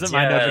notifications. Go visit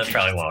my notifications. That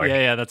probably won't work.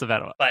 Yeah, that's a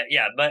bad one. But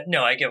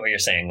no, I get what you're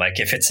saying. Like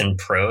if it's in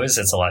prose,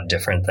 it's a lot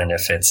different than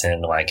if it's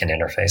in like an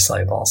interface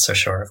label. So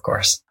sure, of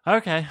course.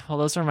 Okay, well,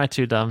 those are my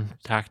two dumb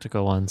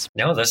tactical ones.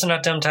 No, those are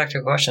not dumb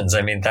tactical questions.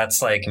 I mean,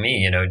 that's like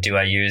me. Do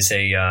I use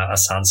a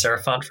sans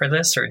serif font for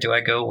this, or do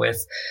I go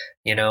with,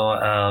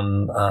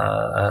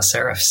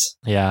 serifs?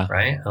 Yeah,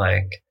 right.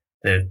 Like.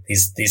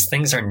 These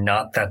things are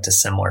not that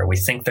dissimilar. We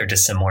think they're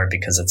dissimilar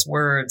because it's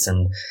words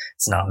and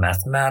it's not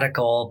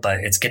mathematical, but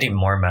it's getting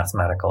more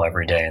mathematical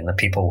every day. And the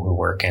people who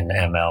work in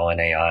ML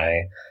and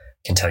AI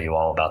can tell you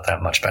all about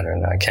that much better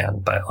than I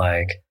can. But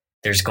like,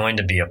 there's going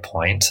to be a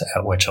point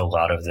at which a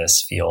lot of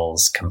this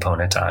feels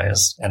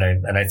componentized, and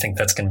I think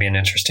that's going to be an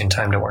interesting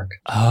time to work.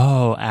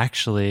 Oh,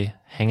 actually,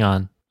 hang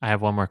on. I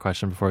have one more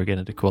question before we get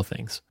into cool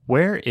things.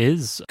 Where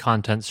is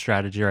content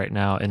strategy right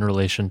now in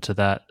relation to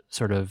that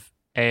sort of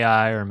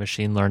AI or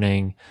machine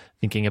learning,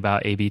 thinking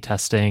about A/B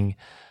testing?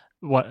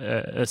 What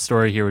a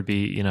story here would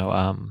be,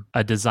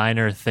 a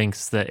designer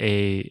thinks that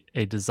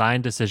a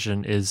design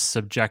decision is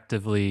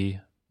subjectively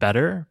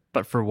better,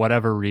 but for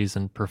whatever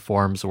reason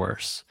performs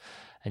worse.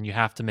 And you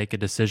have to make a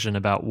decision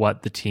about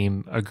what the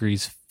team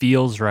agrees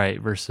feels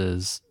right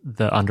versus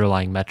the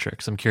underlying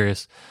metrics. I'm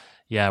curious,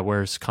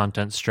 where's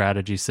content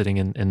strategy sitting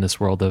in this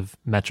world of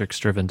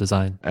metrics-driven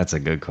design? That's a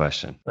good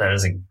question. That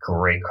is a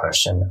great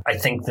question. I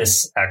think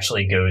this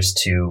actually goes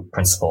to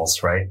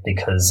principles, right?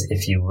 Because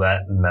if you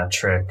let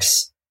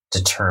metrics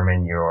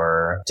determine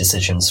your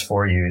decisions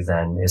for you,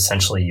 then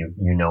essentially you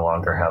no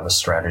longer have a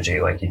strategy.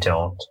 Like you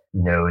don't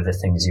know the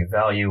things you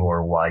value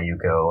or why you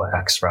go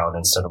X route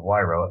instead of Y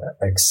route,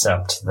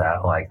 except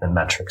that like the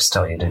metrics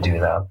tell you to do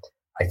that.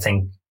 I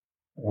think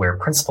where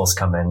principles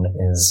come in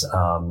is,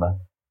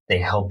 they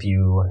help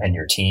you and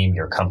your team,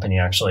 your company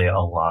actually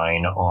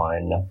align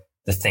on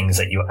the things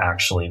that you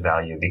actually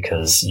value,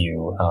 because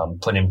you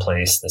put in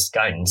place this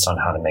guidance on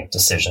how to make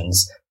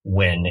decisions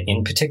when,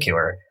 in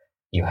particular,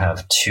 you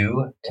have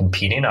two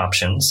competing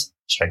options.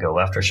 Should I go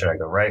left or should I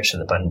go right? Should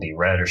the button be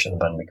red or should the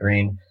button be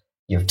green?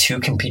 You have two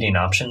competing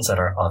options that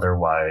are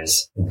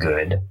otherwise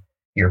good.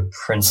 Your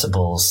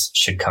principles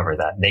should cover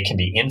that. They can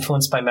be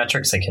influenced by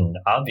metrics. They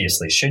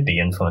should be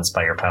influenced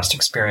by your past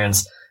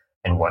experience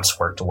and what's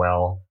worked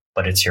well.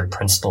 But it's your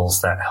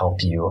principles that help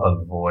you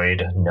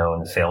avoid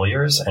known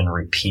failures and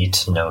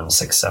repeat known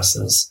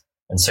successes.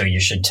 And so you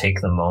should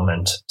take the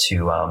moment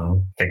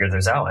to figure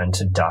those out and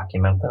to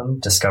document them,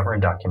 discover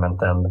and document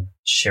them,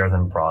 share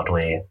them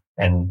broadly,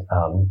 and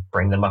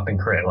bring them up in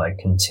Crit, like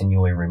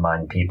continually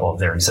remind people of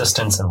their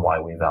existence and why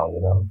we value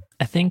them.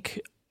 I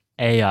think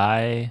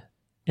AI,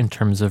 in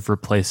terms of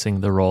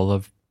replacing the role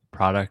of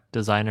product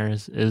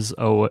designers, is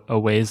a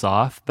ways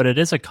off, but it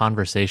is a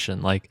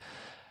conversation. Like,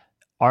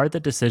 are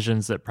the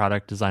decisions that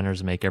product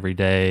designers make every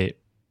day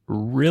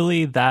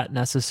really that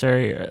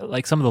necessary?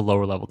 Like some of the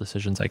lower level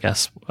decisions, I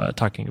guess,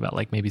 talking about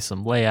like maybe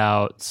some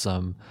layout,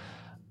 some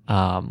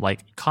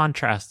like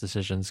contrast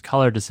decisions,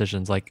 color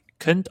decisions, like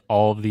couldn't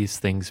all of these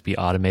things be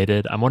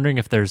automated? I'm wondering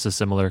if there's a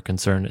similar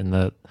concern in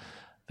the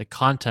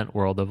content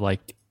world of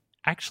like,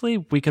 actually,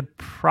 we could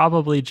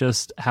probably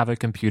just have a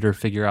computer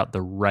figure out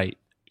the right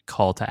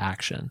call to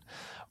action.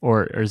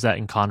 Or is that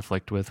in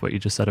conflict with what you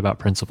just said about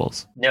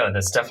principles? No,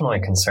 that's definitely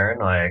a concern.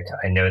 Like,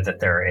 I know that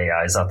there are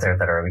AIs out there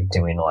that are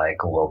doing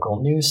like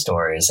local news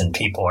stories, and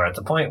people are at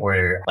the point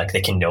where like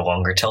they can no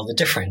longer tell the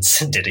difference.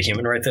 Did a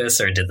human write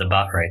this or did the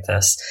bot write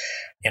this?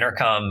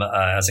 Intercom,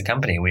 as a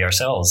company, we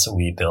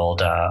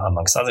build,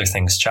 amongst other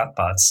things,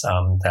 chatbots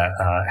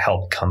that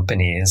help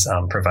companies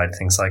provide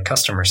things like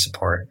customer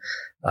support.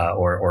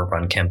 Or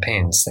run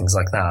campaigns, things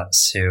like that.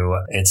 So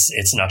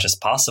it's not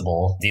just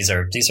possible. These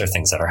are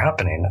things that are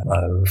happening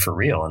for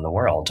real in the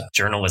world.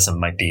 Journalism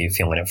might be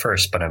feeling it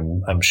first, but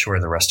I'm sure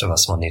the rest of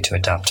us will need to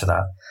adapt to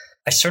that.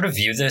 I sort of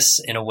view this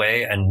in a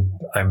way, and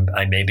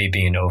I may be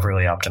being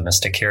overly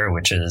optimistic here,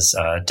 which is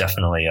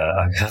definitely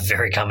a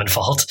very common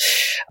fault.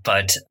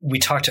 But we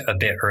talked a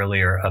bit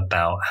earlier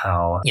about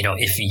how,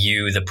 if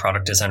you, the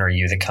product designer,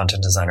 you, the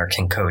content designer,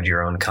 can code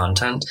your own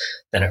content,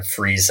 then it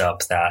frees up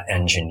that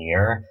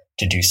engineer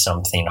to do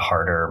something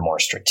harder, more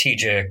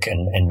strategic,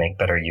 and make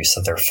better use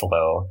of their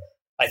flow.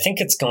 I think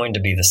it's going to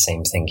be the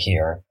same thing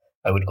here.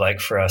 I would like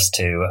for us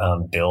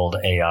to build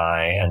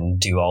AI and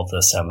do all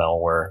this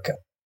ML work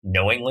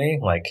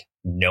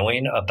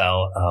knowing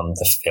about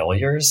the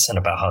failures and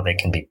about how they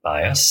can be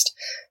biased,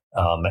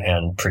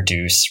 and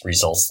produce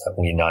results that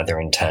we neither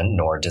intend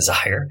nor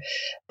desire.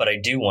 But I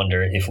do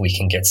wonder if we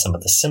can get some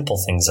of the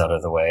simple things out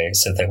of the way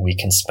so that we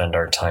can spend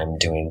our time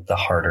doing the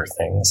harder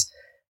things.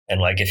 And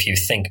like, if you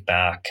think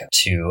back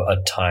to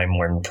a time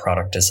when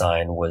product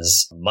design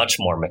was much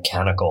more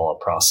mechanical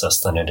a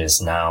process than it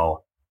is now,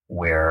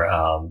 where,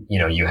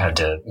 you had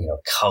to,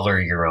 color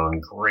your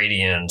own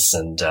gradients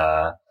and,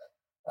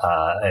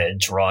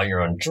 draw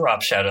your own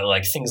drop shadow,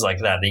 like things like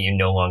that you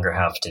no longer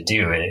have to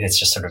do. It's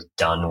just sort of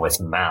done with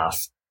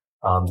math.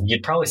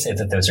 You'd probably say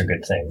that those are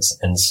good things.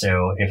 And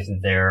so if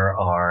there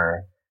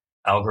are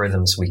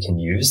algorithms we can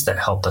use that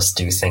help us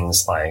do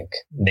things like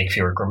make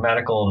fewer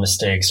grammatical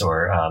mistakes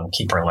or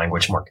keep our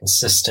language more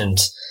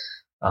consistent,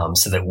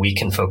 so that we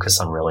can focus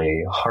on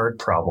really hard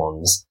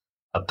problems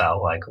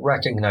about like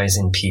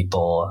recognizing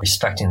people,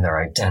 respecting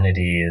their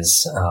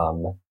identities,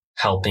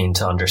 helping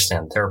to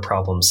understand their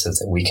problems so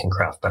that we can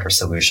craft better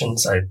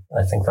solutions. I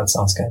think that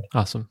sounds good.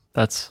 Awesome.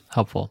 That's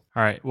helpful.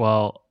 All right.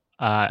 Well,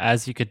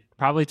 as you could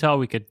probably tell,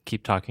 we could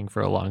keep talking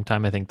for a long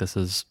time. I think this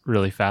is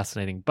really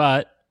fascinating,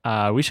 but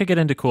we should get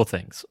into cool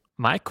things.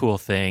 My cool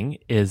thing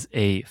is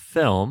a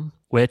film,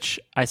 which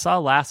I saw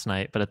last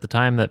night, but at the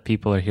time that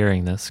people are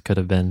hearing this could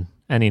have been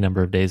any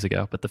number of days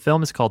ago. But the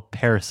film is called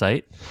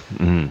Parasite.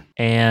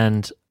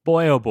 And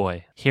boy, oh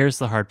boy, here's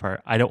the hard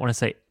part. I don't want to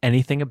say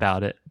anything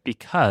about it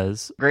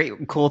because...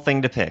 Great, cool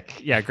thing to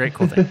pick. Yeah, great,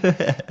 cool thing.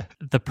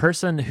 The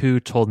person who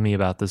told me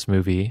about this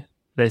movie,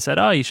 they said,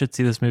 oh, you should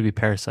see this movie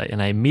Parasite.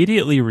 And I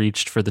immediately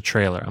reached for the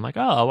trailer. I'm like,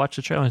 oh, I'll watch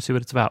the trailer and see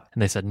what it's about.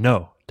 And they said,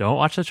 no, don't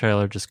watch the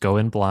trailer. Just go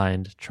in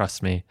blind.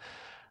 Trust me.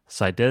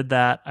 So I did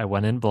that. I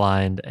went in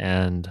blind,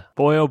 and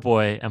boy, oh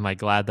boy, am I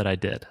glad that I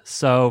did.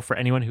 So for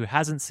anyone who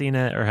hasn't seen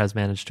it or has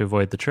managed to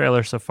avoid the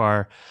trailer so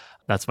far,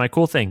 that's my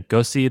cool thing.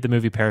 Go see the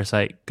movie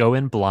Parasite. Go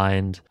in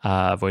blind.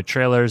 Avoid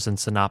trailers and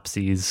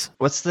synopses.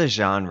 What's the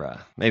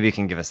genre? Maybe you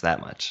can give us that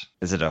much.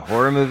 Is it a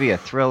horror movie, a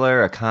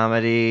thriller, a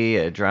comedy,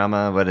 a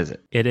drama? What is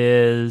it? It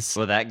is...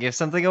 Will that give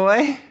something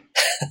away?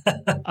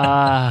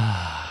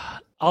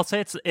 I'll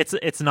say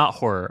it's not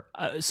horror.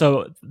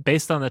 So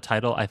based on the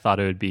title, I thought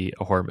it would be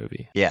a horror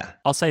movie. Yeah.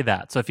 I'll say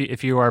that. So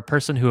if you are a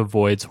person who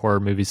avoids horror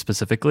movies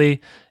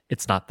specifically,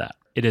 it's not that.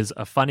 It is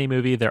a funny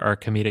movie. There are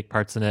comedic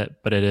parts in it,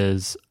 but it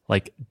is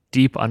like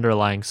deep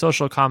underlying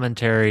social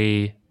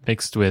commentary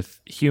mixed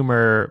with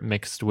humor,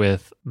 mixed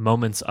with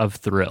moments of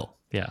thrill.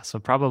 Yeah. So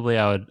probably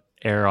I would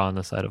err on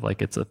the side of like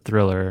it's a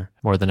thriller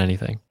more than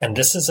anything. And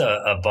this is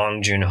a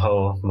Bong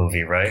Joon-ho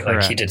movie, right?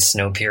 Correct. Like he did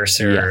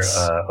Snowpiercer, Yes.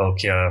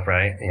 Okja,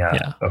 right?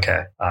 Yeah.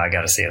 Okay. I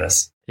got to see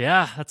this.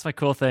 Yeah, that's my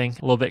cool thing.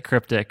 A little bit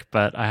cryptic,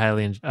 but I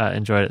highly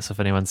enjoyed it. So if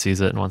anyone sees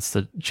it and wants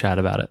to chat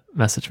about it,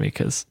 message me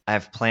because I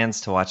have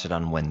plans to watch it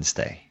on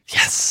Wednesday.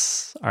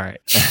 yes. All right.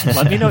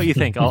 Let me know what you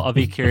think. I'll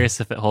be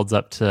curious if it holds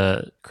up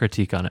to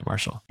critique on it,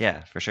 Marshall.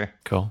 Yeah, for sure.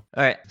 Cool.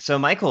 All right. So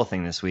my cool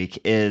thing this week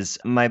is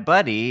my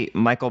buddy,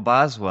 Michael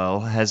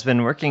Boswell, has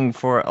been working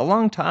for a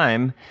long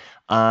time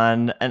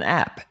on an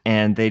app,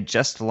 and they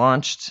just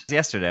launched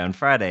yesterday on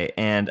Friday,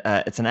 and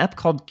it's an app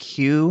called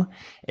Q.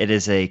 It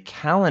is a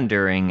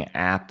calendaring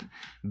app,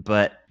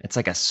 but it's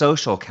like a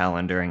social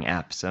calendaring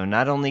app. So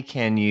not only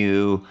can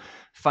you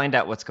find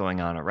out what's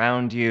going on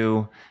around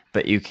you,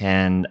 but you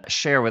can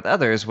share with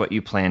others what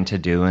you plan to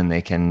do, and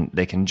they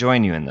can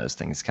join you in those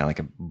things, kind of like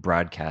a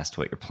broadcast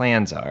what your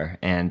plans are.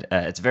 And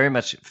it's very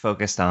much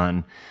focused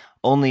on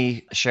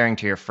only sharing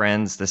to your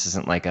friends. This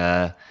isn't like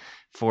a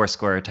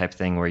Foursquare type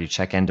thing where you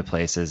check into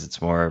places.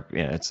 It's more,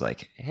 it's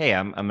like, hey,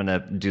 I'm going to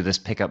do this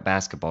pickup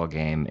basketball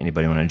game.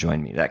 Anybody want to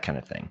join me? That kind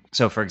of thing.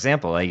 So for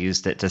example, I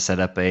used it to set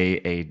up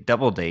a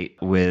double date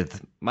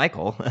with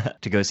Michael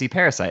to go see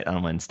Parasite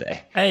on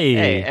Wednesday.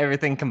 Hey,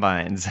 everything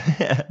combines.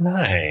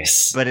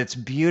 Nice. But it's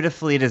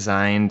beautifully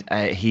designed.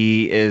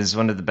 He is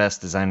one of the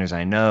best designers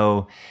I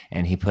know,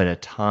 and he put a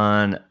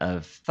ton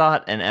of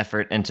thought and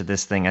effort into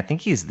this thing. I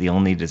think he's the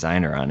only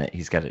designer on it.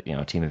 He's got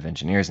a team of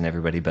engineers and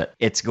everybody, but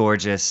it's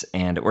gorgeous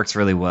and it works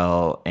really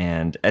well.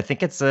 And I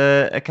think it's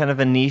a kind of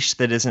a niche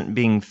that isn't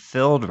being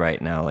filled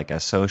right now, like a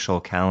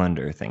social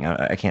calendar thing.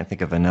 I can't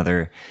think of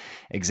another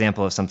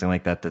example of something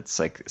like that that's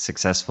like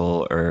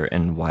successful or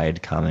in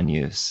wide common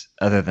use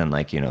other than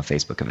like,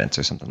 Facebook events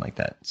or something like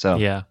that. So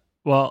yeah.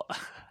 Well,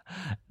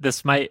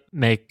 this might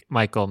make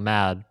Michael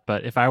mad,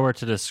 but if I were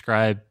to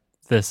describe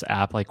this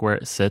app, like where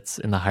it sits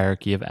in the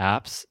hierarchy of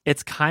apps,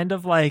 it's kind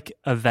of like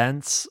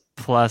events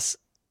plus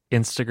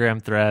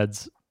Instagram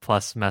threads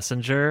plus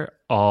Messenger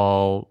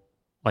all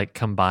like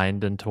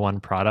combined into one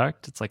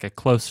product. It's like a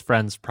close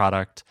friends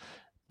product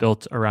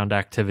built around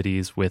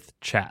activities with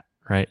chat.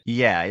 Right.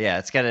 Yeah.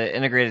 It's got an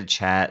integrated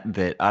chat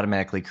that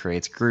automatically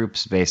creates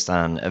groups based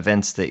on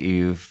events that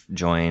you've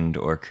joined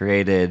or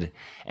created,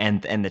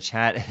 and the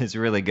chat is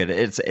really good.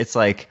 It's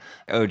like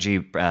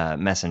OG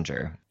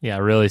Messenger. Yeah,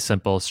 really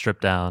simple,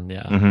 stripped down.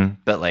 Yeah. Mm-hmm.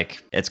 But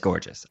like, it's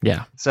gorgeous.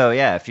 Yeah. So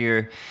yeah, if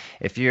you're,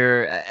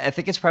 I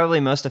think it's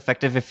probably most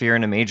effective if you're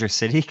in a major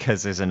city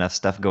because there's enough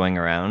stuff going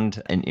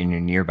around in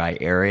your nearby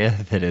area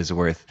that is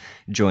worth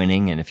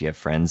joining. And if you have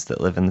friends that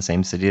live in the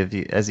same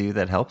city as you,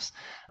 that helps.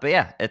 But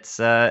yeah, it's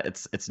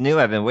new.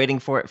 I've been waiting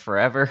for it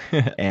forever,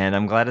 and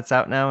I'm glad it's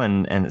out now.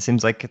 And it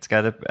seems like it's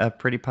got a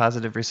pretty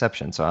positive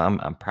reception. So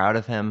I'm proud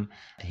of him.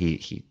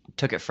 He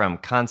took it from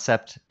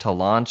concept to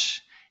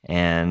launch.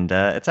 And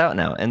it's out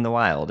now in the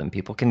wild, and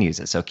people can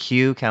use it. So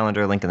Q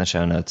calendar, link in the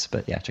show notes.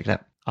 But yeah, check it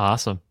out.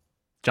 Awesome.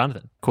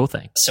 Jonathan, cool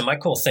thing. So my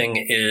cool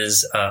thing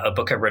is a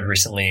book I read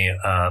recently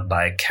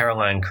by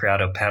Caroline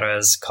Criado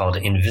Perez called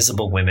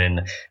Invisible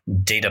Women,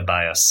 Data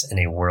Bias in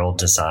a World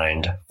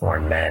Designed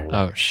for Men.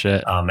 Oh,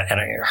 shit. And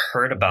I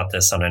heard about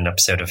this on an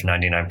episode of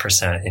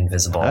 99%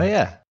 Invisible. Oh,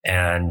 yeah.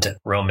 And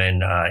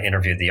Roman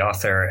interviewed the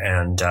author,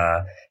 and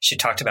she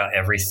talked about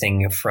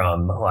everything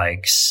from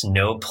like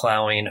snow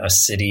plowing a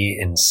city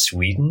in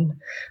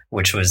Sweden,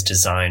 which was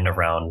designed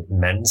around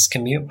men's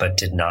commute, but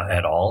did not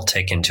at all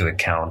take into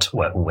account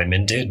what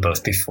women did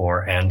both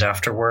before and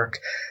after work.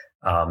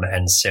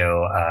 And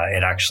so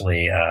it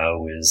actually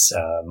was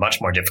much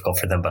more difficult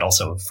for them, but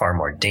also far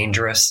more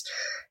dangerous.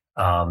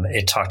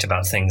 It talked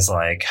about things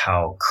like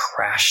how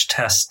crash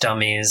test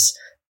dummies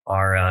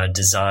are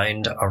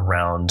designed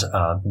around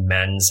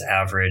men's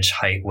average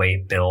height,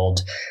 weight,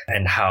 build,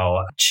 and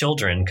how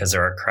children, because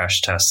there are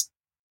crash test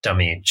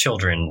dummy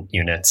children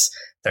units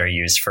that are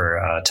used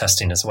for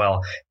testing as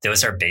well,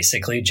 those are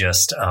basically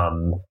just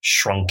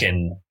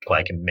shrunken,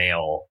 like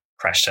male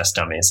crash test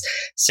dummies.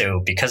 So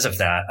because of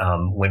that,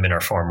 women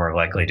are far more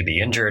likely to be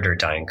injured or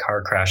die in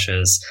car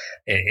crashes.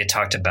 It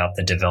talked about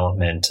the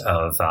development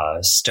of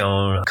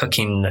stone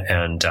cooking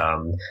and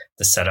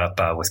the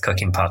setup with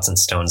cooking pots and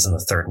stones in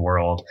the third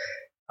world.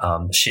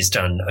 She's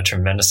done a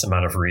tremendous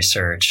amount of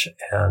research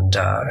and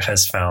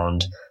has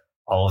found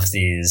all of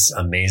these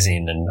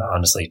amazing and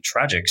honestly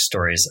tragic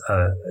stories,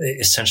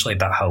 essentially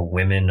about how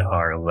women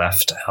are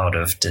left out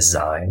of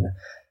design.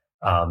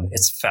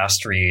 It's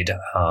fast read.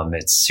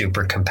 It's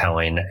super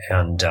compelling.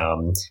 And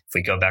if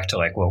we go back to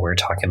like what we were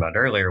talking about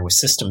earlier with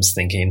systems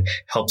thinking,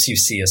 helps you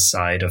see a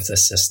side of the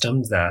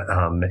system that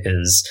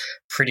is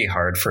pretty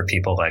hard for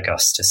people like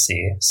us to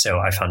see. So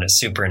I found it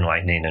super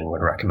enlightening and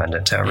would recommend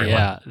it to everyone.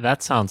 Yeah,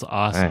 that sounds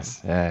awesome.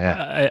 Nice.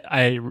 Yeah.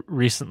 I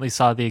recently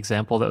saw the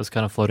example that was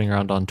kind of floating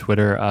around on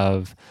Twitter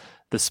of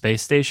the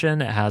space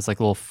station. It has like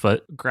little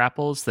foot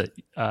grapples that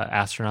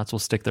astronauts will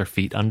stick their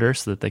feet under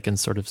so that they can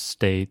sort of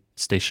stay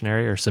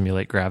stationary or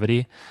simulate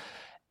gravity.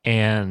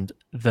 And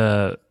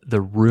the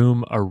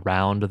room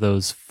around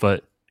those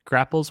foot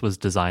grapples was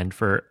designed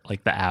for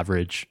like the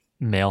average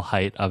male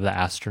height of the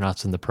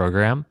astronauts in the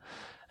program.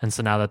 And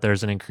so now that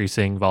there's an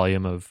increasing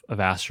volume of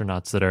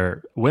astronauts that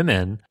are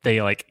women, they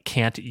like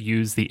can't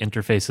use the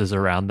interfaces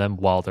around them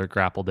while they're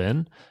grappled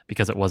in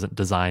because it wasn't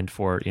designed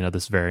for,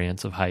 this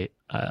variance of height.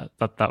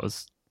 That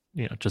was,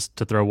 just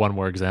to throw one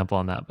more example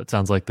on that, but it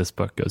sounds like this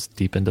book goes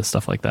deep into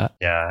stuff like that.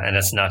 Yeah. And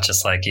it's not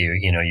just like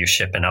you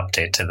ship an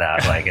update to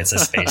that, like it's a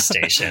space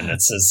station.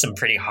 It's some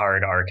pretty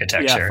hard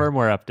architecture. Yeah.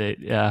 Firmware update.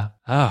 Yeah.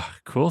 Oh,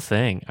 cool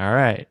thing. All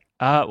right.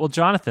 Well,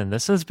 Jonathan,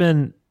 this has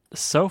been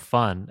so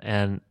fun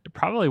and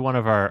probably one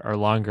of our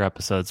longer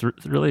episodes.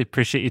 Really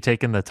appreciate you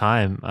taking the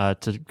time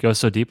to go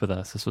so deep with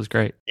us. This was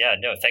great. Yeah,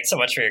 no, thanks so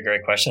much for your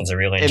great questions. I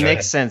really enjoyed it. It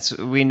makes sense.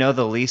 We know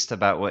the least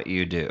about what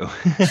you do.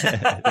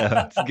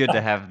 It's good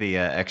to have the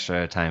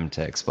extra time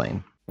to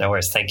explain. No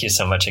worries. Thank you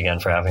so much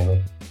again for having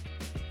me.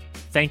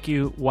 Thank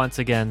you once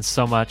again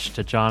so much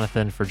to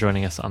Jonathan for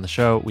joining us on the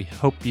show. We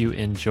hope you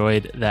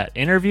enjoyed that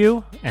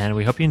interview, and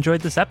we hope you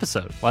enjoyed this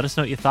episode. Let us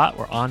know what you thought.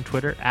 We're on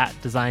Twitter at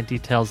Design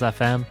Details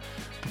FM.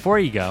 Before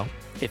you go,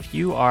 if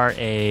you are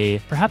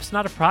perhaps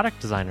not a product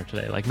designer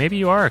today, like maybe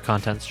you are a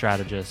content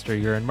strategist or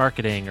you're in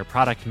marketing or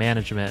product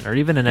management or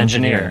even an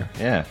engineer,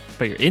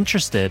 but you're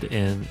interested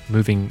in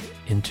moving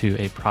into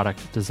a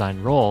product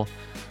design role,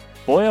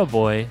 boy, oh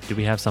boy, do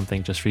we have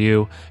something just for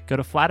you. Go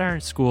to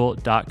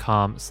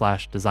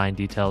flatironschool.com/design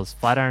details.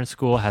 Flatiron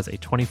School has a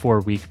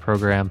 24-week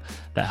program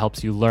that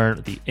helps you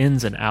learn the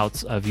ins and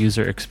outs of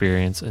user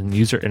experience and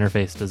user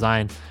interface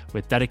design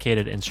with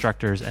dedicated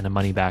instructors and a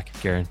money-back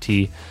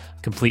guarantee.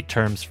 Complete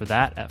terms for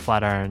that at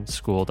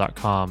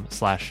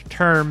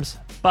flatironschool.com/terms,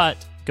 but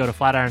go to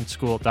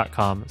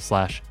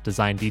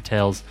flatironschool.com/design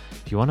details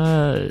if you want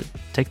to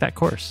take that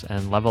course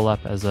and level up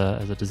as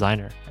a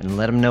designer. And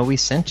let them know we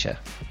sent you.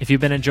 If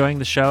you've been enjoying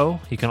the show,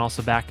 you can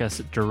also back us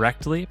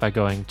directly by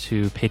going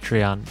to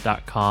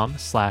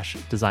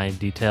patreon.com/design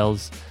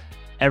details.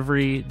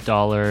 Every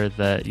dollar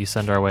that you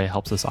send our way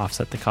helps us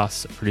offset the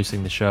costs of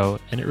producing the show,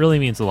 and it really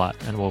means a lot.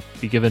 And we'll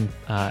be giving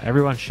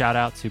everyone shout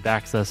outs who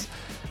backs us.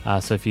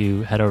 So if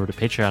you head over to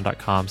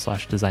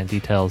patreon.com/design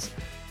details,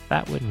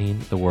 that would mean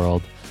the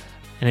world.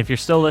 And if you're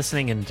still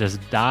listening and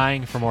just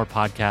dying for more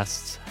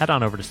podcasts, head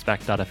on over to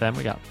spec.fm.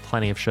 We got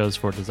plenty of shows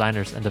for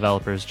designers and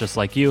developers just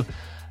like you.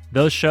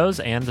 Those shows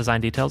and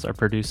Design Details are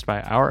produced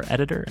by our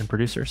editor and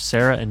producer,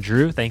 Sarah and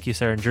Drew. Thank you,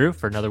 Sarah and Drew,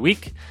 for another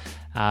week.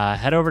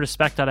 Head over to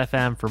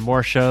spec.fm for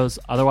more shows.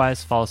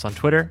 Otherwise, follow us on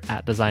Twitter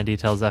at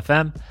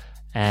DesignDetailsFM,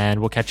 and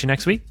we'll catch you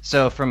next week.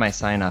 So for my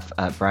sign-off,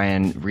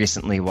 Brian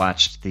recently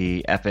watched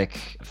the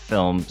epic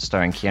film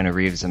starring Keanu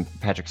Reeves and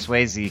Patrick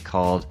Swayze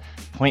called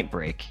Point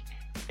Break.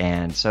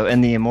 And so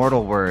in the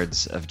immortal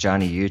words of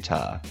Johnny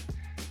Utah,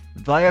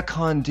 Vaya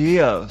con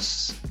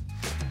Dios.